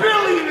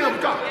ability of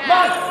God.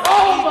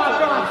 Oh my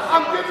God,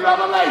 I'm getting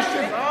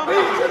revelation. He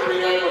should be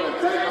able to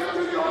take them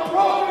to your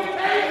trophy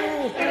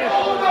case and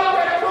open up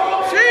that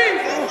trophy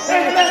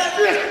and let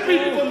this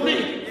speak for me.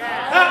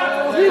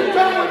 You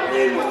come with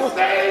me with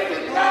saved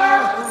and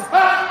now I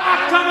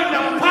come in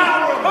the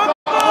power of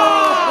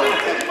God.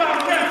 This is my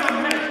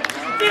resume.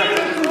 This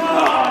is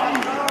God.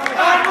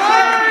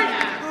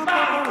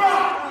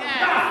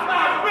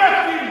 My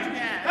refuge.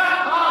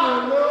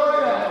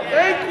 Hallelujah.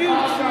 Thank you,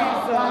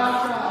 Jesus.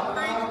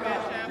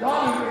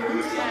 Y'all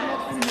release something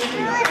up in your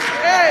ear.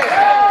 Hey,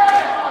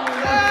 glory.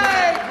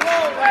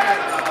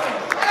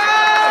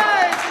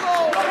 Hey,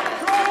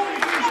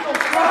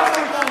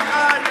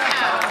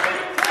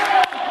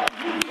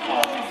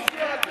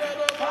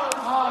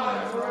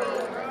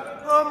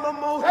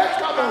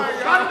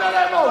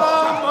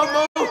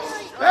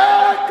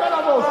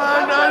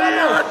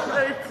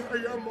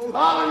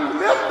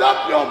 lift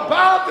up your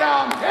bow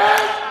down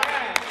head,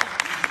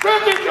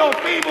 strengthen your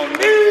feeble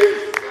knees,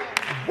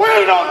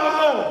 wait on the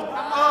Lord.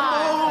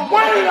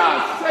 Wait, I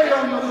say,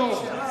 on the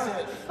Lord.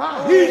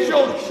 He's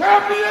your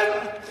champion,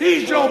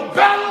 he's your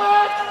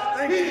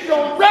battle, he's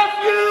your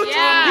refuge,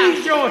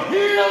 he's your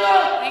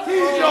healer,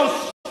 he's your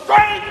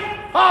strength.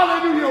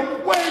 Hallelujah.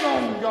 Wait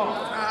on God.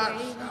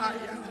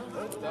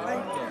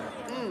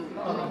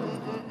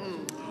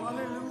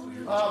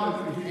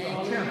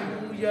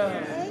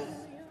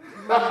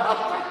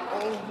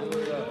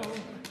 Hallelujah.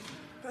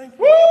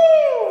 Woo!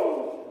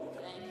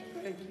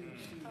 Thank you,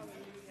 Jesus.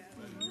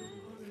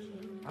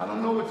 I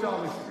don't know what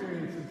y'all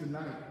experiencing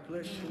tonight.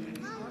 Bless you.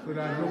 But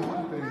I know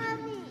one thing.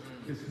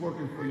 It's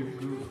working for your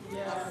good.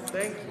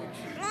 Thank you,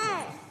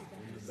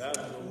 Jesus.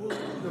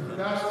 The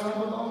battle don't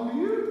belong to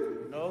you.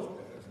 No.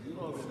 You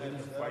don't have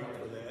to fight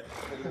for that.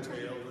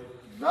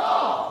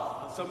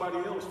 No. Somebody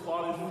else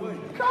fought his way.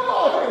 Come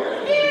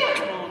on here.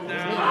 Come on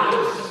now. I'm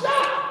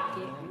shocked.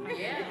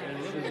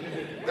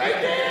 They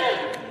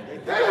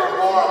did. They were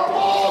more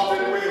appalled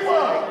than we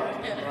were.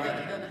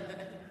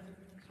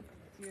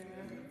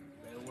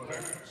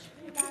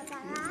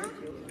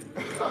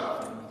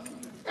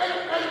 And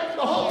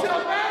the hotel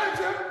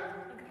manager,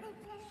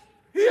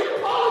 he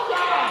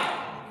apologized.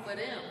 For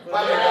them.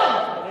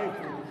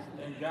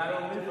 And God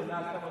on me for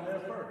not coming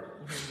there first.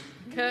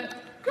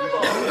 Come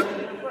on.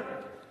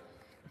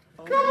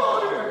 Come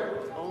on here.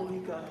 Only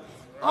God.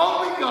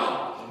 Only God.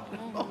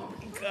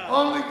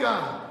 Only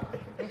God.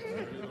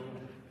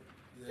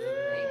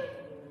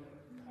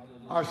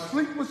 Our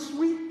sleep was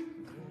sweet.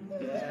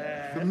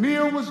 The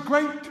meal was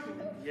great.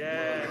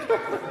 Yeah.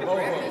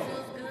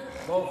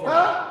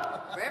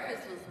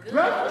 Breakfast was good.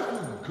 Breakfast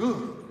was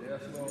good.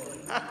 Yes,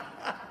 Lord.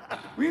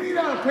 We need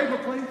out of paper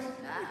plates.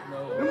 No.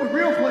 Them were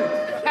real plates.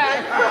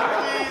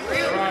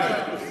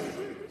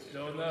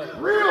 Show enough.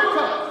 Real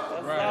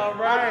cups. That's all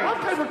right.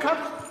 Not paper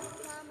cups.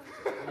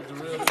 It's a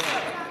real thing.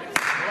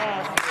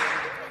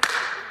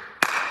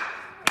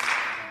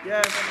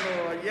 Yes,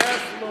 Lord.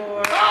 Yes,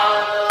 Lord.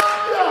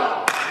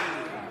 Hallelujah.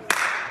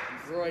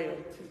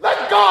 Royalty. Let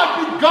God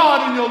be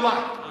God in your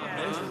life.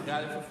 Mason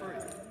got it for free.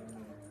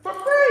 For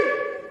free.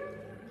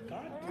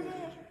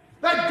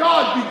 Let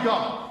God be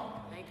God.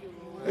 Thank you,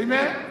 Lord.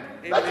 Amen.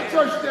 Let the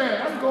church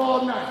stand. I can go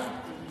all night.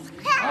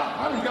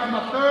 I done got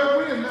my third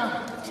win now.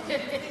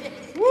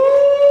 Woo!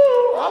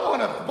 I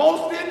want to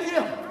boast in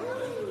him.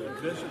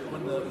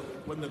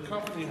 When the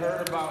company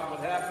heard about what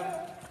happened,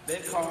 they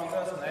called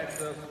us and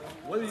asked us,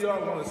 what do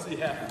y'all want to see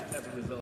happen as a result?